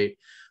 cap rate,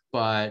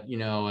 but,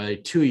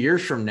 2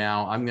 years from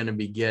now, I'm going to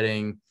be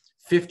getting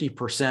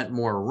 50%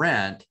 more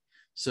rent.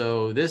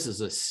 So this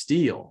is a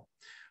steal.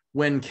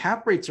 When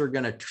cap rates are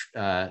going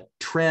to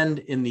trend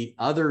in the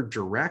other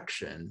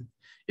direction,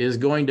 is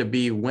going to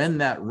be when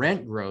that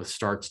rent growth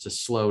starts to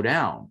slow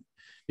down,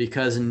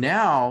 because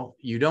now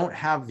you don't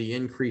have the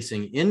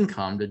increasing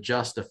income to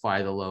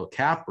justify the low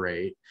cap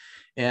rate,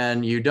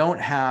 and you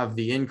don't have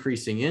the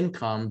increasing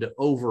income to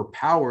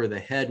overpower the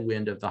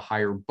headwind of the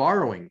higher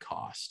borrowing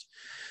cost.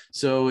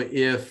 So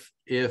if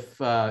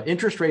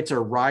interest rates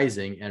are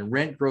rising and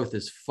rent growth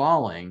is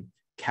falling,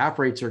 cap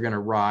rates are going to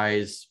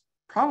rise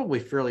probably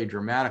fairly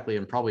dramatically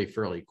and probably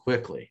fairly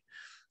quickly.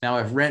 Now,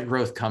 if rent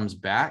growth comes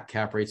back,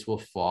 cap rates will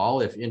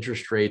fall. If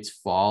interest rates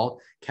fall,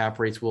 cap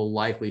rates will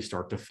likely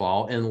start to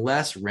fall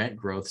unless rent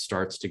growth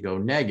starts to go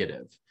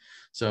negative.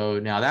 So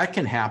now that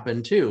can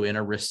happen too in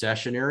a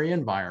recessionary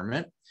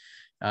environment.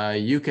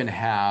 You can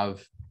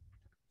have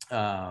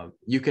a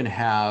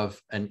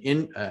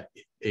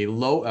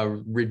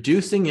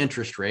reducing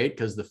interest rate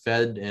because the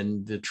Fed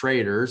and the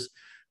traders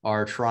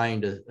are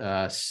trying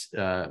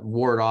to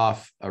ward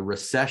off a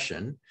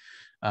recession.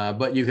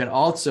 But you can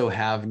also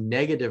have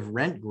negative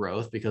rent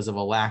growth because of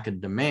a lack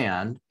of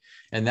demand,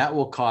 and that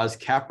will cause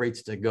cap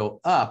rates to go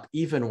up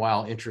even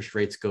while interest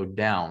rates go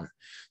down.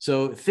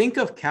 So think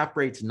of cap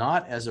rates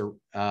not as a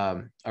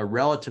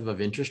relative of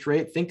interest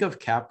rate. Think of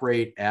cap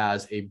rate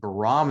as a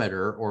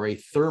barometer or a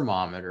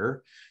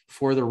thermometer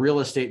for the real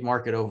estate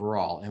market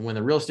overall. And when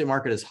the real estate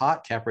market is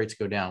hot, cap rates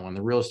go down. When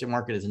the real estate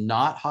market is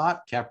not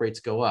hot, cap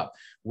rates go up.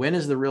 When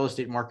is the real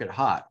estate market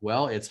hot?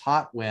 Well, it's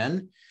hot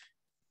when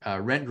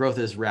rent growth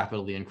is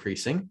rapidly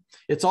increasing.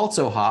 It's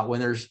also hot when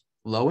there's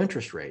low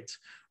interest rates.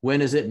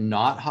 When is it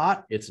not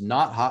hot? It's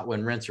not hot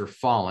when rents are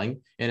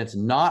falling, and it's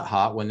not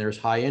hot when there's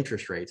high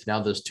interest rates.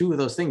 Now, those two of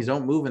those things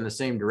don't move in the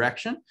same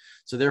direction.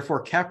 So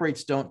therefore, cap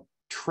rates don't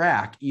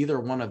track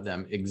either one of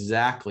them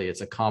exactly.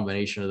 It's a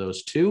combination of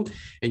those two,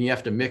 and you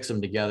have to mix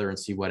them together and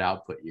see what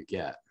output you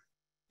get.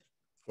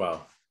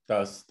 Wow.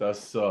 That's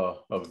a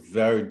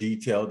very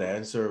detailed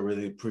answer. I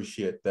really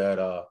appreciate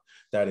that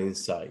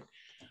insight.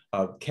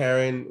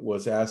 Karen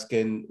was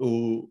asking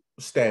who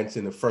stands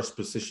in the first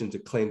position to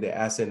claim the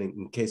asset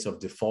in case of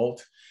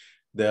default.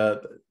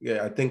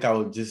 I think I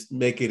would just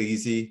make it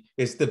easy.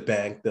 It's the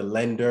bank, the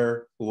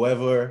lender,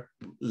 whoever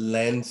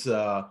lends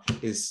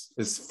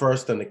is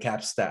first on the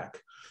cap stack.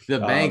 The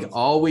bank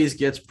always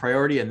gets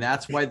priority, and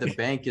that's why the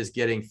bank is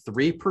getting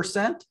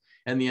 3%,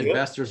 and the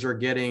investors are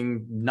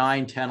getting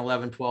 9, 10,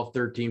 11, 12,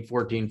 13,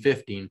 14,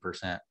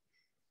 15%.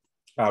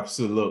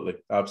 Absolutely.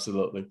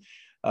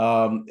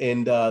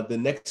 And the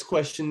next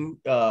question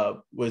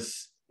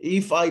was,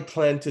 if I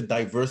plan to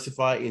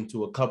diversify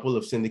into a couple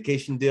of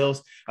syndication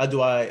deals, how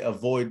do I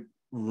avoid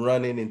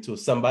running into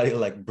somebody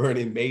like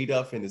Bernie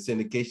Madoff in the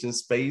syndication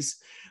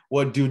space?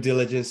 What due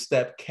diligence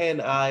step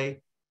can I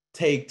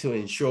take to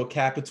ensure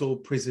capital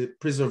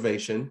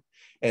preservation?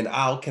 And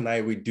how can I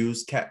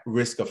reduce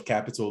risk of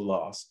capital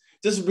loss?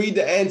 Just read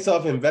the Answer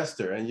of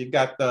Investor and you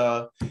got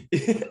the...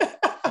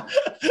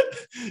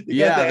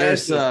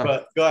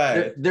 but go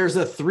ahead. There's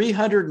a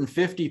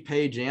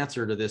 350-page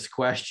answer to this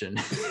question.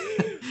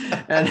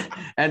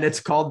 and it's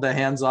called the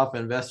hands-off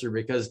investor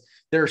because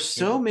there's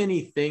so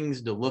many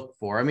things to look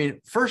for. I mean,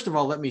 first of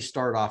all, let me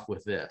start off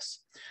with this.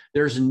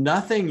 There's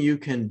nothing you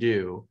can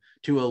do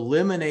to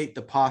eliminate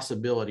the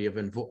possibility of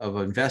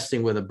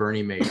investing with a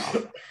Bernie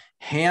Madoff.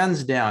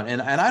 Hands down.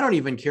 And I don't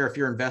even care if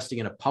you're investing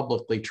in a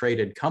publicly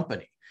traded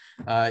company.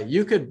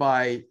 You could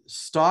buy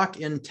stock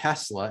in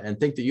Tesla and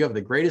think that you have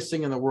the greatest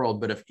thing in the world.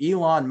 But if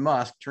Elon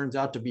Musk turns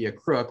out to be a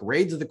crook,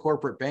 raids the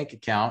corporate bank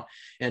account,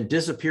 and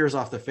disappears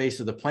off the face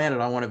of the planet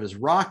on one of his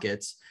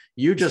rockets,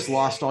 you just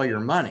lost all your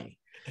money.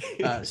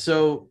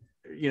 So,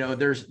 you know,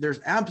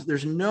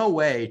 there's no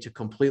way to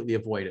completely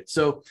avoid it.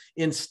 So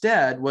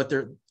instead,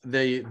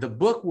 the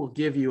book will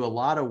give you a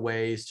lot of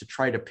ways to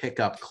try to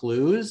pick up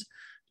clues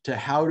to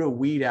how to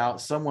weed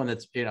out someone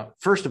that's, you know,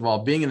 first of all,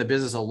 being in the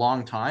business a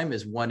long time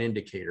is one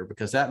indicator,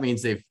 because that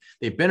means they've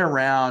been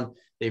around,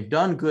 they've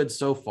done good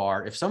so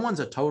far. If someone's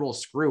a total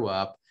screw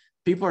up,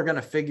 people are going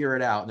to figure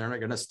it out, and they're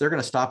going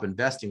to stop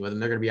investing with them.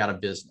 They're going to be out of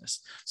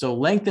business. So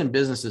length in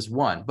business is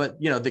one. But,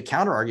 you know, the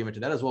counter argument to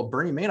that is, well,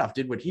 Bernie Madoff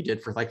did what he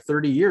did for like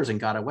 30 years and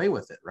got away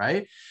with it,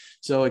 right?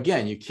 So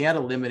again, you can't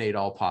eliminate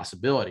all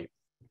possibility,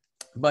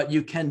 but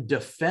you can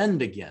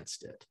defend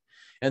against it.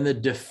 And the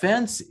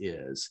defense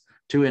is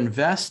to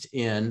invest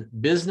in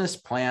business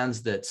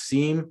plans that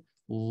seem,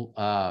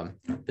 I'm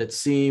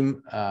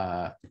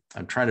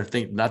trying to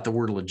think, not the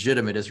word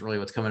legitimate isn't really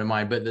what's coming to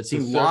mind, but that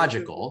seem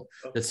logical,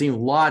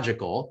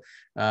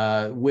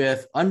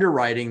 with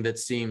underwriting that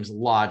seems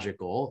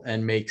logical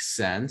and makes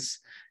sense,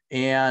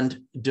 and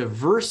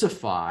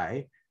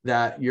diversify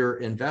that your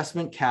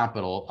investment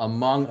capital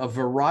among a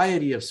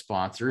variety of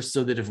sponsors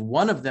so that if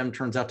one of them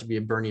turns out to be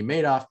a Bernie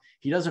Madoff,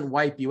 he doesn't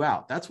wipe you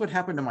out. That's what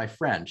happened to my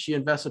friend. She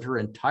invested her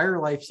entire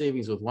life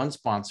savings with one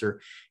sponsor.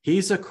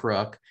 He's a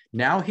crook.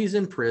 Now he's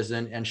in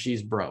prison and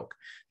she's broke.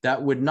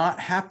 That would not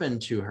happen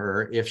to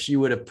her if she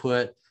would have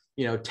put,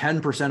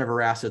 10% of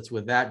her assets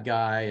with that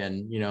guy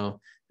and,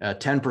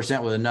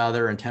 10% with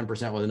another and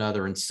 10% with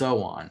another and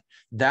so on.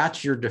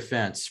 That's your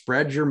defense.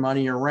 Spread your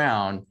money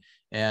around.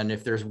 And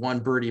if there's one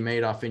Bernie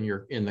Madoff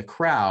in the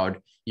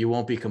crowd, you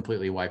won't be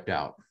completely wiped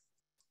out.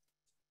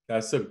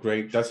 That's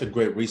a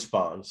great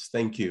response.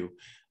 Thank you.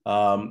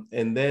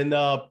 And then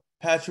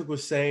Patrick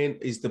was saying,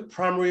 is the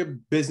primary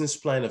business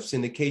plan of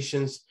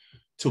syndications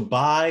to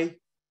buy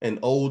an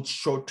old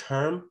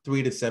short-term,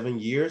 3 to 7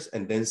 years,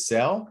 and then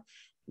sell?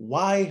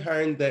 Why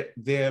aren't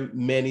there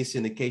many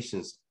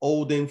syndications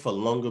holding for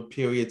longer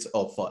periods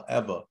or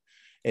forever?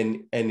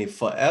 And if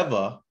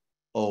forever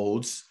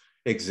holds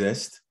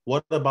exist,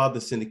 what about the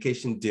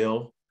syndication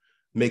deal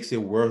makes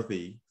it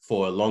worthy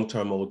for a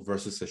long-term hold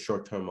versus a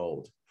short-term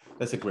hold?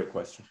 That's a great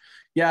question.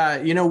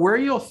 Yeah, where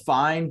you'll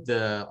find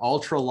the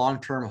ultra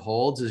long-term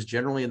holds is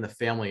generally in the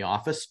family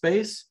office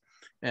space.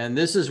 And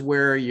this is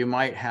where you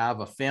might have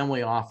a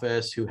family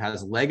office who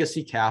has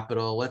legacy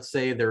capital. Let's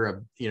say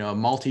they're a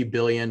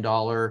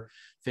multi-billion-dollar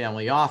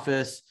family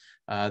office.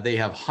 They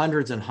have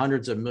hundreds and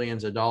hundreds of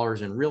millions of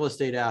dollars in real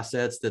estate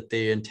assets that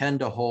they intend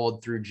to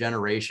hold through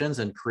generations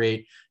and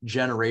create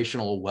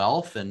generational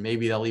wealth. And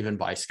maybe they'll even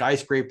buy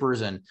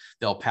skyscrapers and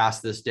they'll pass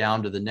this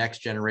down to the next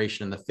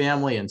generation in the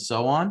family and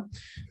so on.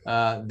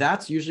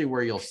 That's usually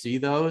where you'll see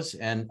those,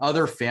 and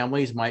other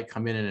families might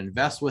come in and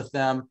invest with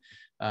them.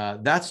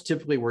 That's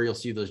typically where you'll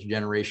see those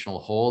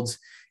generational holds.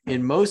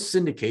 In most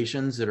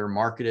syndications that are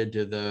marketed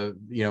to the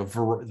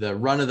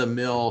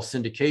run-of-the-mill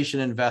syndication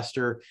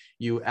investor,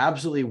 you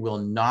absolutely will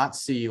not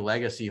see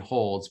legacy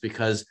holds,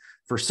 because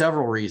for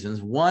several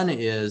reasons. One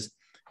is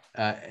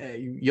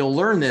you'll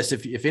learn this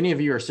if any of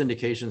you are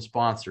syndication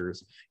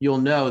sponsors. You'll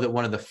know that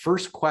one of the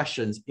first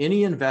questions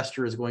any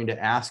investor is going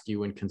to ask you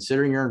when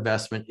considering your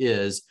investment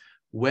is,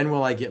 when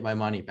will I get my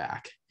money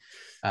back?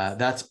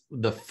 That's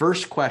the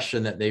first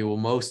question that they will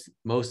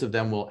most of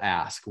them will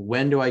ask.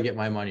 When do I get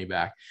my money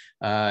back?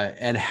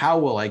 And how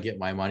will I get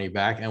my money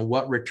back? And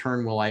what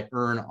return will I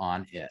earn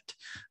on it?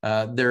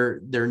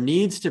 There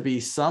needs to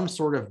be some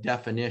sort of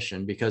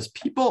definition, because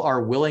people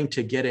are willing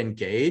to get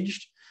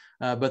engaged,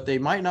 but they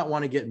might not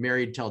want to get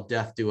married till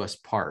death do us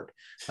part.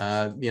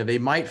 They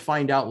might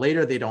find out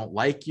later they don't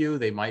like you.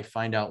 They might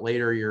find out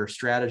later your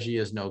strategy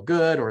is no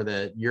good, or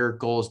that your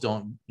goals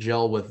don't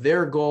gel with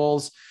their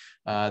goals.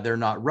 They're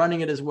not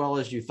running it as well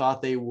as you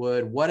thought they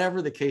would,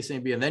 whatever the case may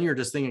be. And then you're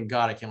just thinking,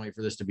 God, I can't wait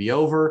for this to be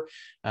over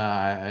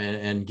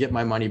and get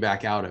my money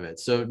back out of it.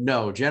 So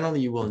no,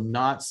 generally you will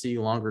not see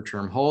longer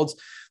term holds.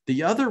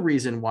 The other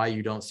reason why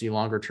you don't see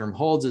longer term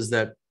holds is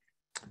that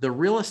the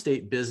real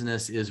estate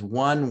business is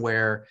one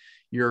where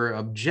your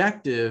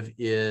objective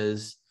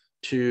is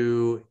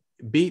to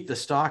beat the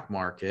stock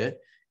market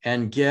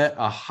and get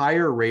a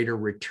higher rate of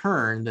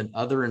return than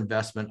other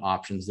investment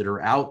options that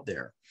are out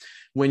there.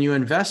 When you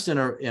invest in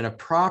a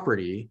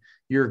property,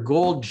 your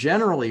goal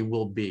generally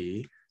will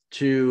be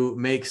to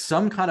make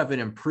some kind of an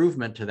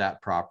improvement to that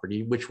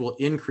property, which will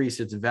increase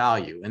its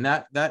value. And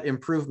that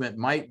improvement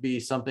might be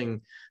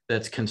something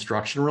that's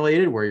construction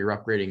related, where you're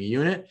upgrading a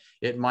unit.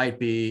 It might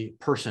be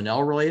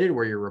personnel related,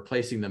 where you're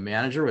replacing the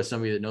manager with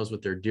somebody that knows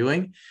what they're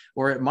doing.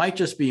 Or it might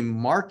just be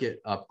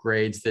market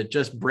upgrades that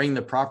just bring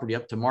the property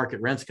up to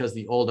market rents because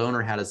the old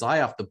owner had his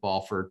eye off the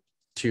ball for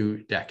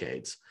 2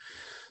 decades.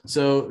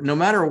 So no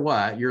matter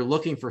what, you're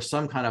looking for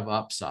some kind of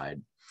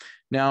upside.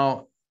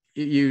 Now,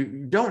 you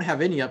don't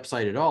have any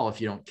upside at all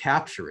if you don't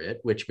capture it,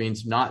 which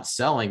means not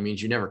selling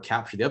means you never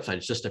capture the upside.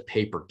 It's just a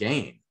paper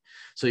gain.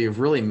 So you've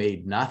really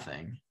made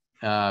nothing.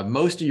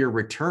 Most of your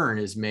return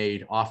is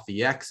made off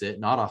the exit,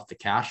 not off the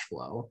cash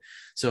flow.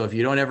 So if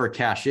you don't ever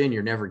cash in,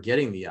 you're never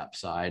getting the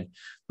upside.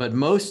 But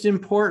most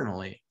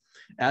importantly,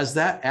 as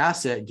that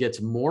asset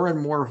gets more and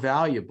more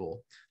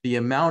valuable, the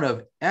amount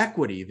of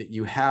equity that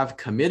you have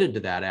committed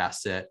to that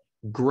asset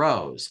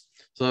grows.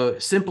 So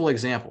simple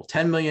example,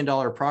 $10 million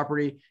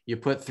property, you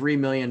put $3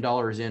 million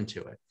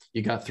into it.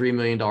 You got $3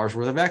 million worth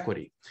of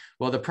equity.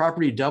 Well, the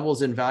property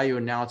doubles in value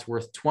and now it's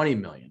worth 20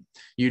 million.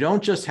 You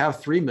don't just have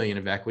 3 million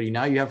of equity.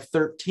 Now you have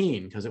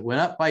 13 because it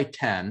went up by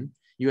 10.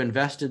 You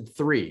invested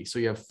 3. So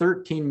you have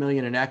 13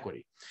 million in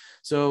equity.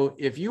 So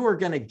if you were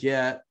going to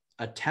get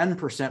a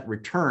 10%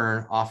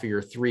 return off of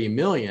your 3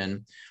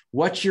 million,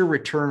 what's your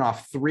return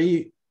off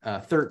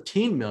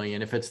 13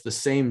 million if it's the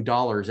same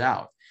dollars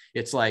out?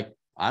 It's like,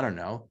 I don't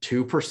know,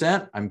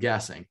 2%, I'm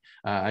guessing.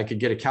 I could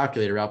get a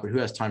calculator out, but who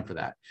has time for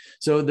that?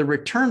 So the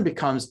return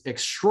becomes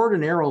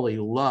extraordinarily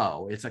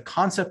low. It's a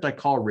concept I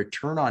call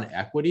return on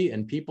equity,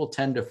 and people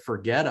tend to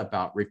forget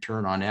about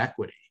return on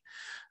equity.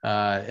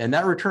 And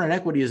that return on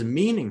equity is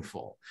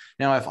meaningful.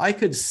 Now, if I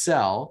could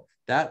sell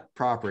that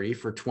property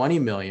for 20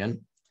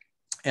 million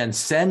and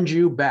send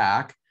you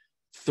back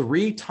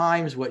 3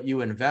 times what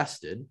you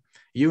invested,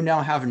 you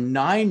now have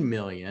 9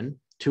 million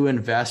to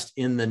invest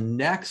in the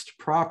next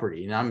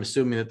property. And I'm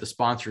assuming that the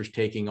sponsor is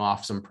taking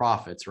off some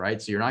profits,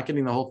 right? So you're not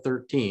getting the whole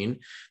 13.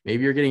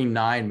 Maybe you're getting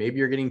 9, maybe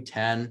you're getting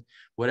 10,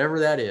 whatever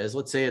that is,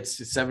 let's say it's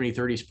a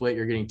 70-30 split,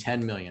 you're getting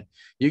 10 million.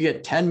 You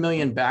get 10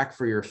 million back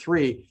for your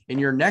 3. In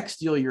your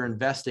next deal, you're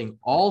investing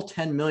all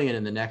 10 million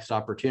in the next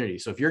opportunity.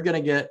 So if you're going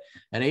to get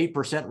an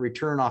 8%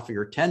 return off of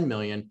your 10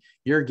 million,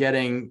 you're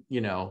getting,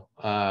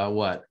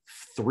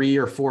 3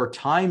 or 4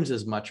 times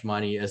as much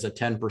money as a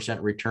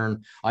 10%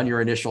 return on your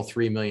initial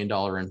 $3 million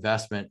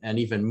investment. And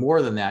even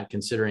more than that,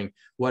 considering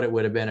what it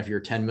would have been if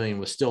your 10 million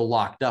was still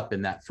locked up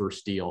in that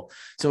first deal.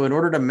 So in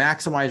order to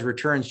maximize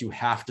returns, you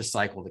have to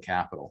cycle the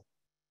capital.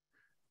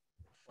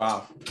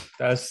 Wow,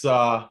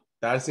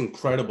 that's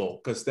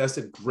incredible, because that's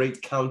a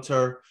great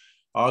counter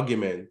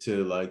argument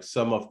to like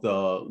some of the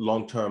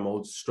long-term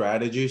old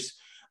strategies.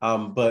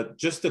 But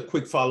just a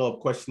quick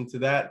follow-up question to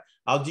that.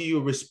 How do you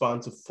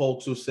respond to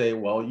folks who say,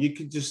 well, you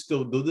could just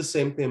still do the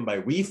same thing by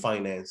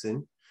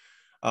refinancing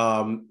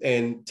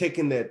and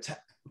taking that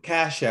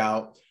cash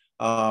out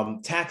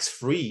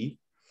tax-free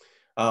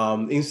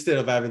instead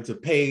of having to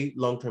pay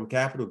long-term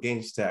capital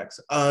gains tax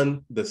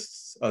on the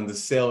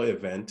sale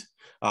event?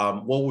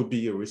 What would be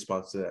your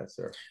response to that,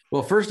 sir?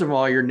 Well, first of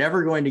all, you're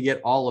never going to get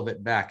all of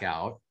it back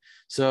out.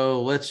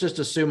 So let's just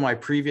assume my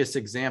previous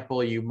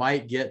example, you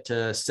might get to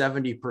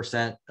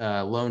 70%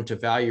 loan to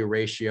value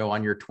ratio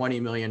on your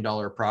 $20 million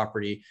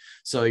property.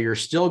 So you're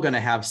still going to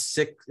have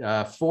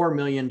 $4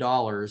 million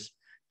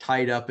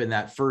tied up in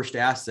that first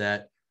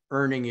asset,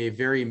 earning a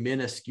very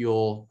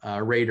minuscule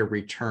rate of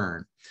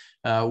return.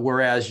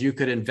 Whereas you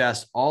could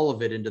invest all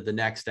of it into the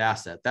next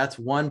asset. That's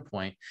one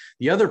point.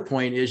 The other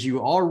point is you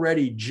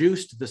already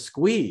juiced the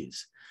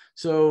squeeze.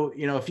 So,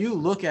 if you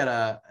look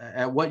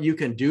at what you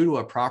can do to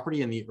a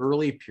property in the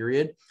early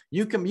period,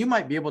 you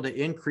might be able to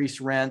increase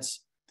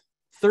rents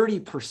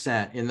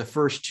 30% in the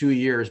first 2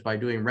 years by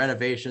doing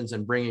renovations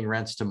and bringing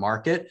rents to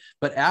market.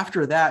 But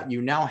after that,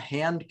 you now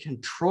hand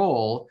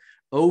control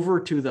over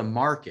to the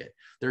market.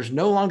 There's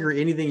no longer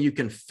anything you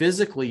can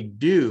physically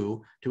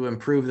do to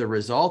improve the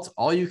results.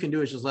 All you can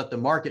do is just let the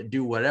market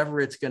do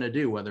whatever it's going to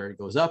do, whether it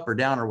goes up or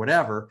down or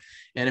whatever.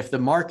 And if the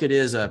market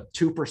is a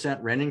 2%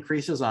 rent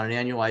increases on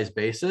an annualized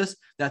basis,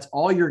 that's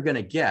all you're going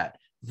to get.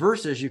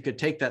 Versus you could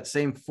take that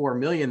same 4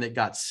 million that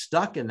got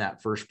stuck in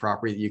that first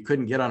property that you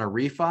couldn't get on a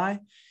refi.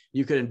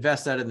 You could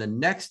invest that in the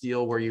next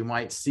deal where you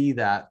might see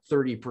that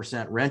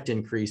 30% rent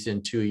increase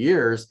in 2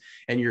 years,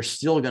 and you're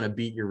still going to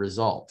beat your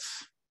results.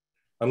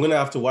 I'm going to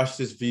have to watch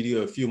this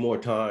video a few more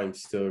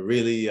times to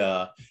really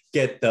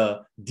get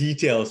the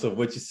details of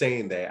what you're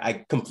saying there.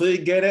 I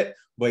completely get it,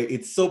 but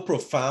it's so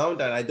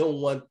profound, and I don't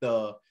want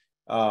the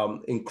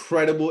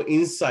incredible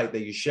insight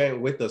that you're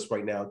sharing with us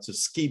right now to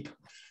skip,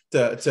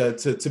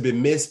 to be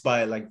missed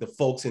by like the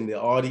folks in the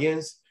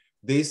audience.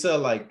 These are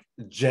like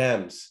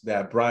gems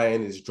that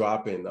Brian is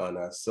dropping on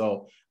us.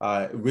 So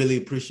I really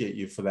appreciate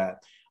you for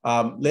that.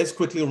 Let's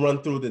quickly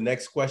run through the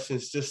next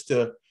questions just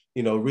to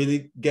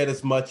really get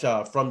as much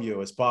from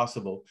you as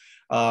possible.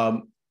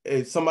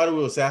 Somebody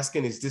was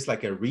asking, is this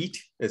like a REIT?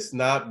 It's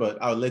not, but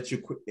I'll let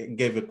you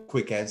give a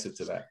quick answer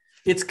to that.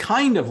 It's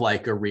kind of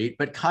like a REIT,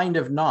 but kind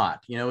of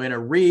not. In a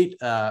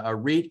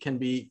REIT can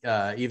be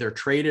either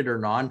traded or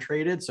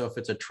non-traded. So if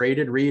it's a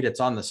traded REIT, it's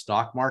on the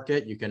stock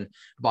market. You can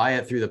buy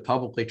it through the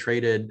publicly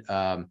traded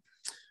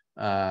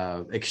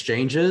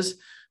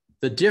exchanges.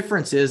 The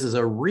difference is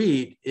a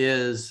REIT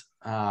is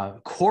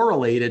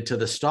correlated to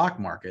the stock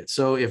market.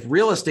 So if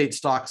real estate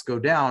stocks go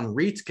down,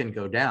 REITs can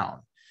go down.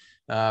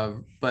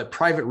 But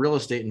private real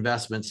estate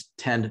investments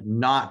tend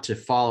not to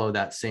follow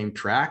that same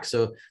track.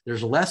 So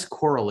there's less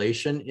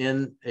correlation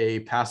in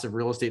a passive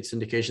real estate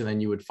syndication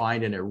than you would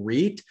find in a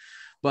REIT.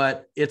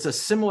 But it's a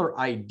similar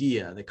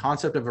idea. The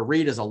concept of a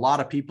REIT is a lot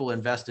of people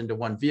invest into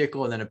one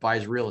vehicle and then it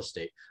buys real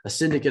estate. A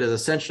syndicate is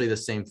essentially the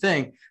same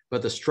thing,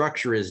 but the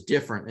structure is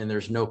different and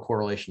there's no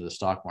correlation to the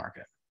stock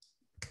market.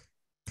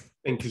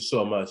 Thank you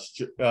so much.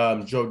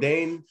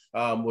 Jordan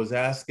was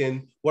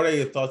asking, what are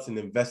your thoughts on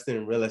investing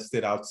in real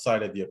estate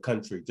outside of your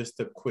country? Just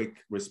a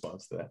quick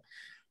response to that.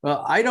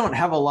 Well, I don't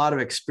have a lot of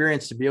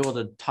experience to be able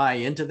to tie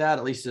into that,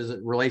 at least as it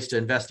relates to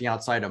investing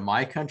outside of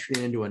my country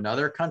and into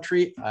another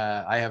country.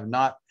 I have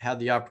not had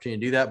the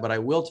opportunity to do that, but I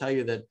will tell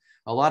you that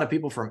a lot of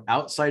people from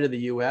outside of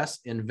the U.S.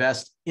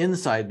 invest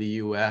inside the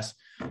U.S.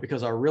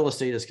 because our real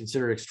estate is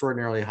considered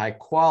extraordinarily high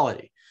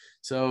quality.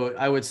 So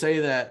I would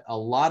say that a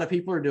lot of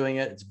people are doing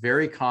it. It's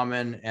very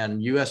common,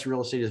 and U.S. real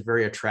estate is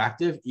very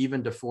attractive,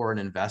 even to foreign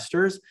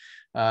investors.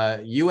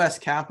 U.S.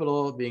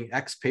 capital being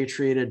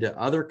expatriated to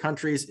other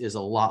countries is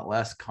a lot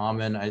less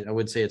common. I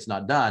would say it's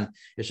not done.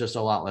 It's just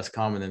a lot less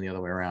common than the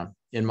other way around,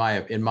 in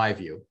my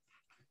view.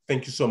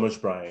 Thank you so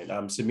much, Brian.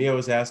 Samir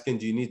was asking,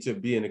 do you need to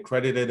be an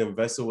accredited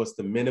investor? What's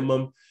the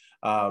minimum?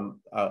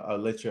 I'll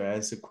let you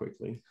answer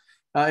quickly.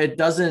 It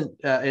doesn't.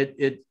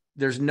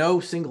 There's no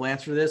single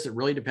answer to this. It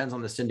really depends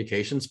on the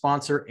syndication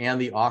sponsor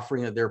and the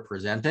offering that they're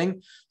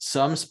presenting.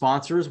 Some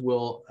sponsors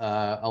will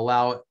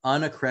allow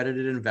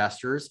unaccredited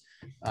investors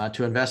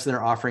to invest in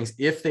their offerings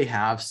if they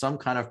have some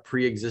kind of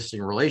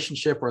pre-existing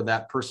relationship or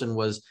that person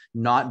was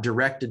not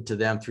directed to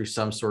them through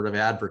some sort of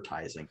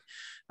advertising.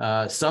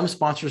 Some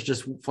sponsors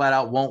just flat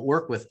out won't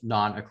work with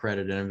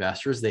non-accredited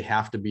investors. They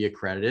have to be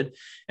accredited.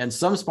 And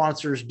some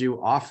sponsors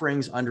do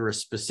offerings under a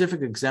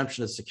specific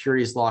exemption of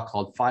securities law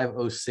called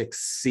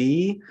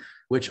 506C,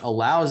 which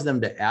allows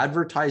them to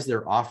advertise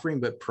their offering,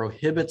 but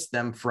prohibits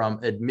them from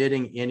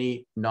admitting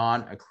any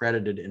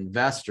non-accredited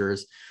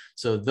investors.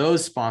 So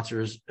those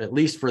sponsors, at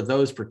least for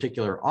those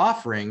particular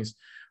offerings,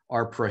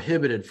 are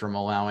prohibited from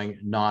allowing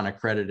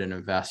non-accredited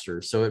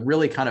investors. So it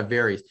really kind of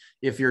varies.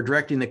 If you're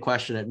directing the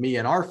question at me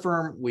and our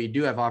firm, we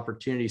do have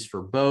opportunities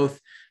for both.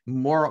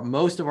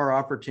 Most of our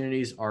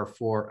opportunities are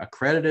for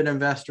accredited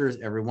investors.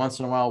 Every once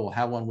in a while, we'll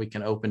have one we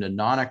can open to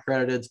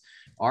non-accrediteds.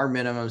 Our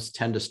minimums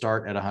tend to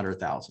start at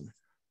 100,000.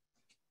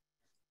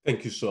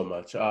 Thank you so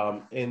much.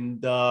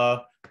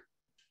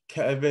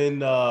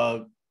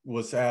 Kevin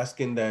was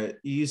asking that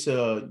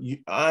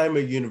I'm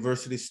a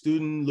university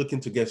student looking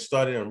to get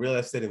started in real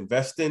estate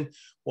investing.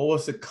 What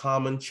was the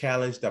common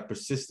challenge that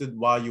persisted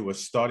while you were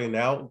starting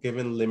out,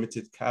 given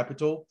limited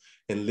capital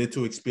and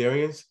little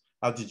experience?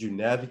 How did you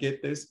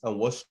navigate this? And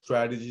what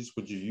strategies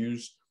would you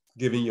use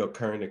given your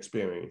current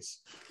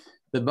experience?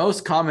 The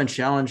most common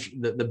challenge,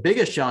 the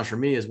biggest challenge for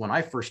me is when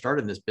I first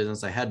started in this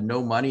business, I had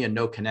no money and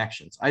no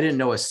connections. I didn't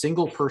know a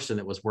single person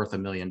that was worth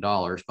 $1 million,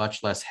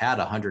 much less had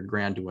 100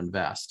 grand to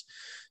invest.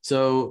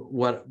 So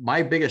what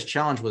my biggest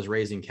challenge was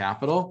raising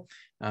capital.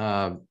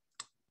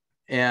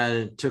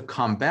 And to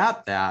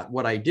combat that,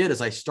 what I did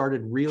is I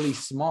started really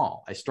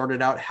small. I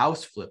started out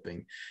house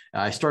flipping.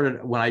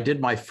 When I did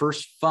my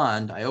first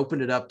fund, I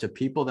opened it up to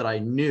people that I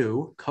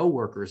knew,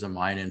 coworkers of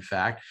mine, in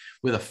fact,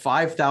 with a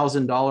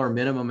 $5,000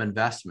 minimum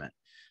investment.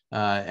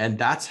 And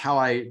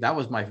that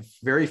was my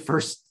very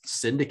first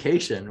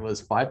syndication,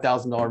 was $5,000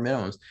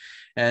 minimums.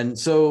 And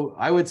so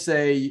I would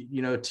say,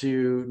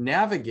 to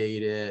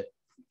navigate it,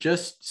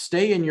 just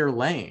stay in your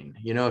lane.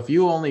 If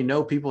you only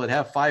know people that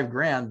have 5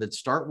 grand, that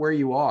start where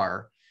you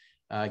are,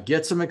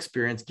 get some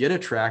experience, get a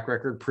track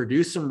record,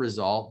 produce some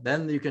result,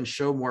 then you can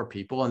show more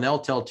people and they'll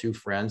tell 2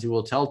 friends who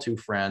will tell 2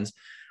 friends.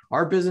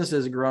 Our business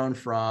has grown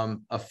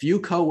from a few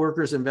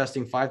coworkers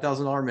investing $5,000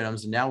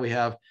 minimums, and now we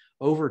have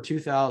over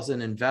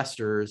 2,000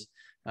 investors,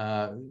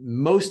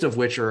 most of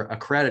which are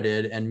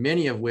accredited and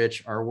many of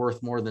which are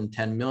worth more than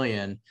 10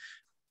 million.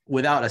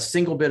 Without a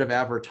single bit of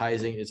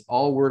advertising. It's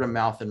all word of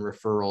mouth and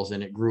referrals,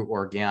 and it grew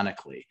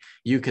organically.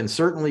 You can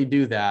certainly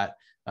do that.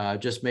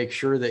 Just make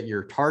sure that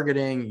you're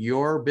targeting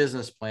your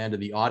business plan to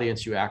the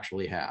audience you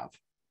actually have.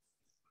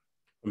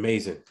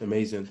 Amazing.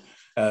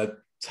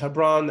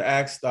 Tabron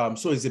asked,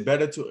 so is it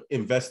better to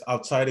invest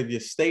outside of your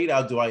state,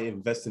 or do I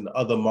invest in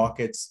other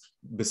markets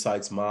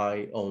besides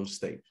my own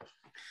state?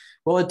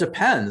 Well, it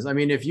depends. I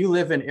mean, if you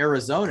live in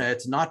Arizona,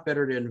 it's not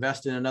better to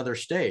invest in another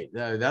state.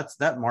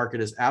 That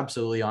market is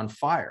absolutely on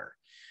fire.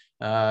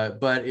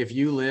 But if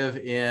you live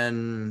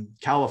in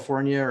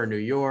California or New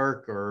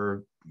York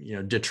or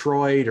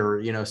Detroit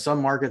or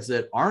some markets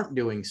that aren't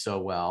doing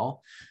so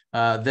well,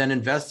 then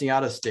investing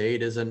out of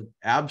state is an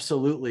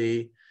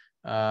absolutely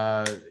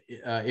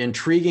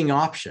intriguing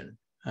option.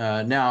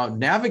 Now,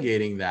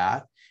 navigating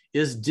that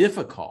is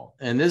difficult.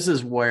 And this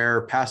is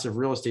where passive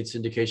real estate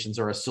syndications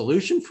are a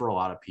solution for a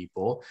lot of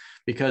people,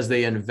 because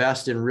they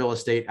invest in real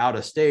estate out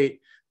of state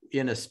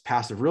in a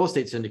passive real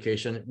estate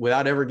syndication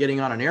without ever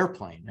getting on an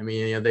airplane. I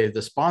mean,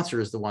 the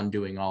sponsor is the one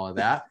doing all of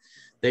that.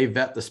 They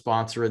vet the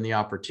sponsor and the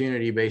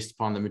opportunity based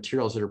upon the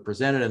materials that are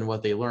presented and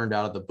what they learned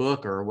out of the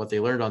book or what they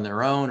learned on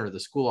their own or the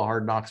school of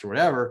hard knocks or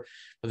whatever,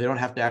 but they don't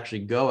have to actually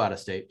go out of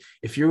state.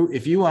 If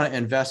you want to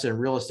invest in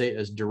real estate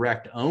as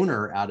direct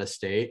owner out of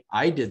state,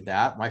 I did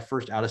that. My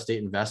first out of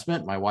state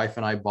investment, my wife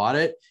and I bought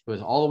it. It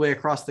was all the way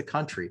across the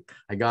country.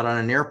 I got on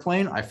an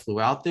airplane. I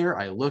flew out there.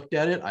 I looked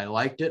at it. I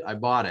liked it. I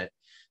bought it.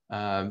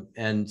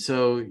 And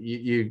so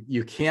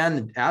you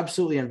can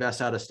absolutely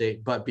invest out of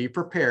state, but be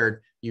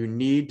prepared. You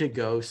need to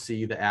go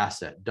see the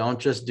asset. Don't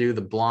just do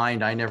the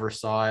blind, I never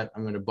saw it,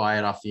 I'm going to buy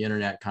it off the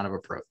internet kind of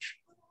approach.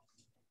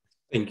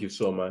 Thank you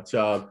so much.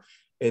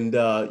 And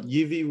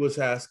Yivi was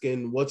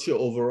asking, what's your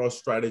overall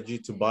strategy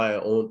to buy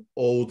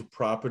old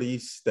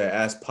properties that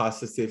has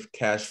positive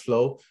cash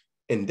flow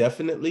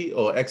indefinitely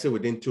or exit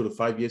within 2 to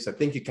 5 years? I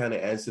think you kind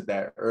of answered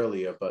that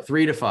earlier, but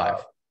 3 to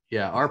 5.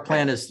 Yeah, our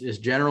plan is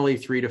generally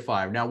 3 to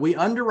 5. Now, we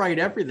underwrite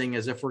everything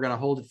as if we're going to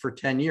hold it for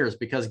 10 years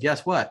because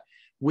guess what?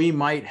 We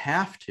might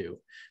have to.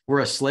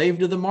 We're a slave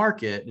to the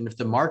market. And if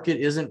the market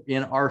isn't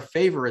in our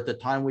favor at the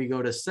time we go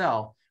to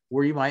sell,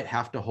 we might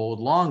have to hold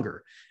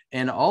longer.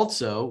 And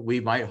also we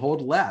might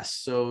hold less.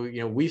 So,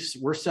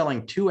 we're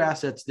selling 2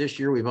 assets this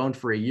year. We've owned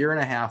for a year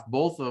and a half.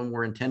 Both of them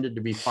were intended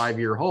to be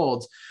 5-year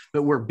holds,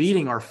 but we're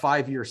beating our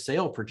 5-year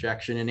sale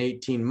projection in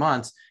 18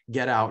 months.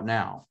 Get out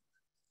now.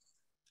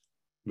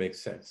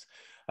 Makes sense.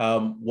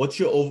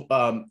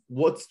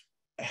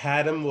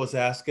 Adam was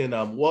asking,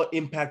 what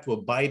impact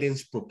will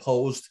Biden's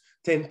proposed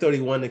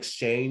 1031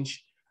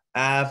 exchange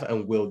have,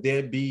 and will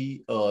there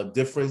be a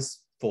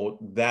difference for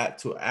that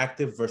to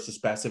active versus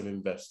passive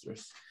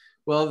investors?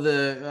 Well,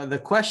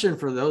 the question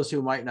for those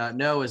who might not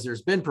know is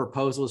there's been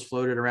proposals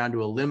floated around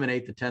to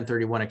eliminate the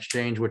 1031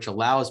 exchange, which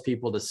allows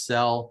people to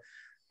sell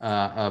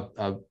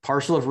a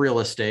parcel of real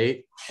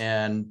estate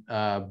and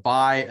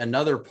buy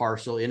another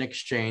parcel in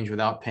exchange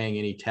without paying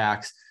any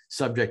tax,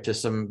 subject to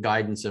some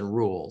guidance and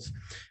rules.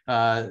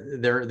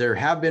 There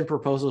have been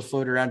proposals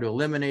floated around to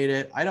eliminate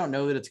it. I don't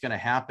know that it's going to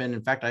happen.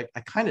 In fact, I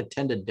kind of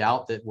tend to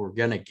doubt that we're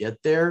going to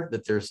get there,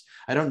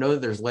 I don't know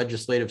that there's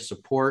legislative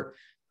support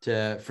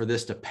for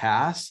this to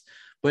pass.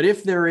 But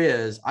if there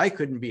is, I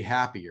couldn't be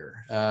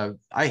happier.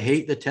 I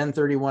hate the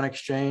 1031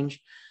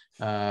 exchange,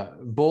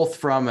 both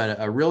from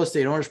a real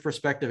estate owner's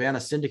perspective and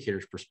a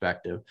syndicator's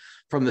perspective.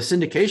 From the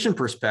syndication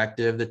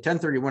perspective, the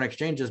 1031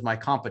 exchange is my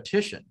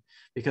competition,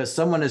 because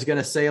someone is going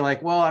to say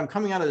like, well, I'm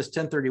coming out of this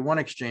 1031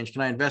 exchange.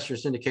 Can I invest in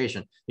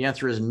syndication? The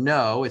answer is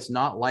no, it's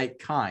not like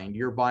kind.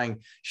 You're buying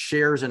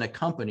shares in a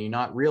company,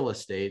 not real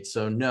estate.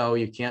 So no,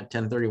 you can't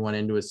 1031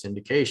 into a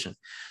syndication.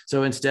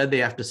 So instead they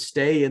have to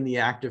stay in the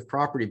active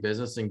property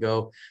business and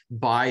go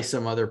buy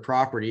some other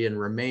property and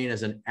remain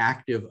as an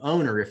active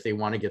owner if they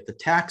want to get the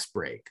tax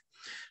break.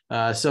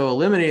 So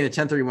eliminating the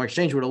 1031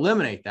 exchange would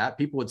eliminate that.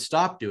 People would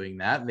stop doing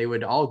that and they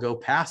would all go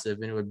passive,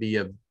 and it would be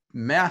a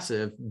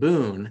massive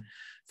boon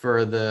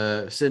for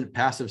the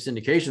passive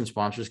syndication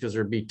sponsors, because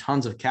there'd be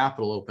tons of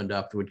capital opened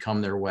up that would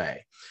come their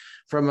way.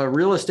 From a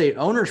real estate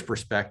owner's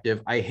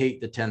perspective, I hate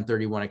the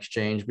 1031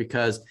 exchange,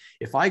 because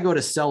if I go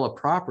to sell a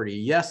property,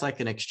 yes, I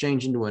can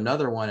exchange into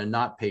another one and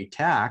not pay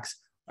tax.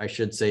 I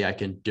should say I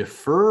can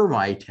defer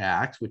my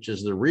tax, which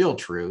is the real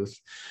truth.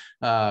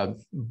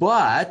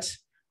 But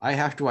I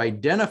have to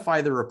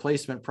identify the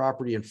replacement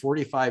property in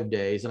 45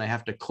 days, and I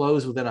have to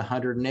close within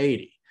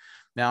 180.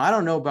 Now, I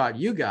don't know about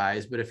you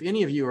guys, but if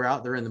any of you are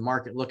out there in the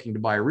market looking to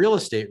buy real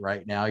estate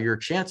right now, your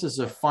chances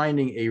of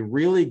finding a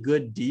really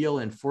good deal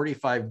in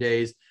 45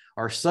 days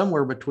are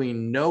somewhere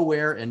between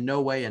nowhere and no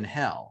way in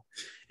hell.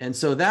 And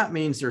so that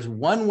means there's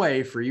one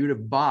way for you to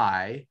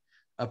buy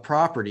a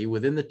property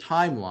within the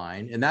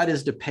timeline, and that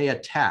is to pay a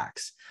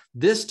tax.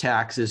 This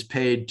tax is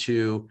paid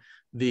to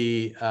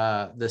the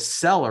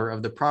seller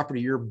of the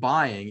property you're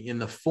buying in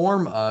the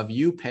form of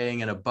you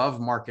paying an above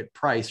market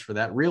price for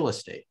that real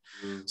estate.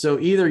 So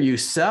either you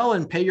sell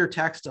and pay your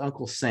tax to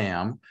Uncle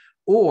Sam,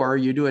 or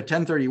you do a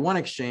 1031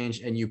 exchange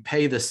and you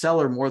pay the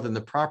seller more than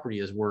the property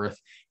is worth.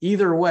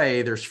 Either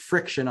way, there's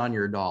friction on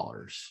your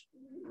dollars.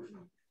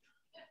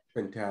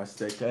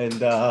 Fantastic.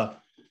 And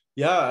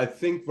yeah, I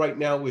think right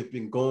now we've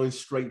been going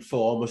straight for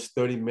almost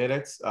 30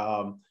 minutes.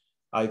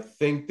 I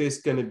think there's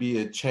going to be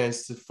a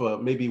chance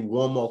for maybe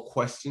one more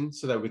question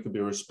so that we can be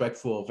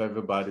respectful of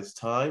everybody's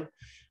time.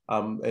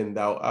 And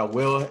I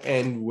will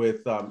end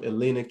with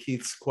Elena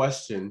Keith's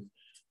question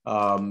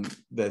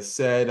that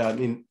said,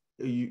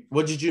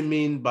 what did you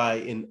mean by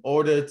in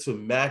order to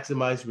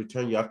maximize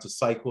return, you have to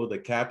cycle the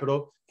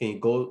capital? Can you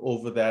go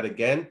over that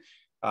again?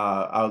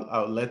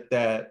 I'll let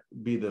that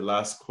be the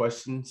last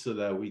question so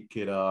that we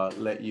could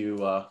let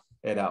you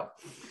head out.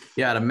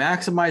 Yeah, to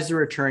maximize the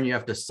return, you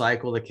have to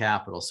cycle the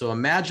capital. So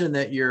imagine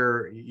that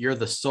you're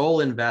the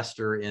sole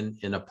investor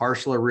in a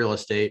parcel of real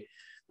estate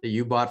that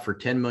you bought for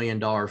 $10 million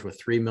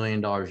with $3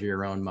 million of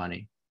your own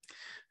money.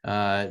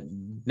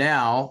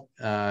 Now,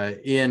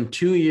 in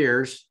 2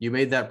 years, you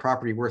made that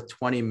property worth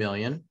 $20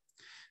 million.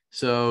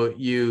 So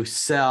you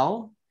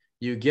sell,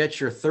 you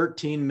get your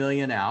 $13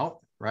 million out,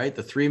 right?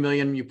 The $3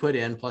 million you put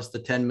in plus the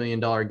 $10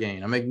 million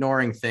gain. I'm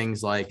ignoring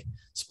things like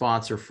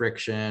sponsor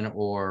friction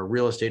or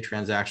real estate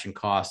transaction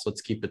costs.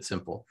 Let's keep it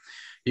simple.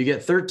 You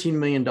get $13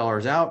 million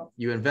out,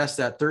 you invest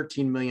that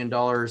 $13 million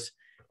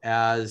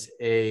as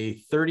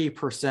a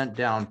 30%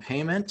 down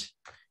payment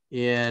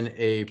in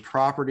a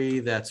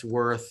property that's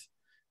worth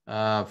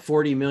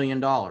 $40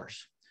 million.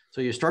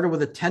 So you started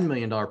with a $10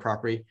 million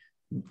property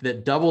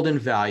that doubled in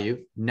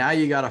value. Now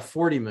you got a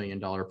 $40 million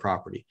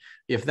property.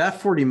 If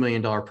that $40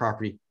 million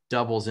property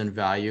doubles in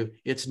value,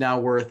 it's now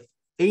worth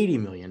 $80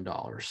 million.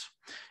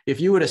 If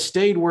you would have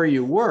stayed where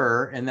you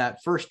were and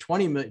that first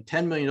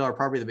 $10 million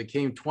property that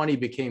became 20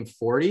 became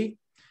 40,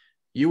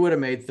 you would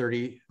have made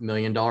 $30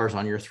 million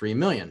on your $3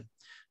 million.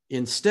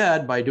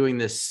 Instead, by doing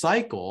this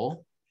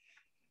cycle,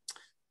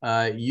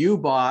 you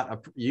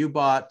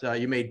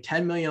made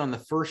 10 million on the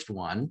first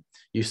one.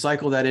 You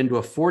cycle that into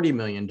a $40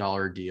 million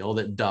deal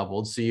that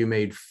doubled. So you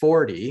made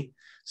 40.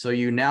 So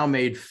you now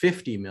made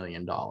 $50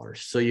 million.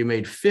 So you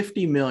made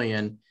 50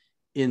 million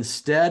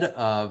instead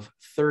of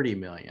 30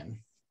 million.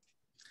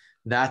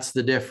 That's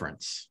the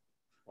difference.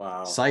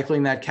 Wow.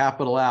 Cycling that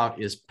capital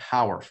out is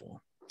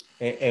powerful.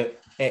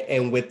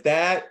 And with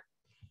that,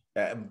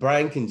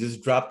 Brian can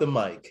just drop the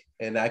mic,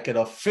 and I can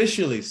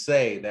officially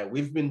say that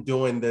we've been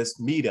doing this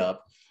meetup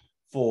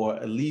for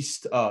at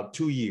least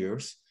 2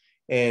 years.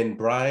 And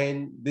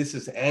Brian, this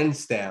is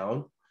hands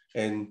down,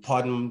 and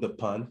pardon the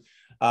pun,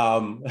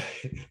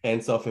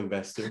 hands off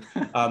investor.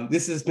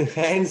 This has been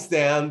hands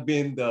down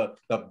been the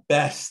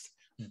best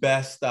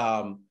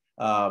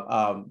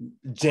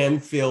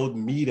gem-filled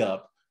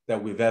meetup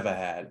that we've ever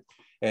had.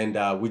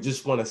 And we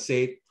just want to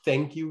say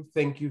thank you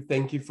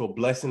for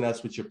blessing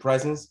us with your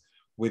presence,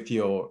 with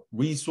your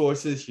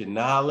resources, your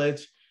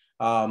knowledge.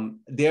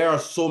 There are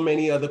so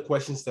many other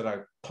questions that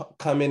are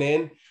coming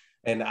in.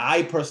 And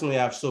I personally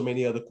have so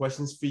many other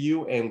questions for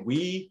you, and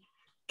we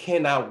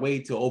cannot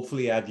wait to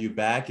hopefully have you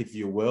back, if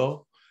you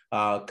will.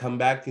 Come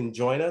back and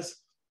join us.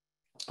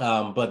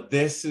 But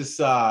this is,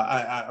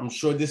 I'm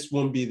sure this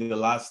won't be the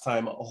last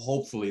time,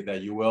 hopefully,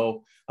 that you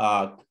will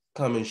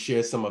come and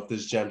share some of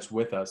these gems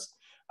with us.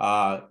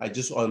 I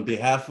just, on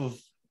behalf of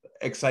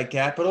XSITE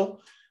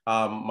Capital,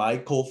 my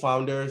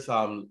co-founders,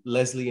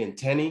 Leslie and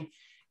Tenny,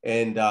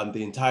 and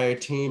the entire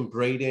team,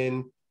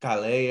 Braden,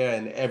 Kalea,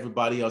 and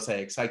everybody else at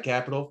XSITE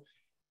Capital,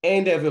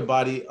 and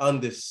everybody on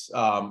this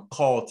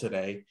call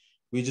today,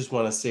 we just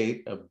want to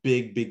say a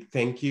big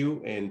thank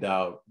you, and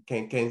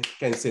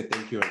can't say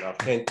thank you enough.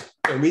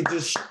 Can we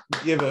just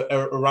give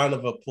a round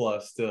of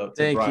applause to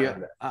Thank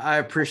Brian? you. I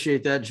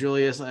appreciate that,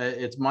 Julius.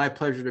 It's my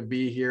pleasure to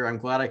be here. I'm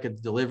glad I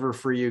could deliver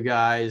for you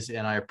guys,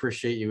 and I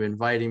appreciate you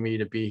inviting me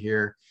to be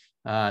here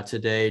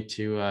today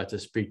to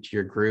speak to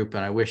your group.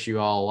 And I wish you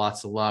all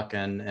lots of luck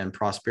and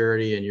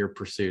prosperity in your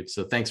pursuits.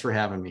 So thanks for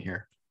having me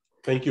here.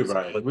 Thank you,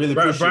 Brian. Really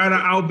appreciate Brian,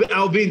 it.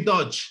 I'll be in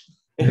touch.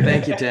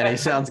 Thank you, Tenny.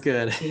 Sounds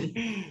good.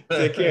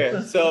 Take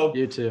care. So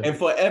you too. And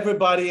for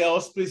everybody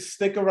else, please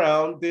stick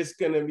around. This is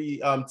going to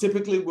be,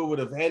 typically we would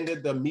have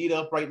ended the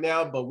meetup right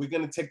now, but we're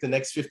going to take the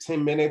next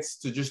 15 minutes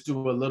to just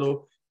do a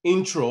little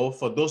intro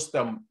for those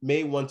that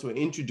may want to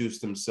introduce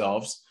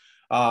themselves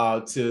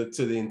to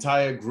the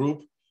entire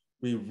group.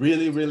 We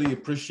really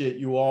appreciate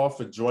you all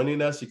for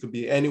joining us. You could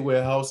be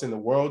anywhere else in the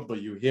world,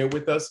 but you're here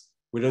with us.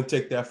 We don't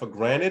take that for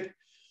granted.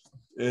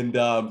 And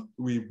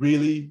we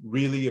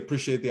really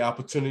appreciate the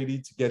opportunity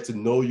to get to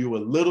know you a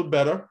little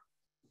better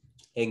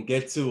and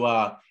get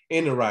to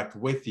interact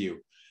with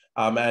you.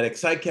 At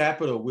XSITE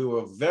Capital, we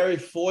were very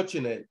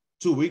fortunate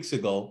 2 weeks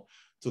ago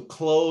to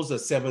close a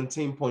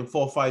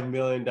 $17.45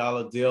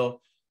 million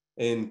deal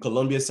in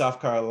Columbia,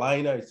 South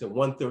Carolina. It's a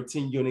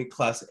 113 unit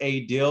Class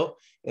A deal.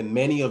 And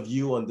many of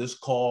you on this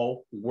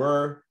call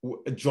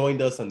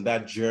joined us on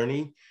that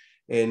journey.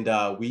 And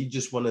we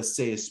just want to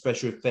say a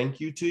special thank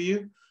you to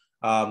you.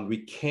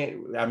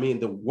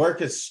 The work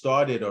has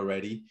started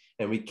already,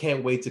 and we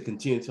can't wait to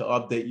continue to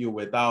update you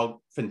with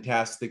how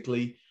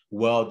fantastically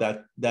well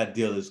that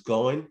deal is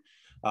going.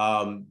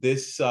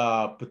 This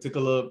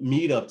particular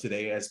meetup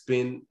today has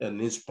been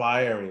an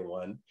inspiring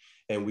one,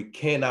 and we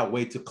cannot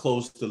wait to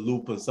close the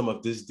loop on some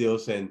of these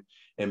deals and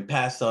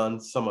pass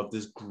on some of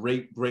these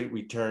great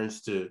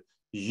returns to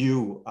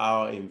you,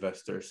 our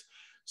investors.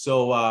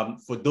 So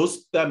for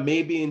those that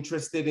may be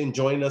interested in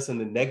joining us in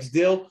the next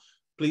deal,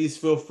 please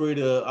feel free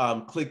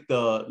to click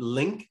the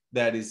link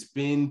that is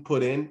being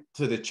put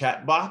into the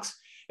chat box.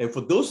 And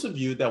for those of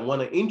you that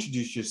want to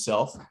introduce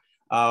yourself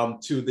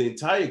to the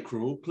entire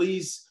crew,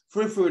 please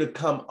feel free to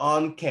come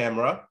on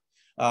camera.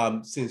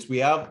 Since we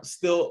have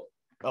still,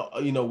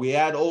 we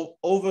had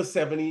over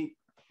 70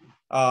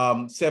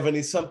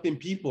 something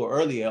people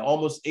earlier,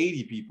 almost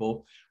 80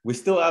 people. We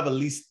still have at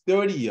least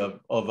 30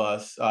 of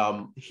us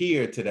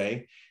here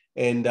today.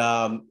 And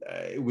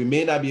we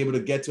may not be able to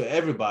get to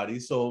everybody.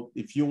 So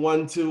if you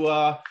want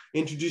to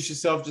introduce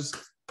yourself, just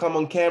come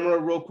on camera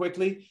real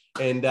quickly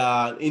and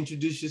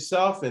introduce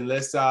yourself, and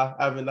let's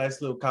have a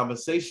nice little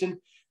conversation.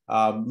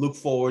 Look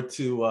forward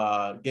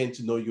to getting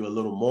to know you a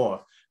little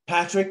more.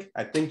 Patrick,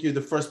 I think you're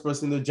the first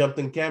person to jump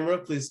in camera.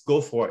 Please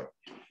go for it.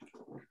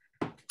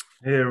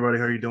 Hey everybody,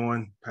 how you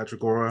doing?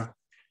 Patrick Ora.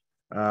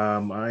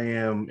 I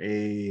am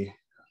a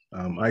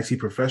IT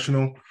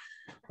professional.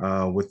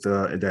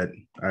 That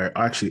I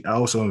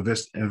also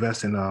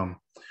invest in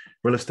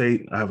real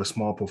estate. I have a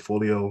small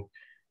portfolio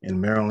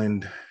in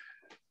Maryland,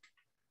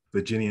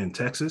 Virginia, and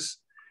Texas,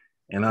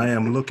 and I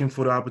am looking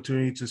for the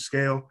opportunity to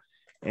scale.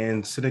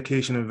 And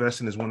syndication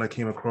investing is one I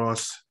came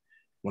across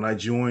when I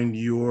joined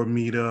your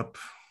meetup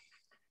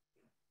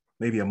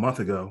maybe a month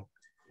ago.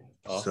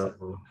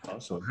 Awesome.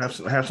 So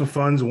have some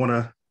funds. Want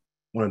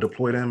to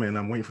deploy them, and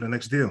I'm waiting for the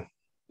next deal.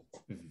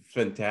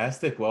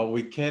 Fantastic. Well,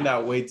 we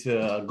cannot wait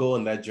to go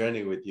on that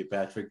journey with you,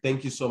 Patrick.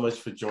 Thank you so much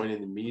for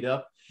joining the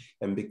meetup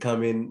and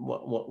becoming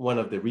one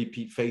of the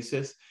repeat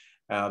faces.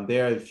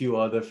 There are a few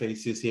other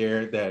faces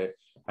here that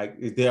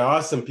there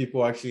are some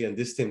people actually on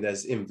this team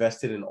that's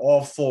invested in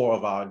all 4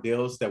 of our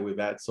deals that we've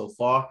had so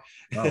far.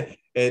 Wow.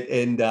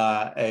 and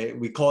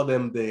we call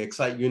them the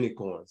XSITE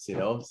unicorns,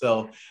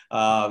 So,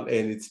 and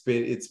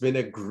it's been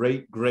a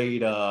great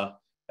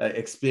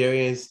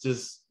experience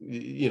just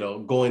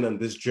going on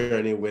this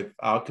journey with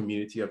our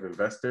community of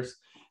investors,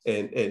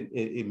 and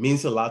it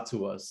means a lot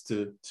to us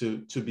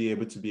to be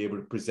able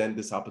to present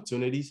these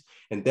opportunities.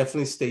 And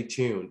definitely stay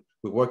tuned.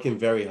 We're working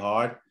very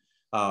hard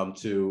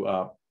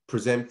to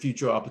present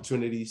future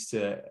opportunities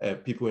to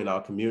people in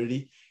our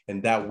community,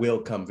 and that will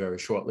come very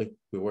shortly.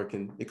 We're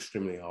working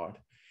extremely hard.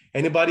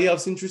 Anybody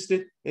else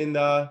interested in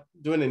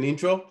doing an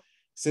intro?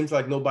 Seems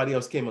like nobody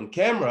else came on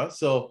camera,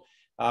 so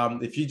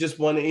if you just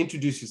want to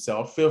introduce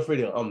yourself, feel free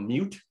to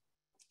unmute,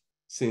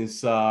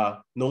 since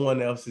no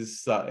one else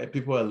is,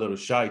 people are a little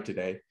shy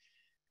today.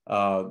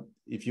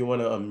 If you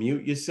want to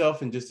unmute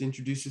yourself and just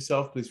introduce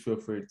yourself, please feel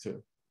free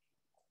to.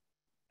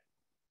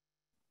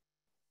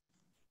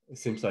 It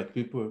seems like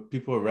people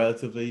are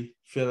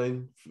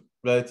feeling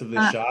relatively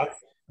shy.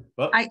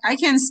 Well, I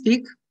can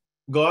speak.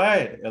 go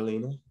ahead,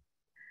 Elena.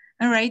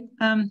 All right.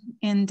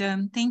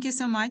 Thank you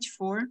so much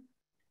for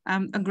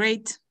a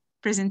great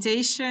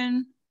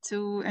presentation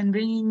and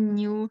bringing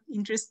new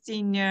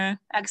interesting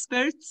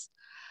experts.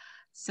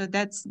 So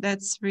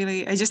that's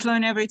really, I just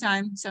learn every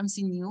time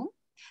something new.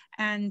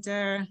 And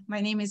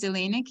my name is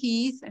Elena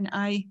Keith, and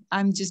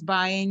I'm just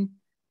buying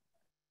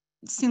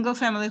single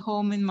family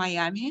home in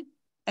Miami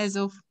as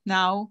of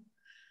now.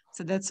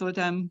 So that's what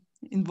I'm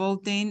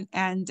involved in.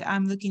 And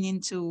I'm looking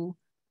into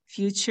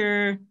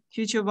future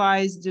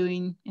wise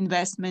doing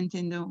investment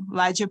in the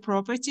larger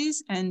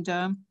properties. And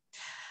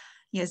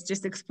yes,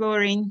 just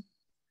exploring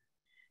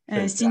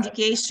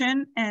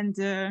syndication and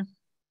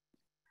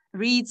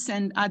REITs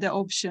and other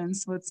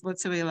options,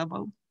 what's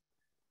available.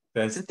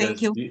 So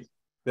thank you.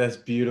 That's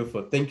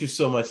beautiful. Thank you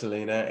so much,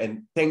 Elena.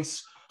 And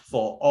thanks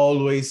for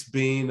always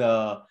being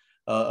a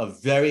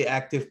very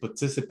active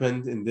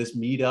participant in this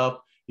meetup.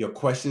 Your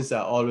questions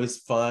are always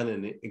fun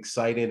and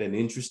exciting and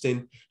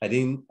interesting. I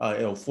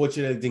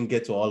unfortunately didn't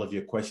get to all of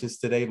your questions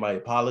today. My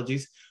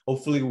apologies.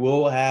 Hopefully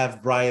we'll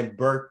have Brian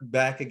Burke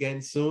back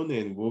again soon,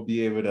 and we'll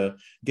be able to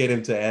get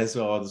him to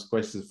answer all those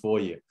questions for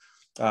you.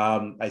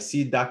 I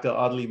see Dr.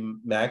 Audley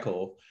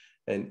Mackel,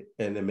 an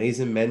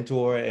amazing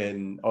mentor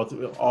and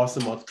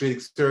awesome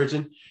orthopedic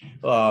surgeon,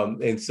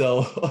 and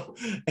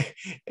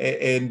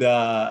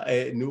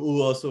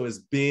who also has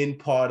been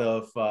part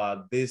of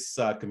this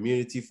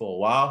community for a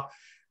while.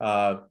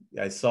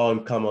 I saw him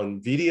come on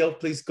video.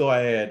 Please go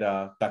ahead,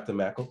 Dr.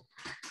 Mackel.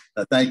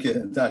 Thank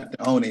you, Dr.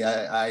 Oni.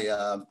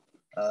 I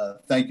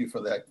thank you for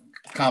that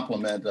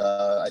compliment.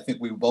 I think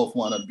we both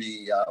want to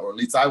be, or at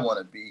least I want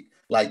to be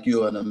like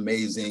you, an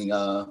amazing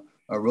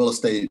a real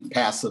estate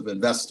passive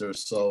investor.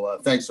 So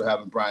thanks for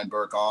having Brian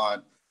Burke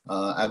on.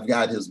 I've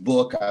got his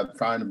book. I'm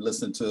trying to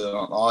listen to it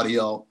on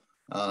audio,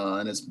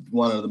 and it's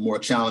one of the more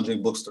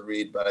challenging books to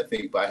read, but I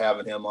think by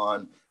having him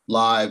on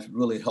live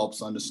really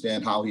helps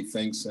understand how he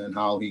thinks and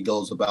how he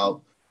goes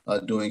about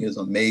doing his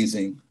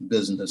amazing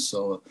business.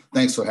 So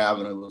thanks for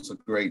having it. It was a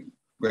great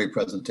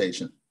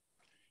presentation.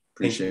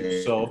 Appreciate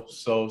it. So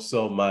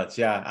much.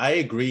 Yeah, I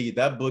agree.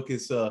 That book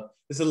is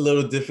it's a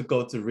little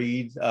difficult to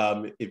read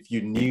if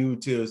you're new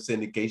to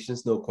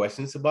syndications, no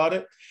questions about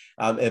it.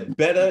 A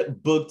better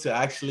book to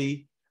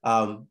actually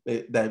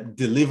that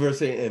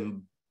delivers it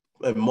in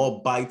a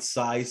more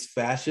bite-sized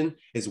fashion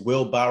is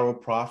Wheelbarrow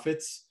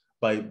Profits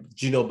by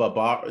Gino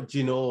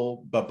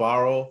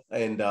Barbaro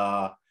and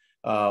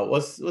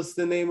what's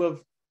the name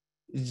of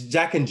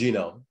Jack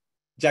Stanziano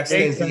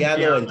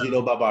and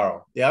Gino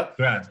Barbaro. Yeah.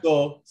 Right.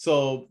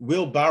 So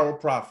Wheelbarrow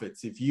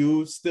Profits. If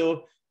you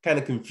still kind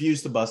of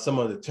confused about some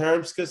of the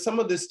terms, because some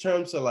of these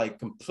terms are like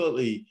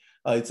completely,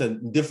 it's a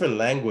different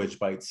language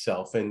by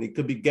itself, and it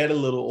could get a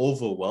little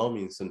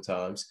overwhelming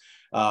sometimes.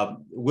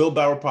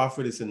 Wheelbarrow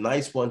Profit is a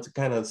nice one to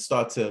kind of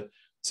start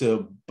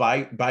to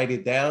bite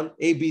it down.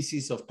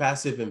 ABCs of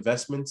Passive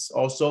Investments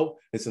also,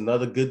 it's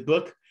another good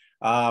book.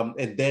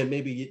 And then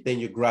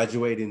you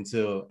graduate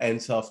into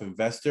End Self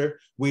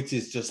Investor, which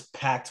is just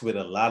packed with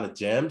a lot of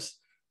gems,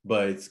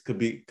 but it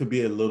could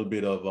be a little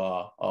bit of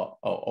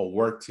a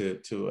work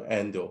to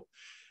handle.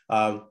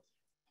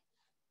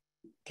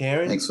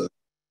 Karen? Thanks.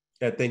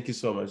 Yeah, thank you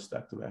so much,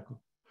 Dr.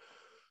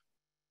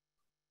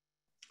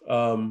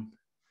 Mackel.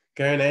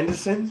 Karen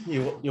Anderson,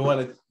 you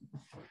want to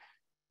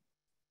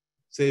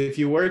say a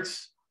few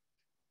words?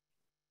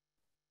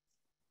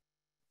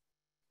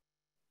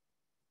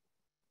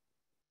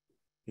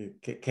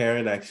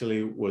 Karen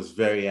actually was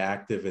very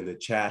active in the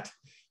chat.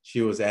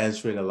 She was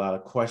answering a lot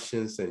of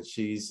questions, and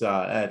she's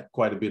had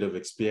quite a bit of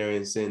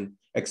experience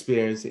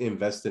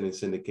investing in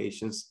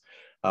syndications.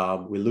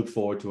 We look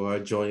forward to her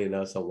joining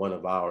us on one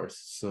of ours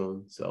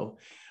soon. So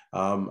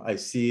I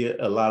see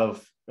a lot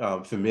of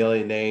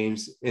familiar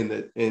names in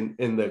the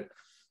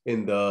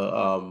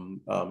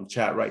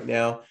chat right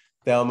now.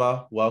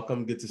 Thelma,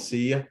 welcome. Good to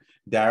see you.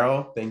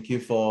 Daryl, thank you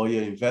for all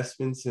your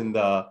investments and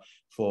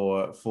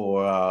for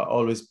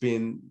always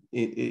being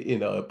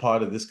a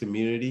part of this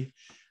community.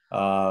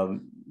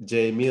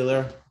 Jay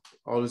Miller,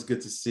 always good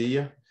to see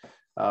you.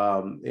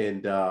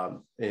 And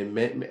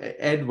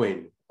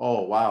Edwin,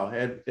 oh wow,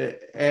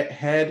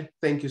 Ed,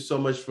 thank you so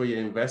much for your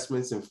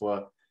investments and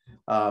for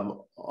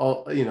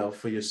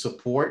for your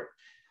support.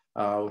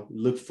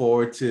 Look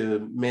forward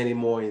to many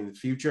more in the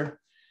future.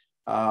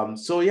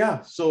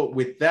 So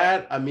with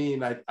that, I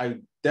mean, I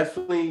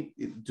definitely,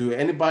 do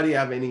anybody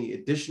have any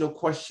additional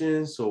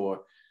questions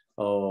or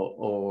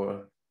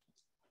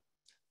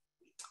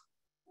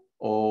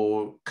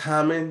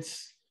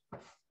comments?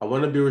 I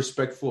want to be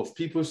respectful of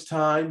people's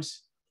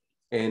times,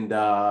 and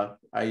I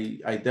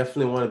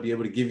definitely want to be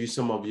able to give you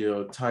some of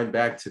your time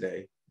back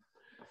today,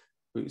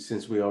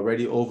 since we're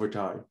already over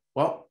time.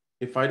 Well,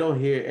 if I don't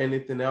hear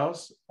anything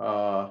else,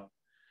 I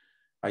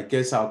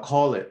guess I'll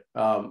call it.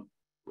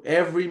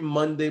 Every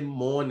Monday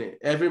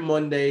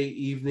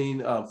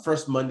evening,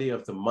 first Monday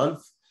of the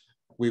month,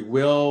 we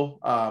will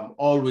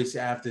always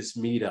have this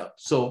meetup.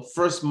 So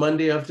first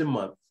Monday of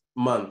the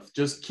month,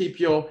 just keep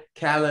your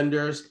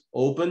calendars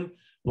open.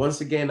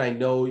 Once again, I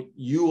know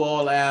you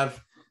all have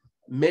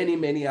many,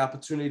 many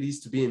opportunities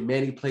to be in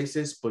many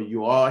places, but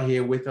you are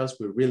here with us.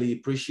 We really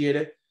appreciate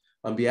it.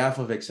 On behalf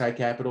of XSITE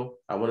Capital,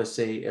 I want to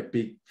say a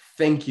big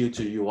thank you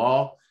to you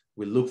all.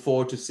 We look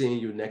forward to seeing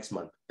you next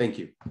month. Thank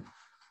you.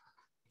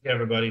 Yeah,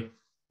 everybody.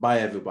 Bye,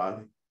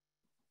 everybody.